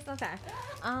for last. Okay.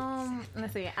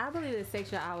 Let's see. I believe that sex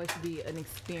should always be an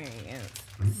experience.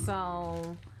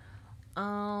 So,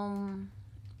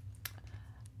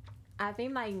 I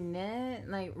think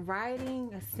like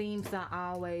writing seems to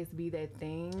always be that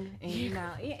thing, and you know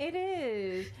it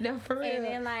is. No, for real. And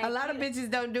then, like, a lot of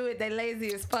bitches don't do it. They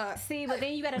lazy as fuck. See, but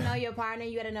then you gotta know your partner.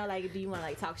 You gotta know, like, do you want to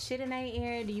like talk shit in their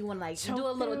ear? Do you want to like do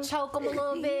a little them. choke them a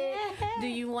little bit? Yeah. Do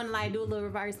you want to like do a little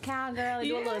reverse cowgirl?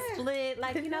 Do a little Yeah. split?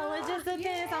 Like, you know, it just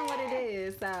depends on what it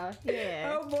is. So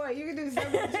yeah. Oh boy, you can do so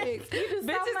much tricks. You do so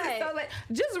Bitches much. is so like,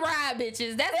 just ride,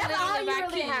 bitches. That's That's all literally you my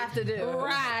really key. have to do.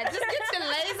 Ride. Just get your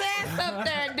lazy ass up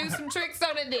there and do some tricks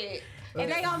on the dick.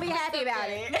 And they gonna be happy about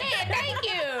it. Yeah, thank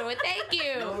you.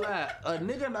 Thank Don't you. lie. A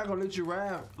nigga not gonna let you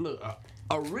ride. Look,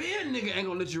 a real nigga ain't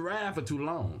gonna let you ride for too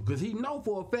long. Cause he know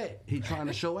for a fact he trying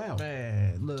to show out.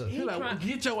 Man, look. He like, well,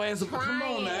 get your ass up. Come on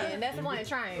Trying. now. That's the point.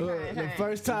 Trying. The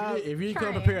first time, If you come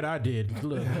Trying. prepared, I did.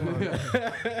 Look, come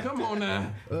on. Come on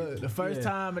now. the first Yeah.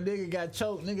 time a nigga got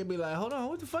choked, nigga be like, hold on,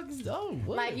 what the fuck is? Oh,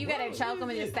 what? Like you gotta What? choke them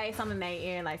and just say something in their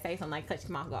ear, and like say something like touch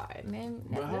them off guard. Man,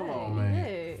 But that's hold good. on, man.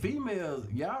 Good. Females,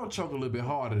 y'all choke a little bit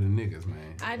harder than niggas,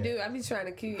 man. I do. I be trying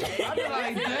to kill you. I be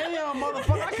like, damn,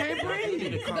 motherfucker, I can't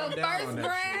breathe. The first grab,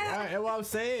 Right, that's what I'm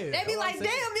saying. they be That's what like, I'm damn,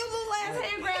 saying. your little ass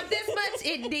hand grabbed this much.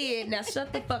 It did. Now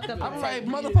shut the fuck up. I'm and like, take it.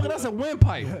 motherfucker, that's a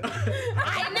windpipe.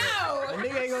 I know.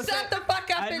 Nigga ain't gonna Shut say- the fuck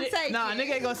up and take Nah, it.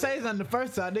 nigga ain't gonna say something the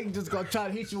first time. Nigga just gonna try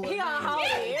to hit you with He gonna hold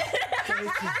it.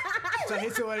 try to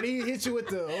hit you with he hit you with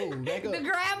the back up. The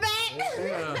grab back.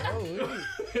 Yeah.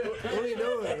 What are you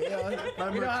doing? You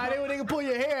know how they when nigga pull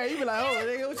your hair, you be like, oh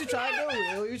nigga, what you trying to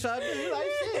do? What you trying to do? You like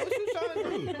shit, what you trying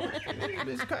to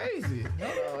do? It's crazy.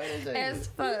 As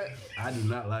fuck. I do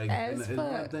not like As it's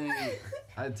one fuck. thing.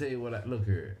 I tell you what, look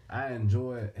here. I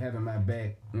enjoy having my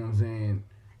back, you know what I'm saying,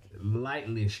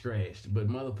 lightly scratched. But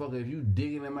motherfucker, if you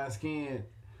digging in my skin,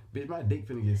 bitch, my dick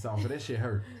finna get soft. That shit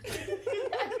hurt.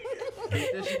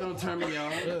 Bitch, that shit don't turn me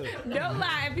on. Don't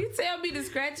lie. If you tell me to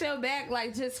scratch your back,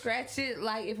 like just scratch it,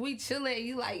 like if we chillin' and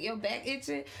you like your back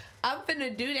itching, I'm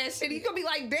finna do that shit. You gonna be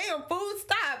like, damn, fool,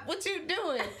 stop. What you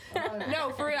doing?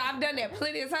 No, for real, I've done that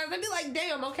plenty of times. I'd be like,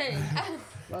 damn, okay.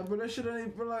 Like, but that shit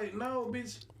ain't for like, no,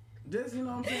 bitch. Just, you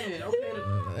know what I'm saying?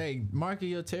 Okay. Hey, marking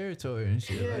your territory and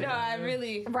shit. Yeah. Like, No, I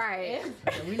really. Right.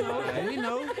 we know.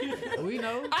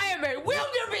 I am a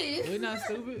wildebeest. We not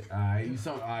stupid. Alright,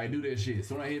 alright, do that shit.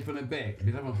 So when I hit from the back,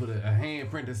 bitch, I'm gonna put a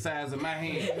handprint the size of my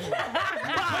hand.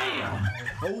 Bam!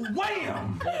 Oh,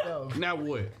 wham! Now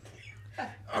what?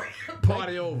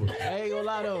 Party over. I ain't gonna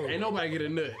lie though. Ain't nobody get a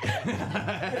nut.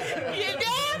 You're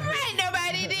damn right,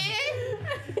 nobody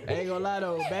did. I ain't gonna lie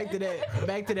though. Back to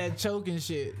that choking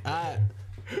shit. I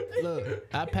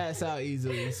pass out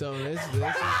easily. So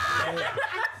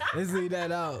let's leave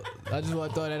that out. I just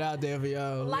want to throw that out there for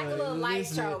y'all. Like a little light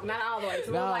listen. choke, not all the way. It's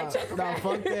a little Nah, light choke. nah,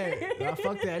 fuck that. Nah,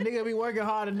 fuck that. Nigga be working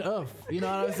hard enough. You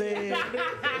know what I'm saying?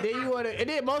 And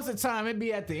then most of the time it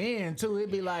be at the end too. It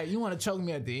be like, you want to choke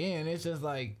me at the end. It's just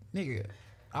like, nigga,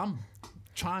 I'm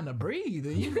trying to breathe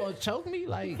and you gonna choke me?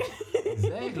 Like,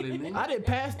 Exactly, nigga. I done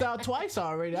passed out twice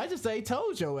already. I just ain't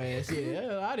told your ass.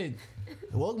 Yeah, I didn't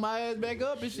woke my ass back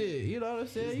up and shit. You know what I'm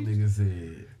This saying? nigga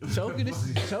said. Choking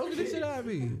the shit out of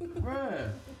me.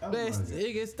 Bruh.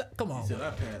 Come on. Said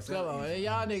I passed Come out. on, and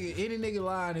y'all nigga, any nigga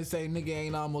lying and say nigga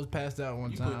ain't almost passed out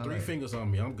one You time. put three like, fingers on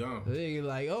me, I'm gone. Nigga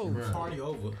like, oh, Bruh. Party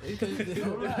over.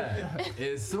 Don't lie.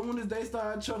 As soon as they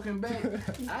started choking back,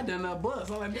 I done a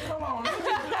bust. I'm like, bitch, hold on.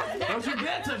 Don't you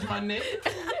dare touch my neck.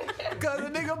 cause the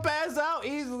nigga pass out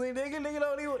easily. Nigga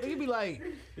don't even. He be like,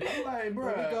 I'm like,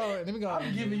 let me go.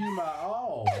 I'm giving you my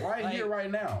all right Like- here, right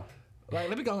now. Like,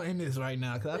 let me go end this right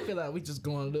now, cause I feel like we just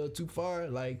going a little too far.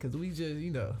 Like, cause we just,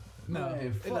 no,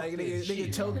 Man, fuck like this nigga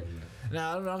shit. choke.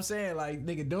 Nah, you know what I'm saying, like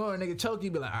nigga choke.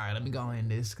 You be like, all right, let me go end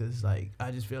this, cause like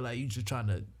I just feel like you just trying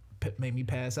to make me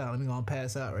pass out. Let me go and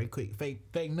pass out right quick.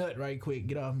 Fake nut right quick.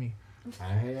 Get off me. I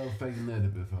have fake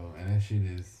nutted before, and that shit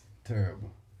is terrible.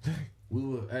 We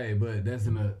will, hey, but that's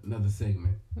in another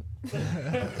segment.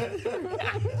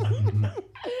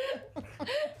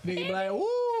 Nigga be like,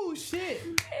 woo, shit.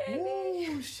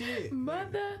 Woo, shit.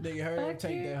 Mother. Nigga, hurry up,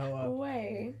 take that hoe out.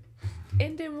 Way.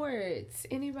 Ending words.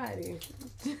 Anybody?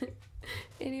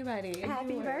 Anybody?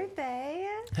 Happy birthday.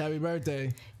 Happy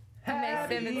birthday.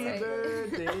 Happy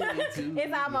birthday.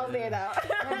 It's almost there though.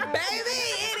 Baby,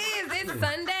 it is. It's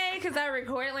Sunday because I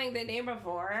record like the day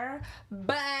before.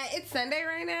 But it's Sunday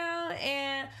right now.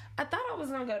 And I thought I was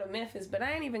going to go to Memphis, but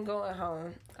I ain't even going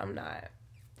home. I'm not.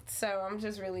 So I'm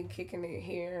just really kicking it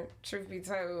here, truth be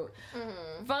told.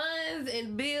 Funds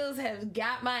and bills have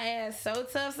got my ass so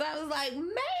tough. So I was like,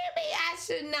 maybe I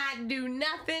should not do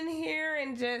nothing here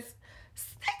and just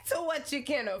stick to what you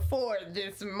can afford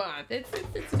this month.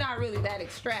 It's not really that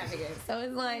extravagant. So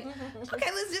it's like, okay,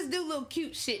 let's just do little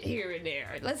cute shit here and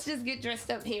there. Let's just get dressed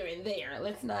up here and there.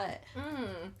 Let's not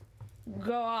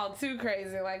go all too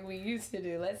crazy like we used to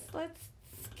do. Let's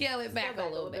scale it back a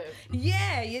little bit.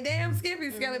 Yeah, you damn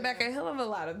skippy scale it back a hell of a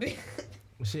lot of bit.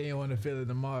 She ain't want to feel it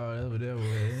tomorrow. That's what that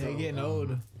was. They getting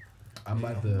older. I'm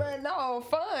about to. But no,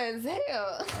 funds,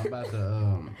 hell. I'm about to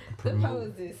The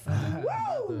promote. poses.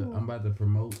 I'm about to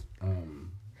promote.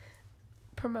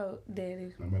 Promote,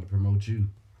 daddy. I'm about to promote you.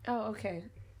 Oh, okay.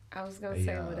 I was gonna Hey,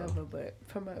 say whatever, but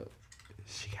promote.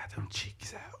 She got them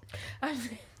cheeks out.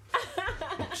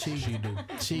 Cheeks, She do.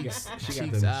 cheeks, She got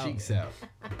cheeks them out. cheeks out.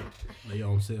 They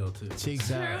on sale too.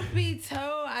 Cheeks out. Truth be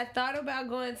told, I thought about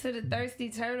going to the Thirsty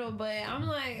Turtle, but I'm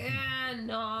like,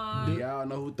 no. Y'all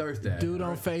know who thirsty at. Dude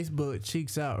on Facebook,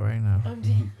 cheeks out right now.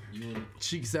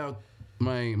 Cheeks out.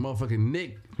 My motherfucking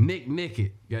Nick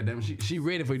it. Goddamn, she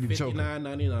ready for you to choke her.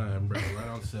 $59.99, bro. Right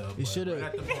on sale. You should have.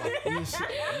 Fuck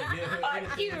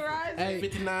you, Roger. Hey,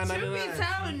 Truth be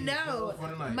told, no.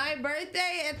 My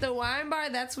birthday at the wine bar,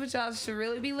 that's what y'all should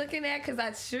really be looking at, because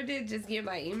I sure did just get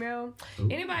my email.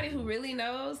 Anybody who really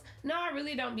knows, no, I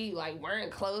really don't be like wearing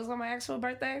clothes on my actual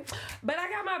birthday, but I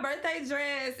got my birthday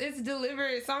dress. It's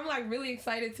delivered, so I'm like really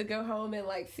excited to go home and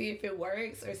like see if it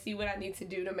works or see what I need to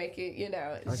do to make it,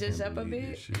 zhuzh up a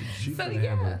bit. She So, better have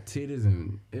yeah. her titties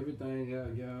and everything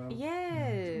out, y'all.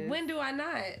 Yes. When do I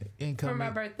not? Incoming, For my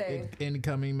birthday.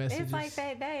 Incoming messages. It's like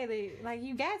that day. Like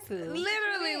you got to.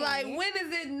 Literally, like, when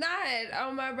is it not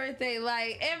on my birthday?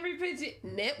 Like, every picture,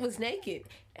 Net was naked.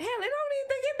 Hell, it don't even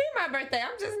think it be my birthday.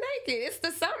 I'm just naked. It's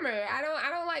the summer. I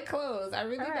don't like clothes. I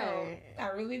really don't. I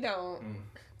really don't.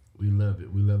 We love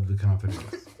it. We love the confidence.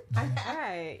 All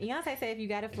right. Beyonce said if you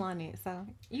got to flaunt it, so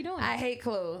you doing it. I hate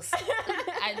clothes.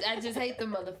 I just hate the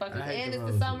motherfuckers. I hate And the it's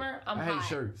the motherfuckers. summer. I'm I hot. hate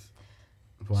shirts.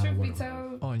 Truth be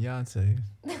told, on Beyonce.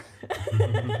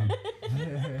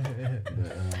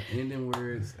 Ending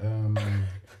words.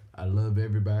 I love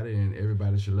everybody, and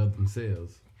everybody should love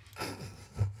themselves.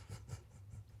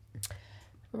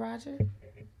 Roger,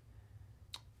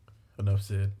 Enough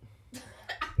said.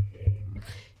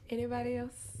 anybody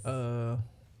else?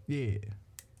 Yeah.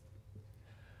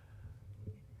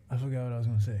 I forgot what I was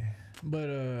gonna say,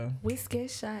 but Whiskey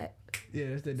shot. yeah,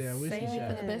 that's the damn whiskey Save it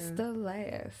for shot. the best of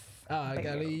last. I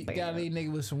gotta leave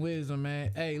niggas with some wisdom,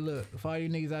 man. Hey, look, for all you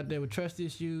niggas out there with trust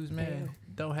issues, man,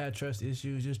 don't have trust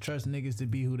issues. Just trust niggas to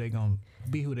be who they gonna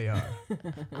be, who they are.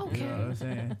 Okay. You know what I'm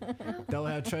saying? Don't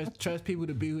have trust people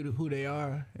to be who they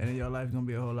are, and then your life gonna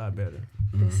be a whole lot better.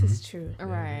 This is true.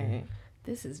 Right.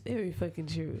 This is very fucking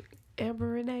true. Amber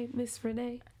Renee, Miss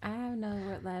Renee. I have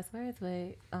no last words,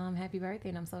 but happy birthday,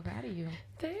 and I'm so proud of you.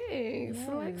 Thanks. Yes.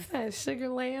 Alexa, sugar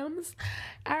lambs.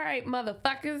 All right,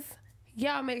 motherfuckers.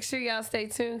 Y'all make sure y'all stay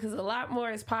tuned because a lot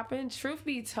more is popping. Truth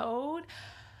be told,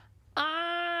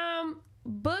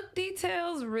 book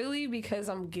details really because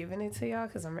I'm giving it to y'all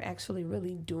because I'm actually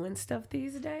really doing stuff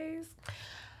these days.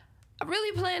 I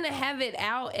really plan to have it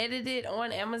out, edited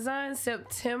on Amazon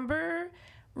September.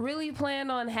 Really plan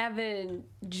on having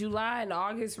July and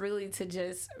August really to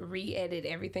just re-edit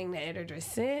everything the editor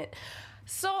sent.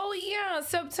 So yeah,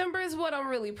 September is what I'm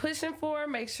really pushing for.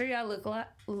 Make sure y'all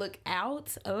look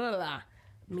out.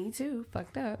 Me too.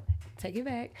 Fucked up. Take it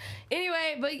back.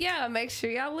 Anyway, but yeah, make sure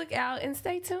y'all look out and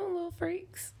stay tuned, little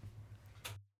freaks.